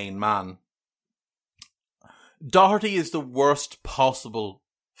their main man. Doherty is the worst possible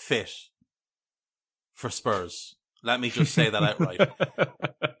fit for Spurs. Let me just say that outright.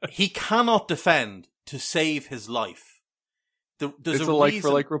 He cannot defend to save his life. There's it's a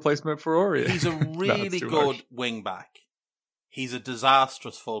like-for-like replacement for Aurier. He's a really good wing back. He's a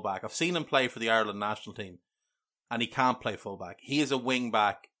disastrous fullback. I've seen him play for the Ireland national team, and he can't play fullback. He is a wing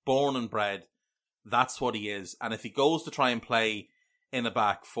back, born and bred. That's what he is. And if he goes to try and play in a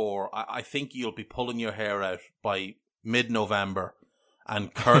back four, I think you'll be pulling your hair out by mid-November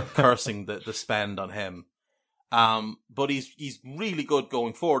and cursing the spend on him. But he's really good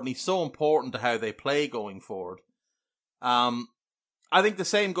going forward, and he's so important to how they play going forward. I think the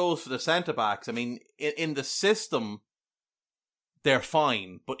same goes for the centre-backs. I mean, in the system, they're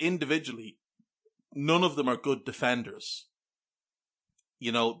fine, but individually, none of them are good defenders.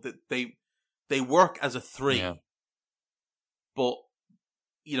 You know, they work as a three, but,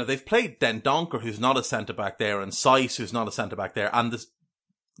 you know, they've played Dendoncker, who's not a centre-back there, and Seiss, who's not a centre-back there, and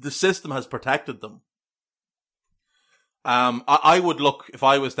the system has protected them. I would look, if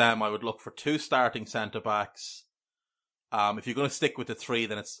I was them, I would look for 2 starting centre-backs. If you're going to stick with the 3,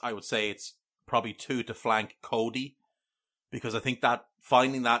 then I would say it's probably 2 to flank Cody, because I think that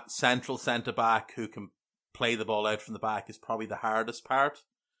finding that central centre-back who can play the ball out from the back is probably the hardest part.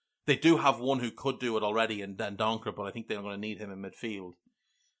 They do have one who could do it already in Dendoncker, but I think they're going to need him in midfield.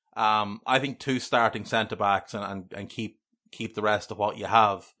 I think 2 starting centre-backs and keep the rest of what you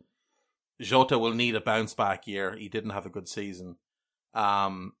have. Jota will need a bounce back year. He didn't have a good season.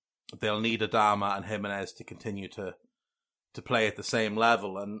 They'll need Adama and Jimenez to continue to play at the same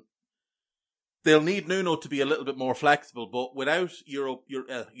level, and they'll need Nuno to be a little bit more flexible. But without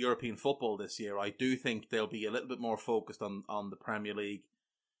European football this year, I do think they'll be a little bit more focused on the Premier League,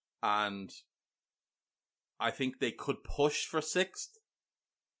 and I think they could push for 6th.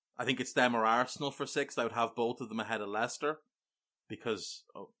 I think it's them or Arsenal for 6th. I would have both of them ahead of Leicester because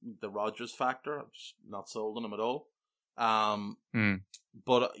of the Rodgers factor. I'm just not sold on them at all.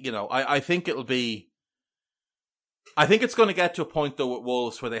 But, you know, I think it'll be... I think it's going to get to a point, though, with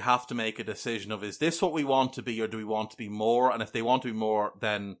Wolves where they have to make a decision of, is this what we want to be, or do we want to be more? And if they want to be more,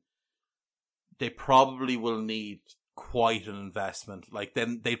 then they probably will need quite an investment. Like,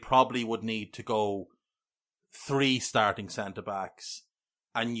 then they probably would need to go 3 starting centre-backs,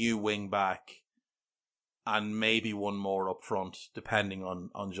 a new wing-back, and maybe 1 more up front, depending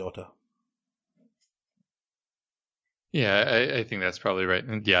on Jota. Yeah, I think that's probably right.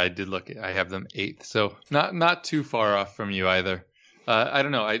 And yeah, I did look. I have them 8th, so not too far off from you either. I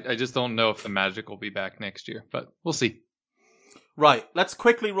don't know. I just don't know if the Magic will be back next year, but we'll see. Right. Let's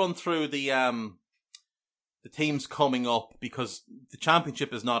quickly run through the teams coming up, because the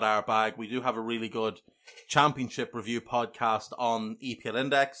Championship is not our bag. We do have a really good Championship review podcast on EPL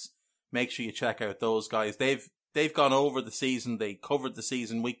Index. Make sure you check out those guys. They've gone over the season. They covered the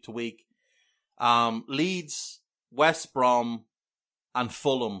season week to week. Leeds, West Brom and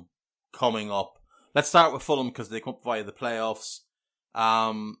Fulham coming up. Let's start with Fulham because they come up via the playoffs.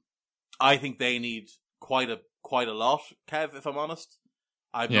 I think they need quite a lot, Kev, if I'm honest.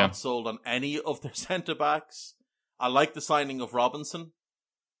 I'm not sold on any of their centre-backs. I like the signing of Robinson.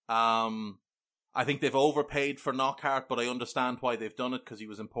 I think they've overpaid for Knockaert, but I understand why they've done it because he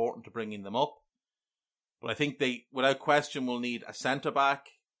was important to bringing them up. But I think they, without question, will need a centre-back.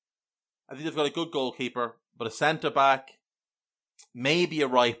 I think they've got a good goalkeeper, but a centre-back, maybe a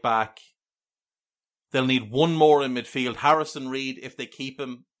right-back. They'll need 1 more in midfield. Harrison Reed, if they keep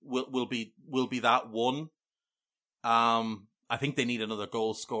him, will be that one. I think they need another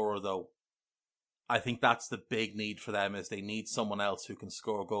goal scorer, though. I think that's the big need for them, is they need someone else who can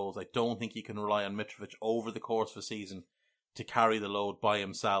score goals. I don't think you can rely on Mitrovic over the course of a season to carry the load by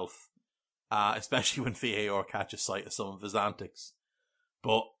himself, especially when VAR catches sight of some of his antics.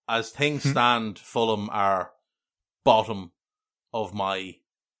 But as things stand, Fulham are bottom of my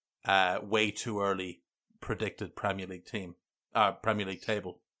way too early predicted Premier League team. Premier League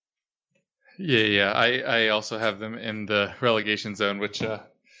table. Yeah. I also have them in the relegation zone, which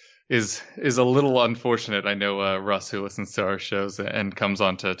is a little unfortunate. I know Russ, who listens to our shows and comes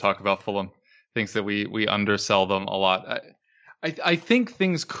on to talk about Fulham, thinks that we undersell them a lot. I think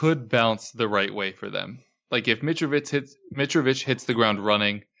things could bounce the right way for them. Like if Mitrovic hits the ground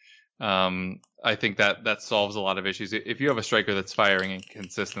running, I think that solves a lot of issues. If you have a striker that's firing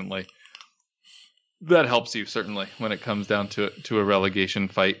consistently, that helps you certainly when it comes down to a relegation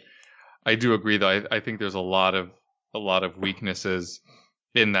fight. I do agree, though. I think there's a lot of weaknesses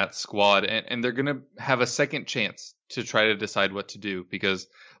in that squad, and they're going to have a second chance to try to decide what to do, because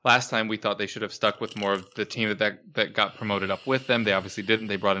last time we thought they should have stuck with more of the team that got promoted up with them. They obviously didn't.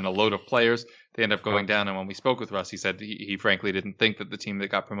 They brought in a load of players. They ended up going down, and when we spoke with Russ, he said he frankly didn't think that the team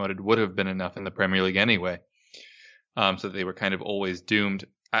that got promoted would have been enough in the Premier League anyway. So they were kind of always doomed.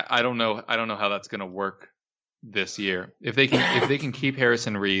 I don't know how that's going to work this year. If they can keep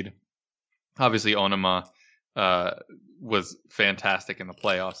Harrison Reed, obviously Onana was fantastic in the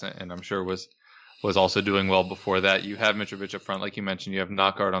playoffs, and I'm sure was also doing well before that. You have Mitrovic up front, like you mentioned. You have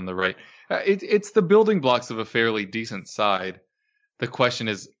Knockaert on the right. It's the building blocks of a fairly decent side. The question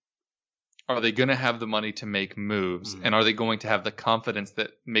is, are they going to have the money to make moves, and are they going to have the confidence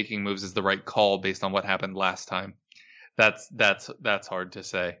that making moves is the right call based on what happened last time? That's hard to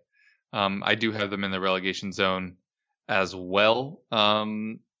say. I do have them in the relegation zone as well.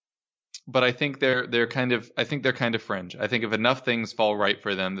 But I think they're kind of fringe. I think if enough things fall right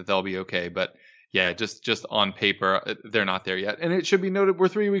for them, that they'll be okay. But yeah, just on paper, they're not there yet. And it should be noted, we're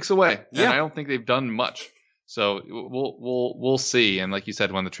 3 weeks away, and I don't think they've done much. So we'll see. And like you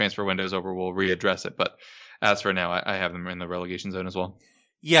said, when the transfer window is over, we'll readdress it. But as for now, I have them in the relegation zone as well.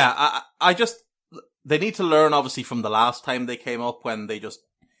 Yeah, they need to learn, obviously, from the last time they came up when they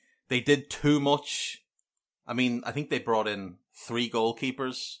did too much. I mean, I think they brought in 3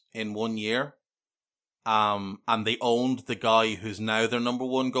 goalkeepers in 1 year. And they owned the guy who's now their number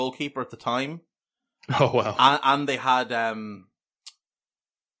 1 goalkeeper at the time. Oh, wow. And they had,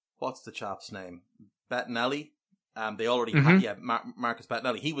 what's the chap's name? Bettinelli. They already had, Marcus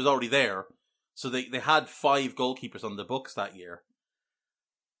Bettinelli. He was already there. So they had 5 goalkeepers on the books that year.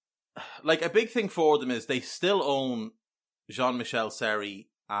 Like, a big thing for them is they still own Jean-Michel Seri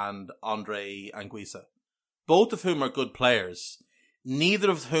and Andre Anguissa, both of whom are good players, neither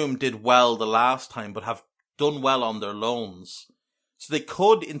of whom did well the last time, but have done well on their loans. So they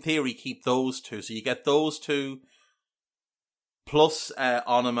could, in theory, keep those 2. So you get those 2 plus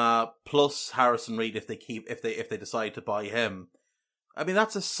Onana plus Harrison Reed if they decide to buy him. I mean,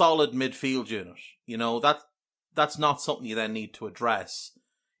 that's a solid midfield unit. You know, that's not something you then need to address.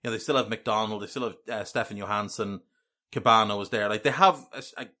 You know, they still have McDonald, they still have Stefan Johansson, Cabano is there. Like, they have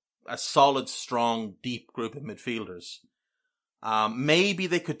a solid, strong, deep group of midfielders. Maybe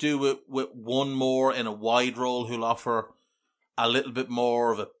they could do it with one more in a wide role who'll offer a little bit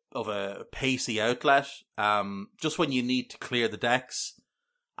more of a pacey outlet. Just when you need to clear the decks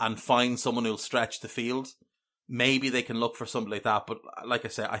and find someone who'll stretch the field. Maybe they can look for something like that. But like I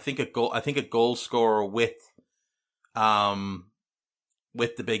said, I think a goal scorer with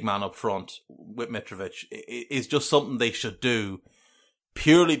the big man up front, with Mitrovic, is just something they should do,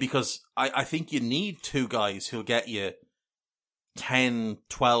 purely because I think you need 2 guys who'll get you 10,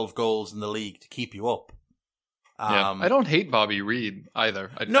 12 goals in the league to keep you up. I don't hate Bobby Reed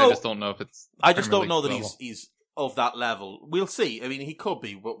either. I just don't know if it's... I just don't know that he's of that level. We'll see. I mean, he could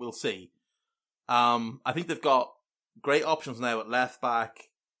be, but we'll see. I think they've got great options now at left back.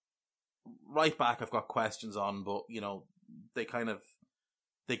 Right back I've got questions on, but, you know, they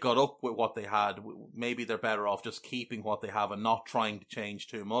got up with what they had. Maybe they're better off just keeping what they have and not trying to change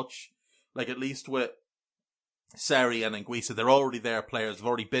too much. Like, at least with Seri and Anguissa, they're already there players. They've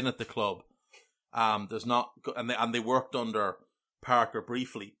already been at the club. There's not, and they worked under Parker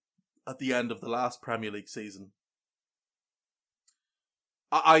briefly at the end of the last Premier League season.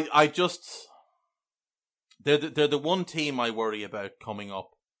 I just, they're the one team I worry about coming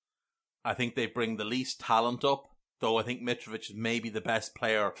up. I think they bring the least talent up, though I think Mitrovic is maybe the best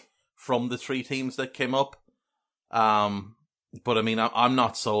player from the 3 teams that came up. But I mean, I'm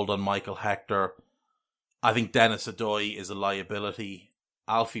not sold on Michael Hector. I think Dennis Odoi is a liability.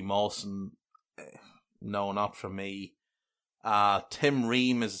 Alfie Mawson, no, not for me. Tim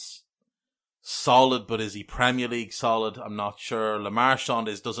Ream is solid, but is he Premier League solid? I'm not sure. Lamar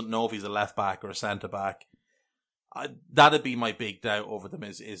Shondes doesn't know if he's a left back or a centre back. That'd be my big doubt over them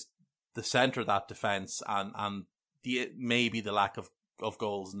is the centre of that defence and maybe the lack of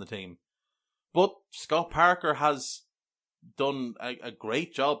goals in the team. But Scott Parker has done a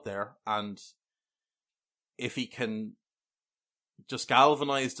great job there, and if he can just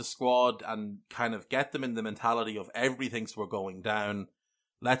galvanize the squad and kind of get them in the mentality of everything's we're going down.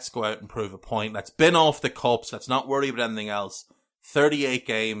 Let's go out and prove a point. Let's bin off the cups. Let's not worry about anything else. 38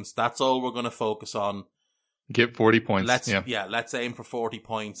 games. That's all we're going to focus on. Get 40 points. Let's aim for 40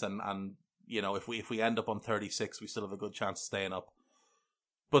 points. And you know, if we end up on 36, we still have a good chance of staying up.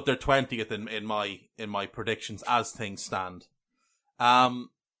 But they're 20th in my predictions as things stand.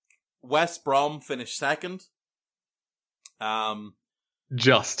 West Brom finished second.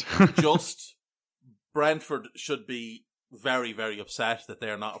 Just Brentford should be very, very upset that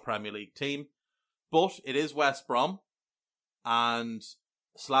they're not a Premier League team. But it is West Brom. And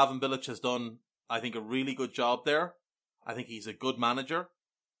Slaven Bilic has done, I think, a really good job there. I think he's a good manager.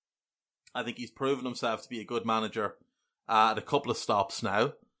 I think he's proven himself to be a good manager at a couple of stops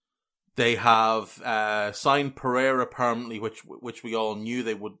now. They have signed Pereira permanently, which we all knew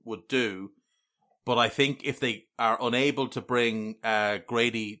they would do. But I think if they are unable to bring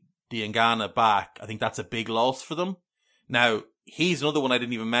Grady Diangana back, I think that's a big loss for them. Now, he's another one I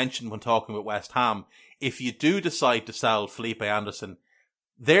didn't even mention when talking about West Ham. If you do decide to sell Felipe Anderson,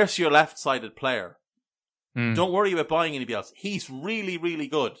 there's your left-sided player. Don't worry about buying anybody else. He's really, really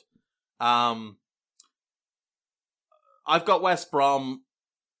good. I've got West Brom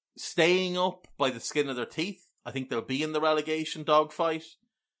staying up by the skin of their teeth. I think they'll be in the relegation dogfight.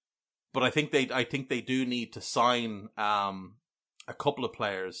 But I think they do need to sign a couple of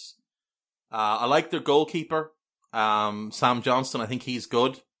players. I like their goalkeeper, Sam Johnston. I think he's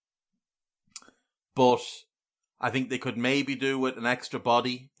good. But I think they could maybe do with an extra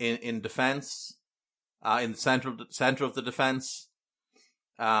body in defence, in the centre of the defence.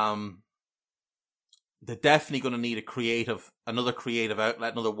 They're definitely going to need another creative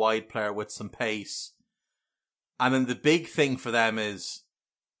outlet, another wide player with some pace. And then the big thing for them is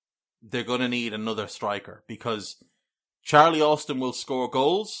they're going to need another striker, because Charlie Austin will score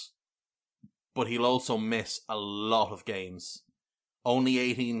goals, but he'll also miss a lot of games. Only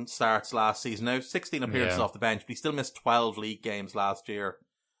 18 starts last season. Now, 16 appearances off the bench, but he still missed 12 league games last year.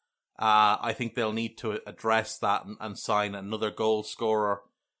 I think they'll need to address that and sign another goal scorer.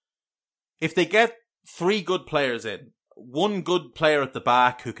 If they get 3 good players in, one good player at the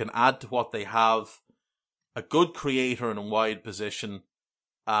back who can add to what they have, a good creator in a wide position.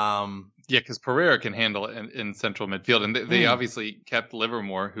 Because Pereira can handle it in central midfield, and they obviously kept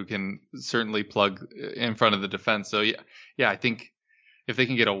Livermore, who can certainly plug in front of the defense. So I think if they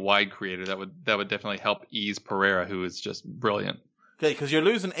can get a wide creator, that would definitely help ease Pereira, who is just brilliant. Okay, because you're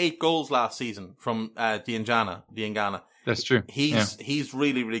losing 8 goals last season from Diangana. That's true. He's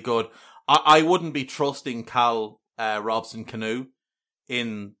really, really good. I wouldn't be trusting Cal Robson-Kanu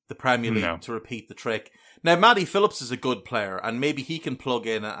in the Premier League to repeat the trick. Now, Matty Phillips is a good player, and maybe he can plug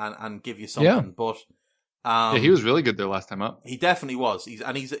in and give you something. But he was really good there last time up. He definitely was. He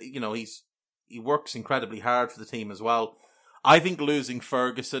works incredibly hard for the team as well. I think losing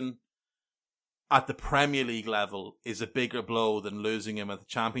Ferguson at the Premier League level is a bigger blow than losing him at the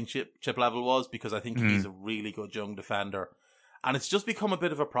Championship level was, because I think he's a really good young defender. And it's just become a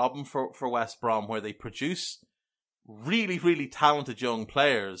bit of a problem for West Brom, where they produce really, really talented young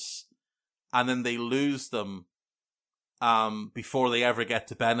players, and then they lose them before they ever get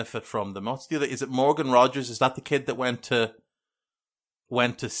to benefit from them. What's the other? Is it Morgan Rogers? Is that the kid that went to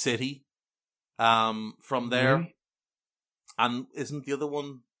City from there? Mm-hmm. And isn't the other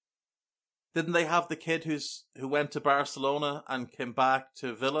one? Didn't they have the kid who went to Barcelona and came back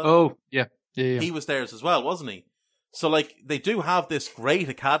to Villa? Oh, yeah. He was theirs as well, wasn't he? So, like, they do have this great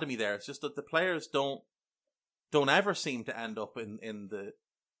academy there. It's just that the players don't ever seem to end up in the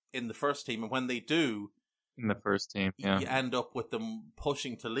first team, and when they do, in the first team, you end up with them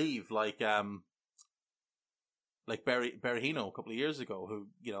pushing to leave, like Berahino a couple of years ago, who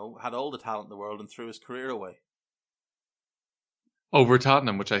had all the talent in the world and threw his career away over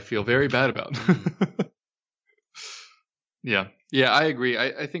Tottenham, which I feel very bad about. Yeah, I agree.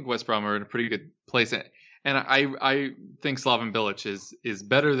 I think West Brom are in a pretty good place. And I think Slaven Bilic is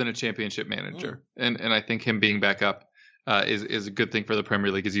better than a championship manager. And I think him being back up is a good thing for the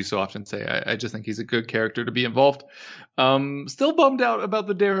Premier League, as you so often say. I just think he's a good character to be involved. Still bummed out about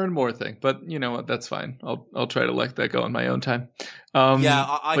the Darren Moore thing, but you know what? That's fine. I'll try to let that go in my own time.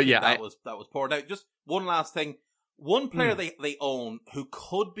 I think that was poor. Now, just one last thing. One player they own who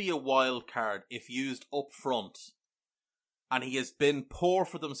could be a wild card if used up front, and he has been poor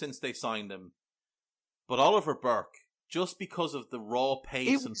for them since they signed him. But Oliver Burke, just because of the raw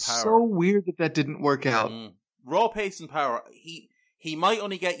pace and power. It's so weird that didn't work out. Raw pace and power. He might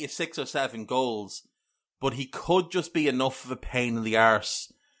only get you 6 or 7 goals, but he could just be enough of a pain in the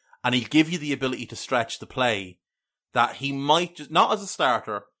arse, and he'll give you the ability to stretch the play. that he might just, not as a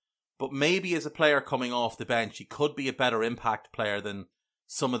starter, but maybe as a player coming off the bench, he could be a better impact player than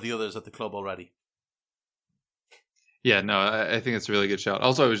some of the others at the club already. Yeah, no, I think it's a really good shout.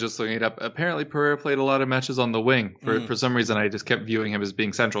 Also, I was just looking it up. Apparently, Pereira played a lot of matches on the wing. For some reason, I just kept viewing him as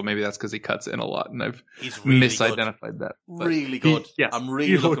being central. Maybe that's because he cuts in a lot, and I've really misidentified that. But really good. I'm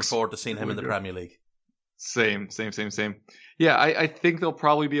really looking forward to seeing him in the Premier League. Same. Yeah, I think they'll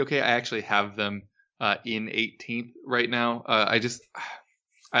probably be okay. I actually have them in 18th right now. I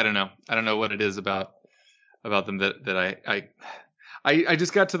don't know. I don't know what it is about them that I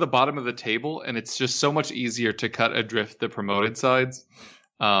just got to the bottom of the table, and it's just so much easier to cut adrift the promoted sides.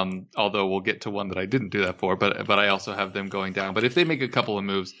 Although we'll get to one that I didn't do that for, but I also have them going down. But if they make a couple of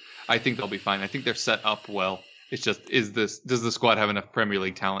moves, I think they'll be fine. I think they're set up well. It's just, does the squad have enough Premier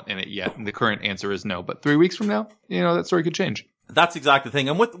League talent in it yet? And the current answer is no. But 3 weeks from now, that story could change. That's exactly the thing.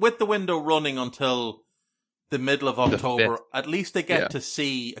 And with the window running until the middle of October, at least they get to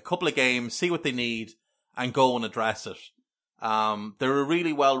see a couple of games, see what they need, and go and address it. They're a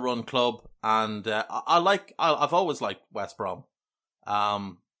really well-run club, and I've always liked West Brom.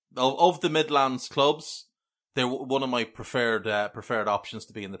 Of the Midlands clubs, they're one of my preferred options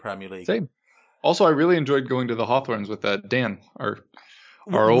to be in the Premier League. Same. Also, I really enjoyed going to the Hawthorns with Dan, our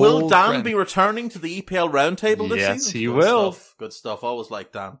Will old Dan friend. be returning to the EPL Roundtable this season? Yes, he will. Good stuff. Always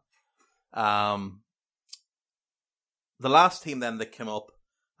liked Dan. The last team then that came up,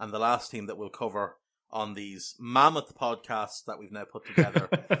 and the last team that we'll cover on these mammoth podcasts that we've now put together,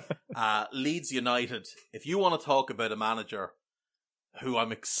 Leeds United. If you want to talk about a manager who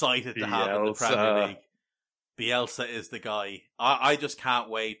I'm excited to have in the Premier League, Bielsa is the guy. I just can't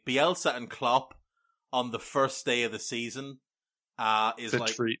wait. Bielsa and Klopp on the first day of the season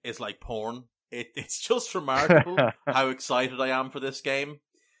is like porn. It's just remarkable how excited I am for this game.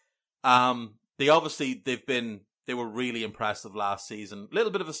 They were really impressive last season. A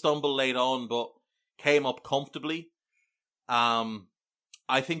little bit of a stumble late on, but came up comfortably.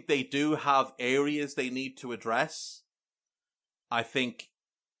 I think they do have areas they need to address. I think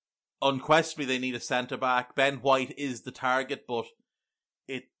unquestionably they need a centre-back. Ben White is the target, but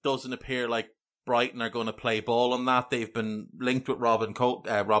it doesn't appear like Brighton are going to play ball on that. They've been linked with Robin Koch.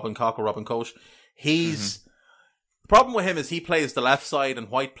 The problem with him is he plays the left side and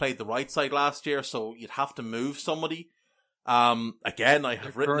White played the right side last year, so you'd have to move somebody. Again, I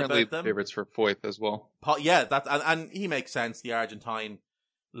have written about them. Favorites for Foyth as well. Yeah, and he makes sense, the Argentine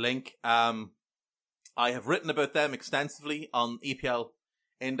link. I have written about them extensively on EPL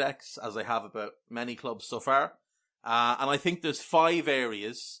Index, as I have about many clubs so far. And I think there's 5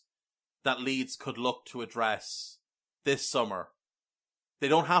 areas that Leeds could look to address this summer. They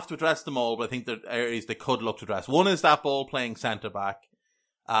don't have to address them all, but I think there are areas they could look to address. One is that ball-playing centre-back,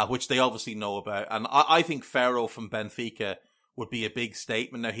 which they obviously know about. And I think Ferro from Benfica would be a big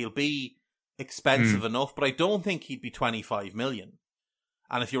statement. Now, he'll be expensive enough, but I don't think he'd be 25 million.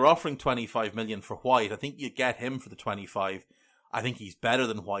 And if you're offering 25 million for White, I think you get him for the 25. I think he's better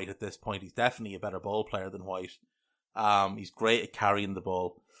than White at this point. He's definitely a better ball player than White. He's great at carrying the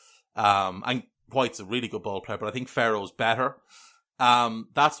ball. And White's a really good ball player, but I think Ferro's better.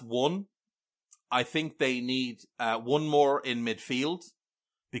 That's one. I think they need one more in midfield,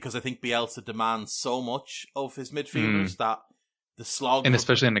 because I think Bielsa demands so much of his midfielders that the slog... And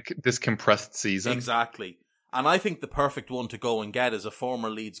especially in this compressed season. Exactly. And I think the perfect one to go and get is a former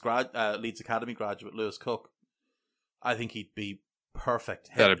Leeds Academy graduate, Lewis Cook. I think he'd be perfect.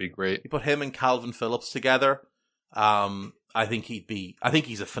 That'd be great. You put him and Calvin Phillips together. I think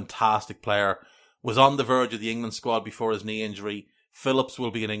he's a fantastic player. Was on the verge of the England squad before his knee injury. Phillips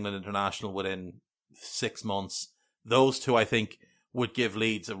will be an England international within 6 months. Those two, I think, would give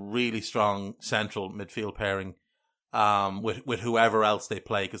Leeds a really strong central midfield pairing with whoever else they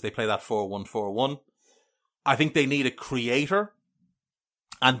play, because they play that 4-1-4-1. I think they need a creator.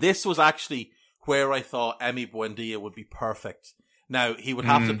 And this was actually where I thought Emi Buendia would be perfect. Now, he would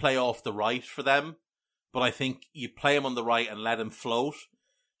have to play off the right for them, but I think you play him on the right and let him float.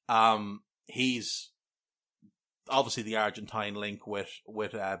 He's obviously the Argentine link with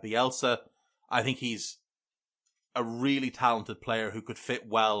Bielsa. I think he's a really talented player who could fit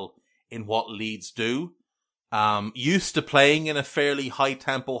well in what Leeds do. Used to playing in a fairly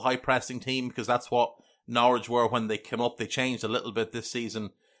high-tempo, high-pressing team, because that's what Norwich were when they came up. They changed a little bit this season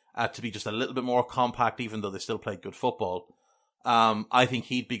to be just a little bit more compact, even though they still played good football. I think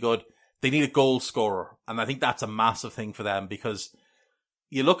he'd be good. They need a goal scorer, and I think that's a massive thing for them, because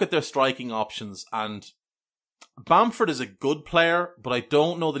you look at their striking options, and Bamford is a good player, but I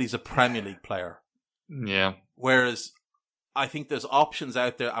don't know that he's a Premier League player. Yeah. Whereas I think there's options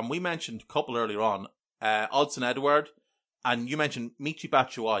out there, and we mentioned a couple earlier on. Odsonne Edouard, and you mentioned Michy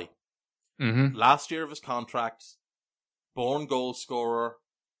Batshuayi. Mm-hmm. Last year of his contract, born goal scorer,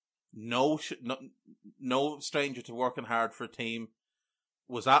 no stranger to working hard for a team,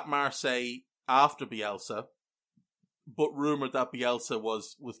 was at Marseille after Bielsa, but rumoured that Bielsa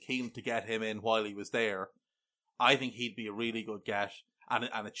was keen to get him in while he was there. I think he'd be a really good get and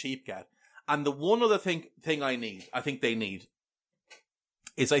a cheap get. And the one other thing they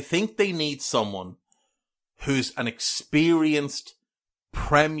need someone who's an experienced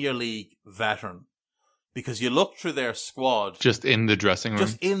Premier League veteran. Because you look through their squad. Just in the dressing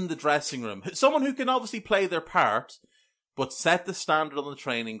room. Someone who can obviously play their part, but set the standard on the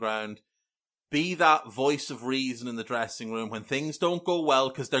training ground. Be that voice of reason in the dressing room when things don't go well,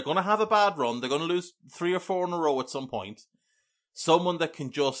 because they're going to have a bad run. They're going to lose 3 or 4 in a row at some point. Someone that can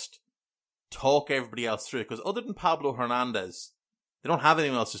just talk everybody else through. Because other than Pablo Hernandez, they don't have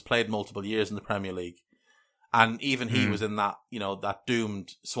anyone else who's played multiple years in the Premier League. And even he was in that, that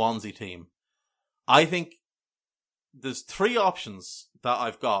doomed Swansea team. I think there's 3 options that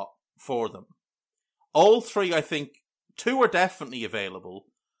I've got for them. All 3, I think, 2 are definitely available.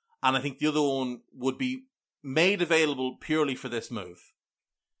 And I think the other one would be made available purely for this move.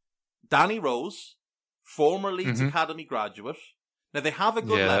 Danny Rose, former Leeds Academy graduate. Now, they have a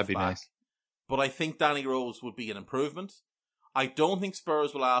good left back, nice. But I think Danny Rose would be an improvement. I don't think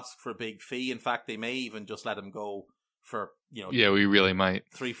Spurs will ask for a big fee. In fact, they may even just let him go for, Yeah, we really might.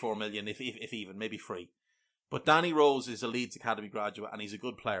 3-4 million, if even, maybe free. But Danny Rose is a Leeds Academy graduate, and he's a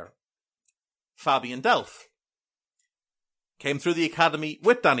good player. Fabian Delph came through the academy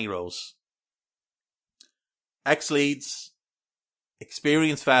with Danny Rose. Ex-Leeds,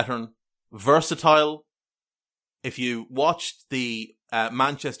 experienced veteran, versatile. If you watched the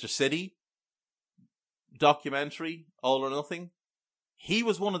Manchester City documentary, All or Nothing, he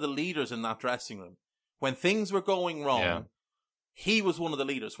was one of the leaders in that dressing room. When things were going wrong, he was one of the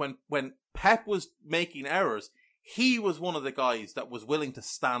leaders. When Pep was making errors, he was one of the guys that was willing to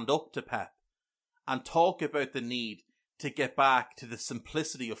stand up to Pep and talk about the need to get back to the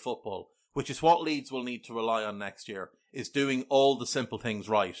simplicity of football, which is what Leeds will need to rely on next year, is doing all the simple things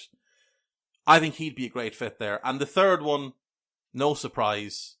right. I think he'd be a great fit there. And the third one, no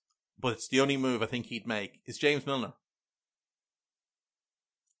surprise, but it's the only move I think he'd make, is James Milner.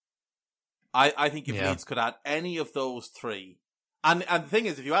 I think if Leeds could add any of those 3, and the thing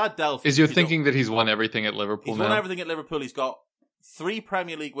is, if you add Delph... Is you're thinking that he's won everything at Liverpool now? He's won everything at Liverpool. He's got 3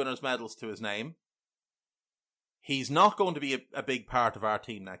 Premier League winners' medals to his name. He's not going to be a big part of our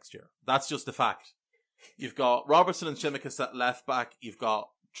team next year. That's just a fact. You've got Robertson and Tsimikas at left back. You've got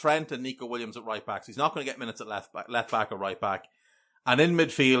Trent and Nico Williams at right back. So he's not going to get minutes at left back or right back. And in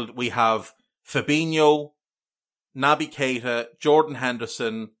midfield, we have Fabinho, Naby Keita, Jordan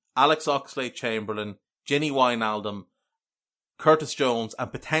Henderson, Alex Oxlade-Chamberlain, Gini Wijnaldum, Curtis Jones,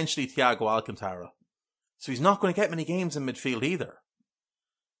 and potentially Thiago Alcantara. So he's not going to get many games in midfield either.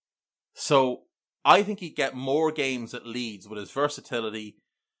 So I think he'd get more games at Leeds with his versatility.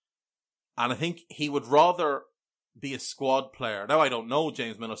 And I think he would rather be a squad player. Now, I don't know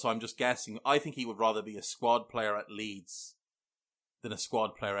James Milner, so I'm just guessing. I think he would rather be a squad player at Leeds than a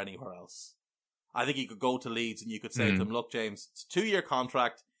squad player anywhere else. I think he could go to Leeds and you could say to him, look, James, it's a 2-year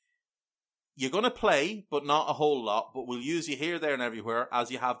contract. You're going to play, but not a whole lot. But we'll use you here, there, and everywhere, as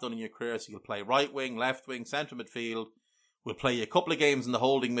you have done in your career. So you'll play right wing, left wing, centre midfield. We'll play you a couple of games in the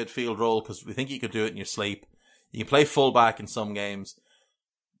holding midfield role because we think you could do it in your sleep. You can play full back in some games.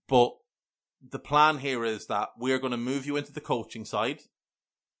 But the plan here is that we're going to move you into the coaching side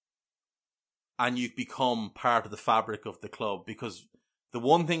and you've become part of the fabric of the club, because the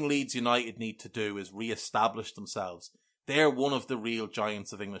one thing Leeds United need to do is re-establish themselves. They're one of the real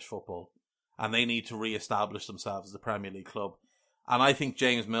giants of English football and they need to re-establish themselves as a Premier League club. And I think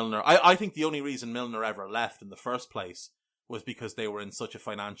James Milner, I think the only reason Milner ever left in the first place was because they were in such a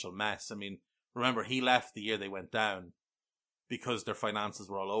financial mess. I mean, remember, he left the year they went down because their finances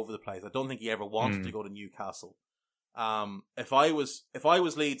were all over the place. I don't think he ever wanted to go to Newcastle. If I was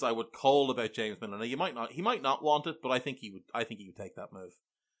Leeds, I would call about James Milner. Now, he might not want it, but I think he would take that move.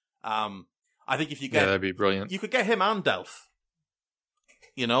 I think if you get, that'd be brilliant. You could get him and Delph.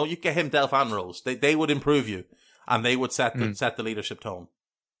 You could get him, Delph and Rose. They would improve you, and they would set the leadership tone.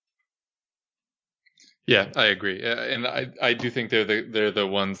 Yeah, I agree, and I do think they're the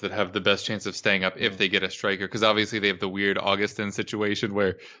ones that have the best chance of staying up if they get a striker, because obviously they have the weird Augustin situation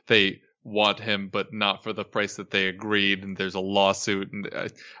where they want him but not for the price that they agreed, and there's a lawsuit, and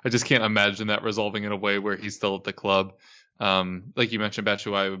I just can't imagine that resolving in a way where he's still at the club. Like you mentioned,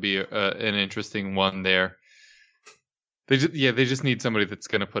 Batshuayi would be an interesting one there. They just need somebody that's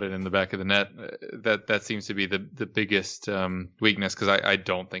going to put it in the back of the net. That seems to be the biggest weakness, because I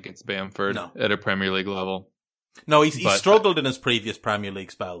don't think it's Bamford at a Premier League level. No, he struggled in his previous Premier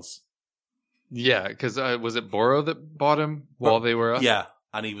League spells. Yeah, because was it Boro that bought him while they were up? Yeah,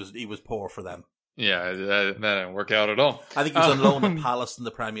 and he was poor for them. Yeah, that didn't work out at all. I think he was on loan at Palace in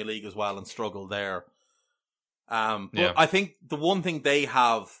the Premier League as well and struggled there. But I think the one thing they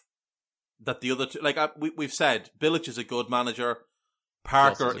have that the other two, like we've said, Bilic is a good manager,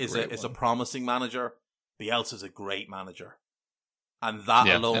 Parker is a promising manager, Bielsa's a great manager, and that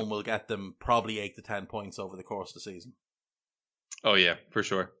alone will get them probably 8 to 10 points over the course of the season. Oh yeah, for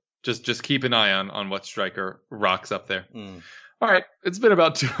sure. Just keep an eye on what striker rocks up there. All right, it's been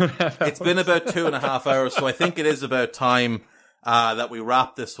about 2.5 hours. It's been about 2.5 hours, so I think it is about time that we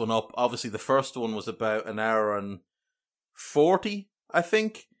wrap this one up. Obviously, the first one was about 1 hour and 40, I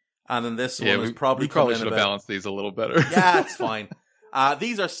think. And then this one is probably should have balanced these a little better. Yeah, it's fine.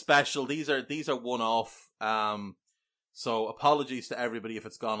 These are special. These are one-off. So apologies to everybody if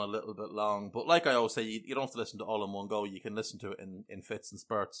it's gone a little bit long. But like I always say, you don't have to listen to all in one go. You can listen to it in fits and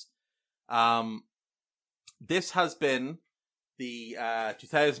spurts. This has been the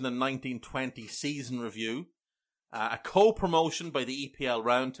 2019-20 season review, a co-promotion by the EPL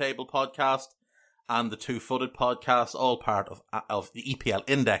Roundtable podcast and the Two Footed podcast, all part of the EPL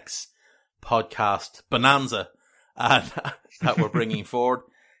Index podcast bonanza that we're bringing forward.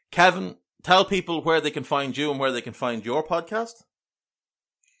 Kevin, tell people where they can find you and where they can find your podcast.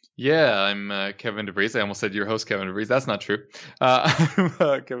 Yeah, I'm Kevin DeVries. I almost said your host, Kevin DeVries. That's not true. I'm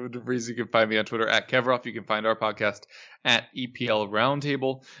Kevin DeVries. You can find me on Twitter at Kevroff. You can find our podcast at EPL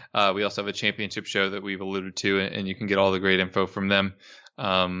Roundtable. We also have a championship show that we've alluded to, and you can get all the great info from them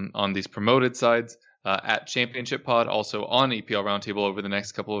on these promoted sides at Championship Pod. Also on EPL Roundtable over the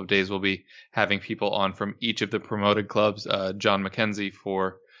next couple of days, we'll be having people on from each of the promoted clubs. John McKenzie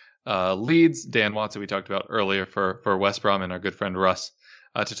for Leeds, Dan Watson we talked about earlier for West Brom, and our good friend Russ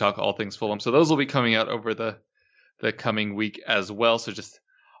to talk all things Fulham. So those will be coming out over the coming week as well. So just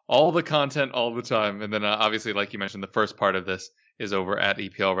all the content all the time. And then obviously, like you mentioned, the first part of this is over at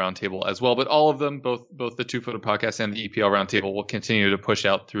EPL Roundtable as well. But all of them, both the Two Footed Podcast and the EPL Roundtable, will continue to push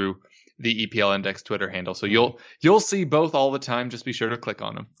out through the EPL Index Twitter handle. So you'll see both all the time. Just be sure to click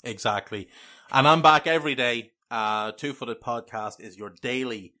on them. Exactly. And I'm back every day. Two Footed Podcast is your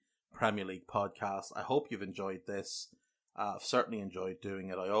daily Premier League podcast. I hope you've enjoyed this. I've certainly enjoyed doing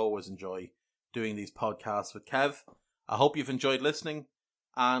it. I always enjoy doing these podcasts with Kev. I hope you've enjoyed listening.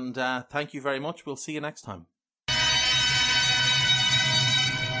 And thank you very much. We'll see you next time.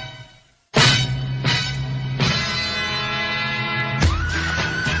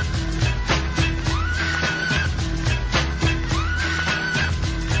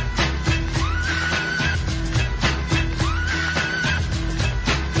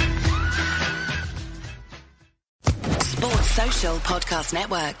 Social Podcast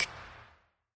Network.